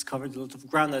answers covered a lot of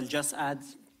ground. I'll just add,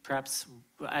 perhaps,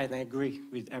 and I agree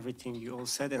with everything you all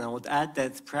said, and I would add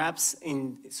that perhaps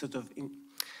in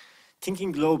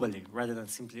thinking globally rather than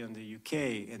simply on the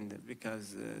UK, and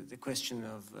because the question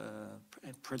of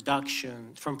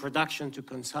production, from production to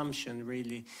consumption,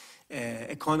 really,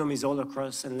 economies all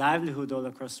across and livelihood all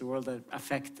across the world are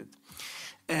affected.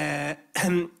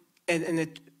 And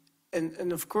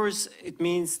of course, it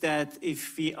means that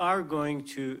if we are going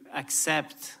to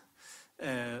accept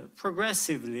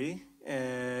progressively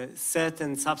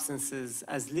certain substances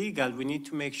as legal, we need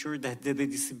to make sure that the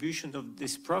distribution of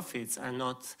these profits are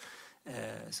not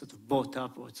sort of bought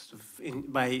up or sort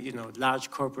of by large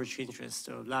corporate interests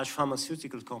or large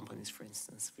pharmaceutical companies, for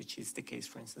instance, which is the case,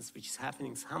 for instance, which is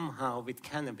happening somehow with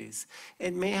cannabis.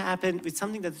 It may happen with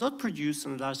something that's not produced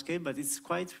on a large scale, but it's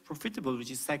quite profitable,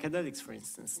 which is psychedelics, for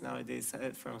instance. Nowadays,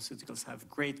 pharmaceuticals have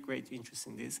great interest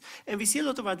in this. And we see a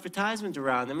lot of advertisement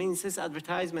around. I mean, it says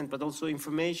advertisement, but also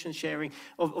information sharing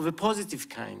of a positive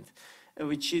kind,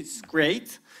 which is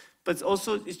great, but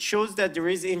also it shows that there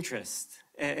is interest.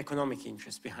 Economic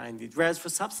interest behind it. Whereas for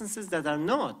substances that are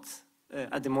not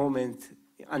at the moment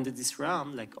under this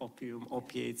realm, like opium,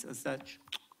 opiates as such,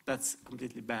 that's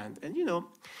completely banned. And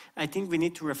I think we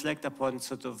need to reflect upon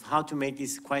sort of how to make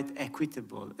this quite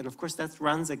equitable. And of course that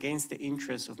runs against the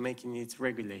interest of making it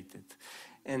regulated.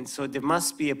 And so there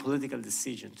must be a political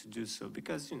decision to do so,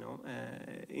 because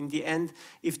in the end,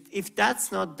 if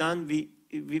that's not done,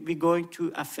 we're going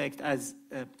to affect, as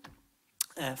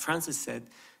Francis said,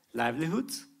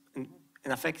 livelihoods, and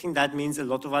affecting that means a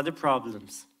lot of other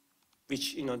problems,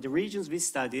 which the regions we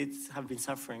studied have been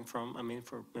suffering from,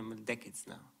 for decades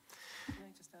now. Can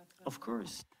I just add to that? Of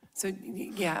course. So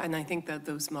yeah, and I think that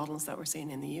those models that we're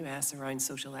seeing in the US around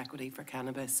social equity for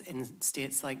cannabis in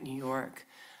states like New York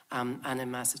and in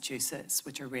Massachusetts,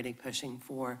 which are really pushing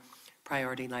for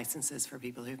priority licenses for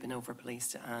people who've been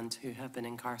over-policed and who have been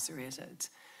incarcerated.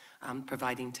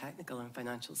 Providing technical and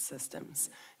financial systems.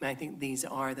 I think these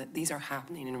are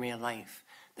happening in real life.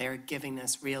 They are giving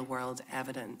us real-world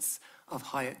evidence of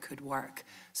how it could work.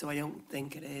 So I don't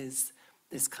think it is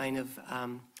this kind of,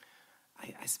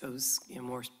 I suppose,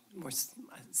 more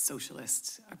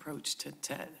socialist approach to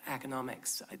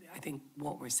economics. I think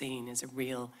what we're seeing is a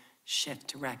real shift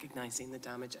to recognizing the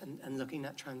damage and looking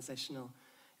at transitional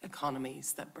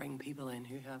economies that bring people in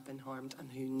who have been harmed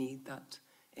and who need that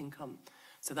income.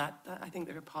 So that I think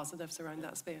there are positives around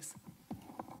that space.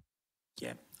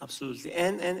 Yeah, absolutely.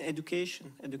 And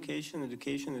education,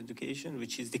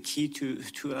 which is the key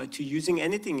to using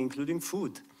anything, including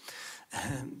food.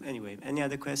 Anyway, any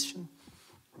other question?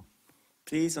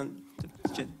 Please,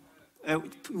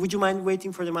 would you mind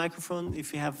waiting for the microphone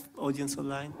if you have audience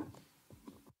online?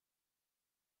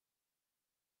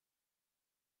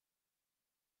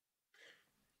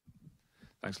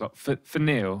 Thanks a lot. For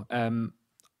Neil,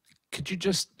 could you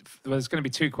just, there's going to be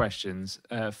two questions.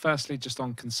 Firstly, just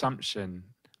on consumption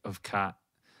of khat,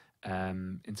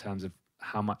 in terms of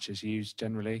how much is used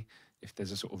generally, if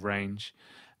there's a sort of range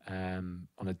on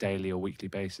a daily or weekly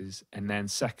basis. And then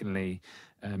secondly,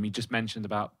 you just mentioned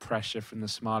about pressure from the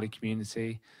Somali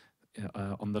community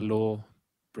on the law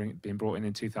being brought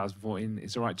in 2014.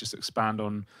 Is it all right just to expand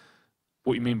on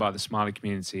what you mean by the Somali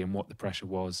community and what the pressure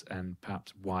was and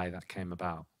perhaps why that came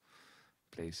about,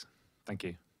 please? Thank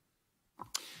you.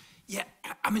 Yeah,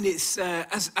 I mean, it's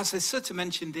as I sort of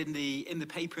mentioned in the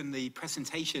paper and the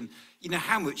presentation,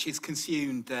 how much is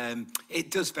consumed. It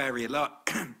does vary a lot.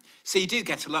 So you do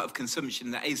get a lot of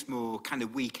consumption that is more kind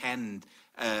of weekend.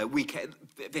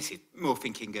 This is more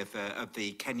thinking of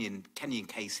the Kenyan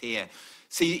case here.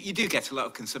 So you do get a lot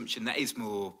of consumption that is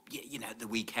more, the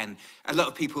weekend. A lot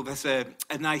of people, there's a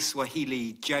nice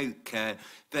Swahili joke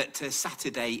that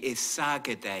Saturday is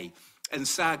Saga Day. And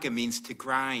saga means to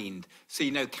grind. So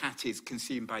khat is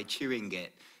consumed by chewing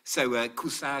it. So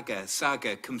kusaga,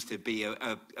 saga comes to be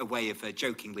a way of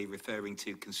jokingly referring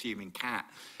to consuming khat.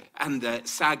 And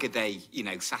saga day,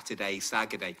 Saturday,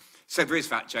 saga day. So there is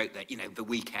that joke that, the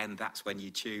weekend, that's when you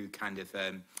chew kind of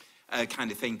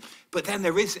thing. But then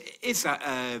there is that,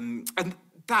 and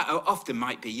that often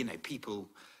might be, people,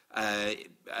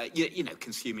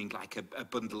 consuming like a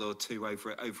bundle or two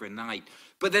over a night.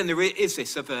 But then there is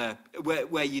this other,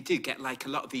 where you do get like a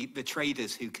lot of the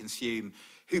traders who consume,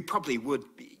 who probably would,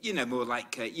 more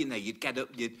like, you'd get up,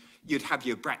 you'd have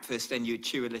your breakfast, then you'd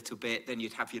chew a little bit, then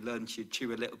you'd have your lunch, you'd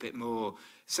chew a little bit more.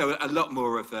 So a lot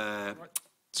more of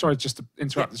sorry, just to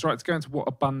interrupt. It's right to go into what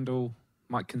a bundle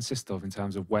might consist of in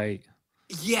terms of weight.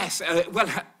 Yes, well,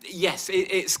 yes,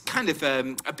 it's kind of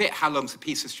a bit how long's a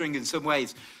piece of string in some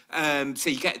ways. So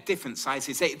you get different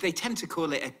sizes. They tend to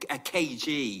call it a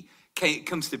kg. It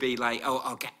comes to be like, oh,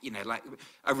 I'll get, like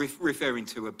referring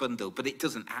to a bundle, but it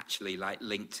doesn't actually like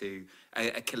link to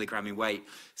a kilogram in weight.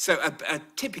 So a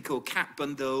typical cat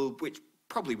bundle, which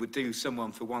probably would do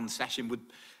someone for one session, would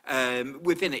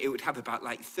within it would have about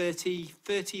like 30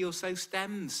 or so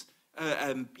stems.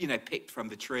 Picked from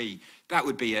the tree. That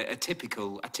would be a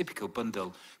typical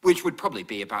bundle, which would probably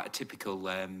be about a typical,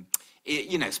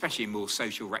 especially in more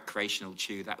social recreational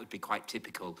chew. That would be quite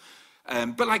typical.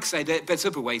 But like I say, there's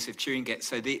other ways of chewing it.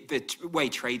 So the way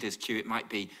traders chew it might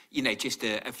be, just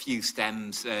a few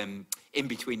stems in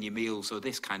between your meals or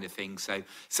this kind of thing. So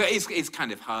it's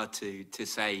kind of hard to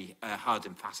say hard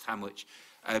and fast how much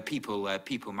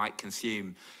people might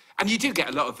consume. And you do get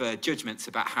a lot of judgments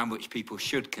about how much people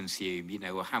should consume,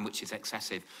 or how much is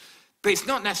excessive. But it's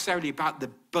not necessarily about the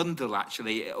bundle,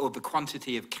 actually, or the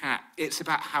quantity of cat. It's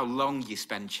about how long you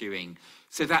spend chewing.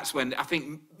 So that's when I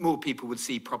think more people would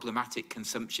see problematic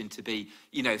consumption to be,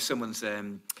 if someone's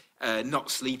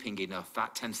not sleeping enough.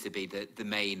 That tends to be the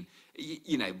main,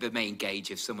 the main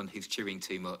gauge of someone who's chewing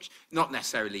too much. Not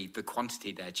necessarily the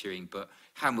quantity they're chewing, but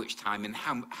how much time and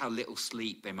how little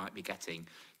sleep they might be getting.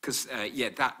 Because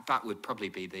that would probably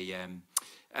be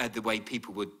the way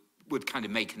people would kind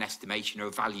of make an estimation or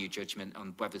a value judgment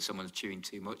on whether someone's chewing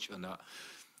too much or not.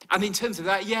 And in terms of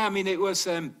that, it was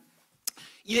a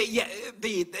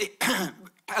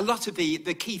lot of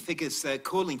the key figures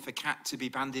calling for cat to be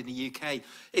banned in the UK.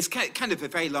 It's kind of a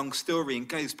very long story and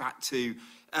goes back to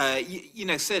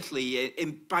certainly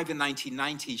by the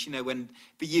 1990s, when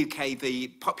the UK, the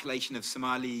population of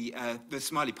the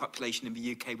Somali population in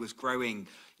the UK was growing,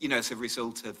 as a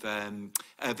result of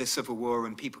the Civil War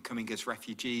and people coming as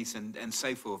refugees and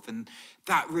so forth. And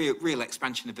that real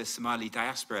expansion of the Somali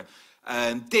diaspora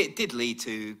did lead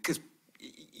to, because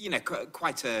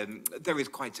there is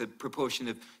quite a proportion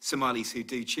of Somalis who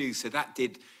do choose, so that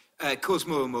did cause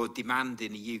more and more demand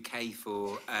in the UK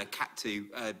for cat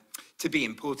to be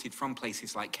imported from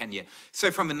places like Kenya.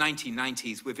 So from the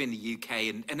 1990s within the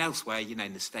UK and elsewhere,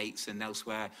 in the States and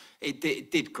elsewhere, it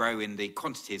did grow in the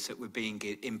quantities that were being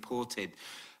imported.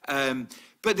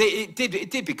 But it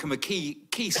did become a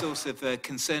key source of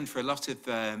concern for a lot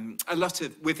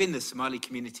of within the Somali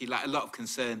community, like a lot of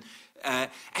concern,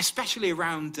 especially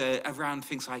around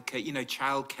things like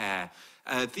childcare.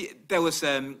 There was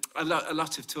a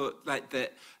lot of talk like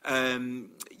that.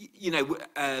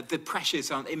 The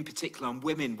pressures in particular on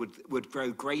women would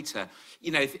grow greater.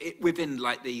 Within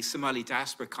like the Somali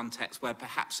diaspora context, where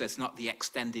perhaps there's not the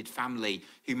extended family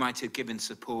who might have given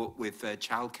support with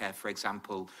childcare, for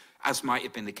example, as might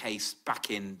have been the case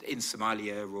back in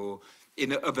Somalia or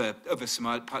in other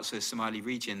parts of the Somali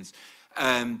regions.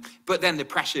 But then the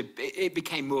pressure, it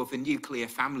became more of a nuclear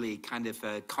family kind of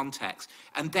context.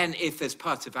 And then if as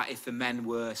part of that, if the men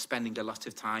were spending a lot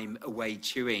of time away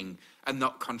chewing and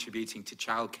not contributing to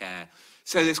childcare.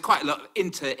 So there's quite a lot of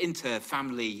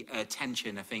inter-family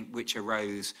tension, I think, which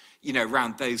arose,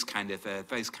 around those kind of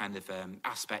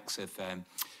aspects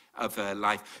of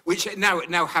life, which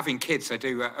now having kids, I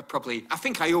do I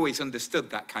think I always understood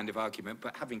that kind of argument,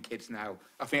 but having kids now,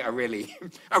 I think I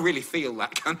really feel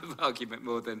that kind of argument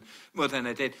more than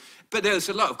I did. But there was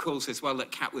a lot of calls as well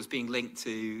that cat was being linked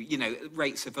to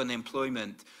rates of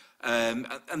unemployment, and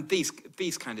these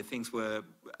kind of things were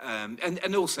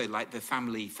and also like the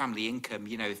family income.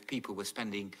 If people were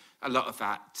spending a lot of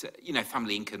that,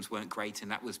 family incomes weren't great,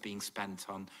 and that was being spent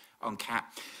on cat.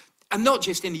 And not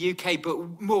just in the UK,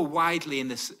 but more widely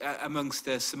amongst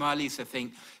the Somalis, I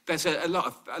think there's a lot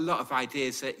of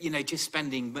ideas that just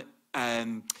spending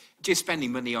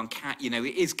money on cat, it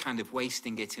is kind of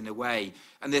wasting it in a way.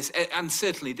 And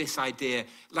certainly this idea,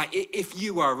 like if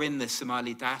you are in the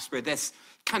Somali diaspora, there's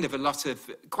kind of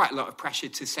quite a lot of pressure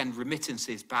to send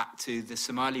remittances back to the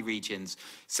Somali regions.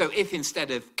 So if instead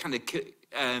of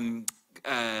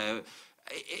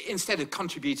instead of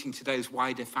contributing to those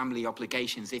wider family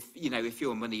obligations, if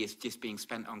your money is just being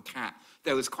spent on cat,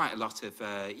 there was quite a lot of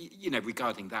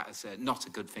regarding that as not a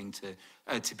good thing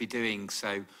to be doing.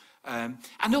 So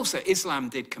and also Islam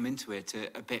did come into it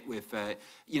a bit with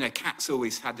cat's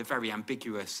always had a very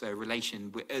ambiguous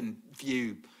relation and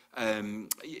view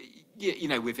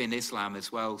within Islam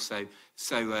as well. So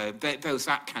there was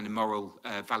that kind of moral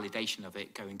validation of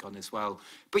it going on as well.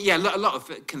 But yeah, a lot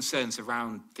of concerns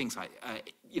around things like,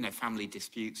 family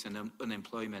disputes and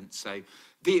unemployment. So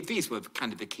these were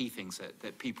kind of the key things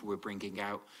that people were bringing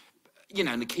out. you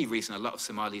know, and the key reason a lot of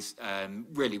Somalis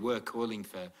really were calling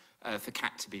for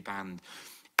khat to be banned.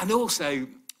 And also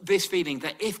this feeling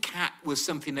that if khat was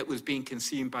something that was being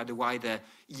consumed by the wider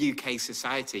UK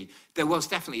society, there was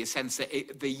definitely a sense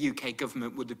that the UK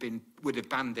government would have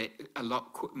banned it a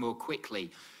lot more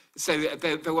quickly. So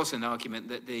there was an argument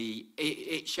that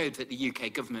it showed that the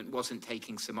UK government wasn't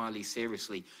taking Somalis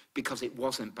seriously because it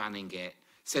wasn't banning it.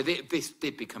 So this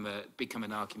did become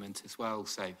an argument as well.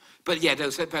 So, but yeah, there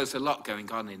was a lot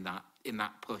going on in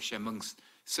that push amongst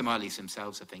Somalis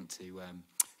themselves, I think, to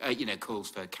you know,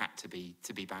 calls for khat to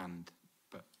be banned.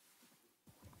 But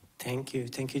Thank you,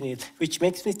 Neil. Which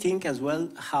makes me think as well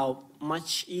how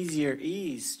much easier it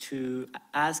is to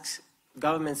ask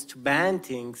governments to ban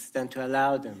things than to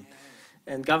allow them.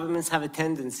 And governments have a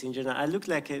tendency in general. I look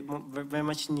like a very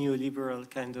much neoliberal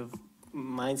kind of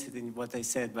mindset in what I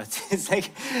said, but it's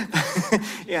like,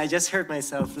 yeah, I just heard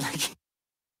myself like.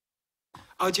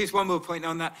 Oh, just one more point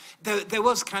on that. There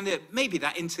was kind of maybe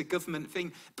that intergovernment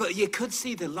thing, but you could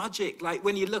see the logic. Like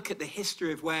when you look at the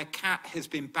history of where khat has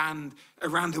been banned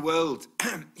around the world,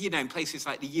 you know, in places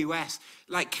like the US,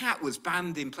 like khat was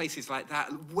banned in places like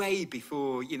that way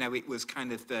before, you know, it was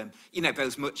kind of, you know, there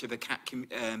was much of a khat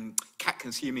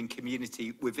consuming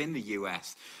community within the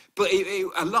US. But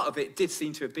a lot of it did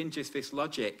seem to have been just this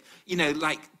logic. You know,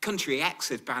 like country X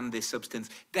has banned this substance,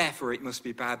 therefore it must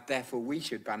be bad, therefore we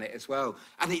should ban it as well.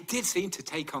 And it did seem to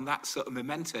take on that sort of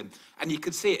momentum. And you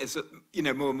could see it as, you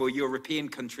know, more and more European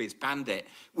countries banned it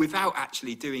without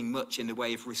actually doing much in the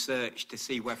way of research to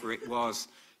see whether it was,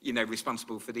 you know,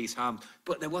 responsible for these harms.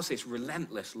 But there was this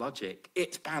relentless logic.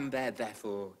 It's banned there,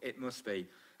 therefore it must be.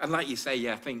 And like you say,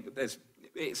 yeah, I think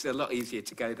it's a lot easier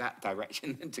to go that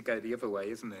direction than to go the other way,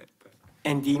 isn't it? But.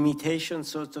 And the imitation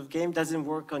sort of game doesn't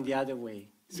work on the other way.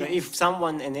 So yes. If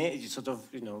someone sort of,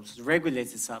 you know,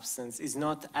 regulates a substance, it's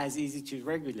not as easy to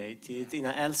regulate it, you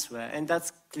know, elsewhere. And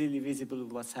that's clearly visible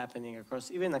with what's happening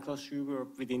even across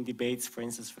Europe within debates, for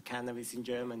instance, for cannabis in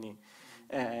Germany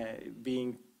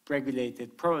being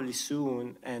regulated probably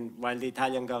soon, and while the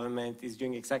Italian government is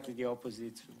doing exactly the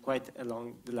opposite, quite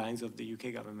along the lines of the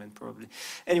UK government probably.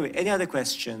 Anyway, any other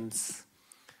questions?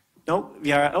 No,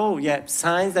 we are, oh yeah,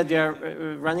 signs that we are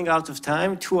running out of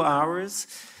time, 2 hours,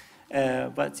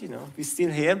 but you know, we're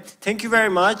still here. Thank you very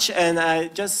much,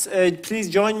 and just please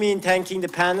join me in thanking the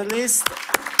panelists.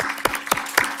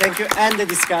 Thank you, and the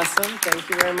discussant, thank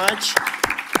you very much.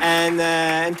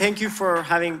 And thank you for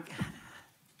having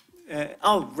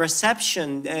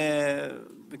reception,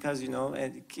 because, you know,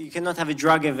 you cannot have a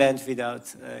drug event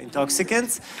without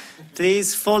intoxicants.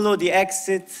 Please follow the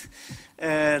exit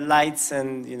lights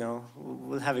and, you know,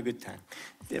 we'll have a good time.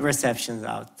 The reception's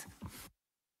out.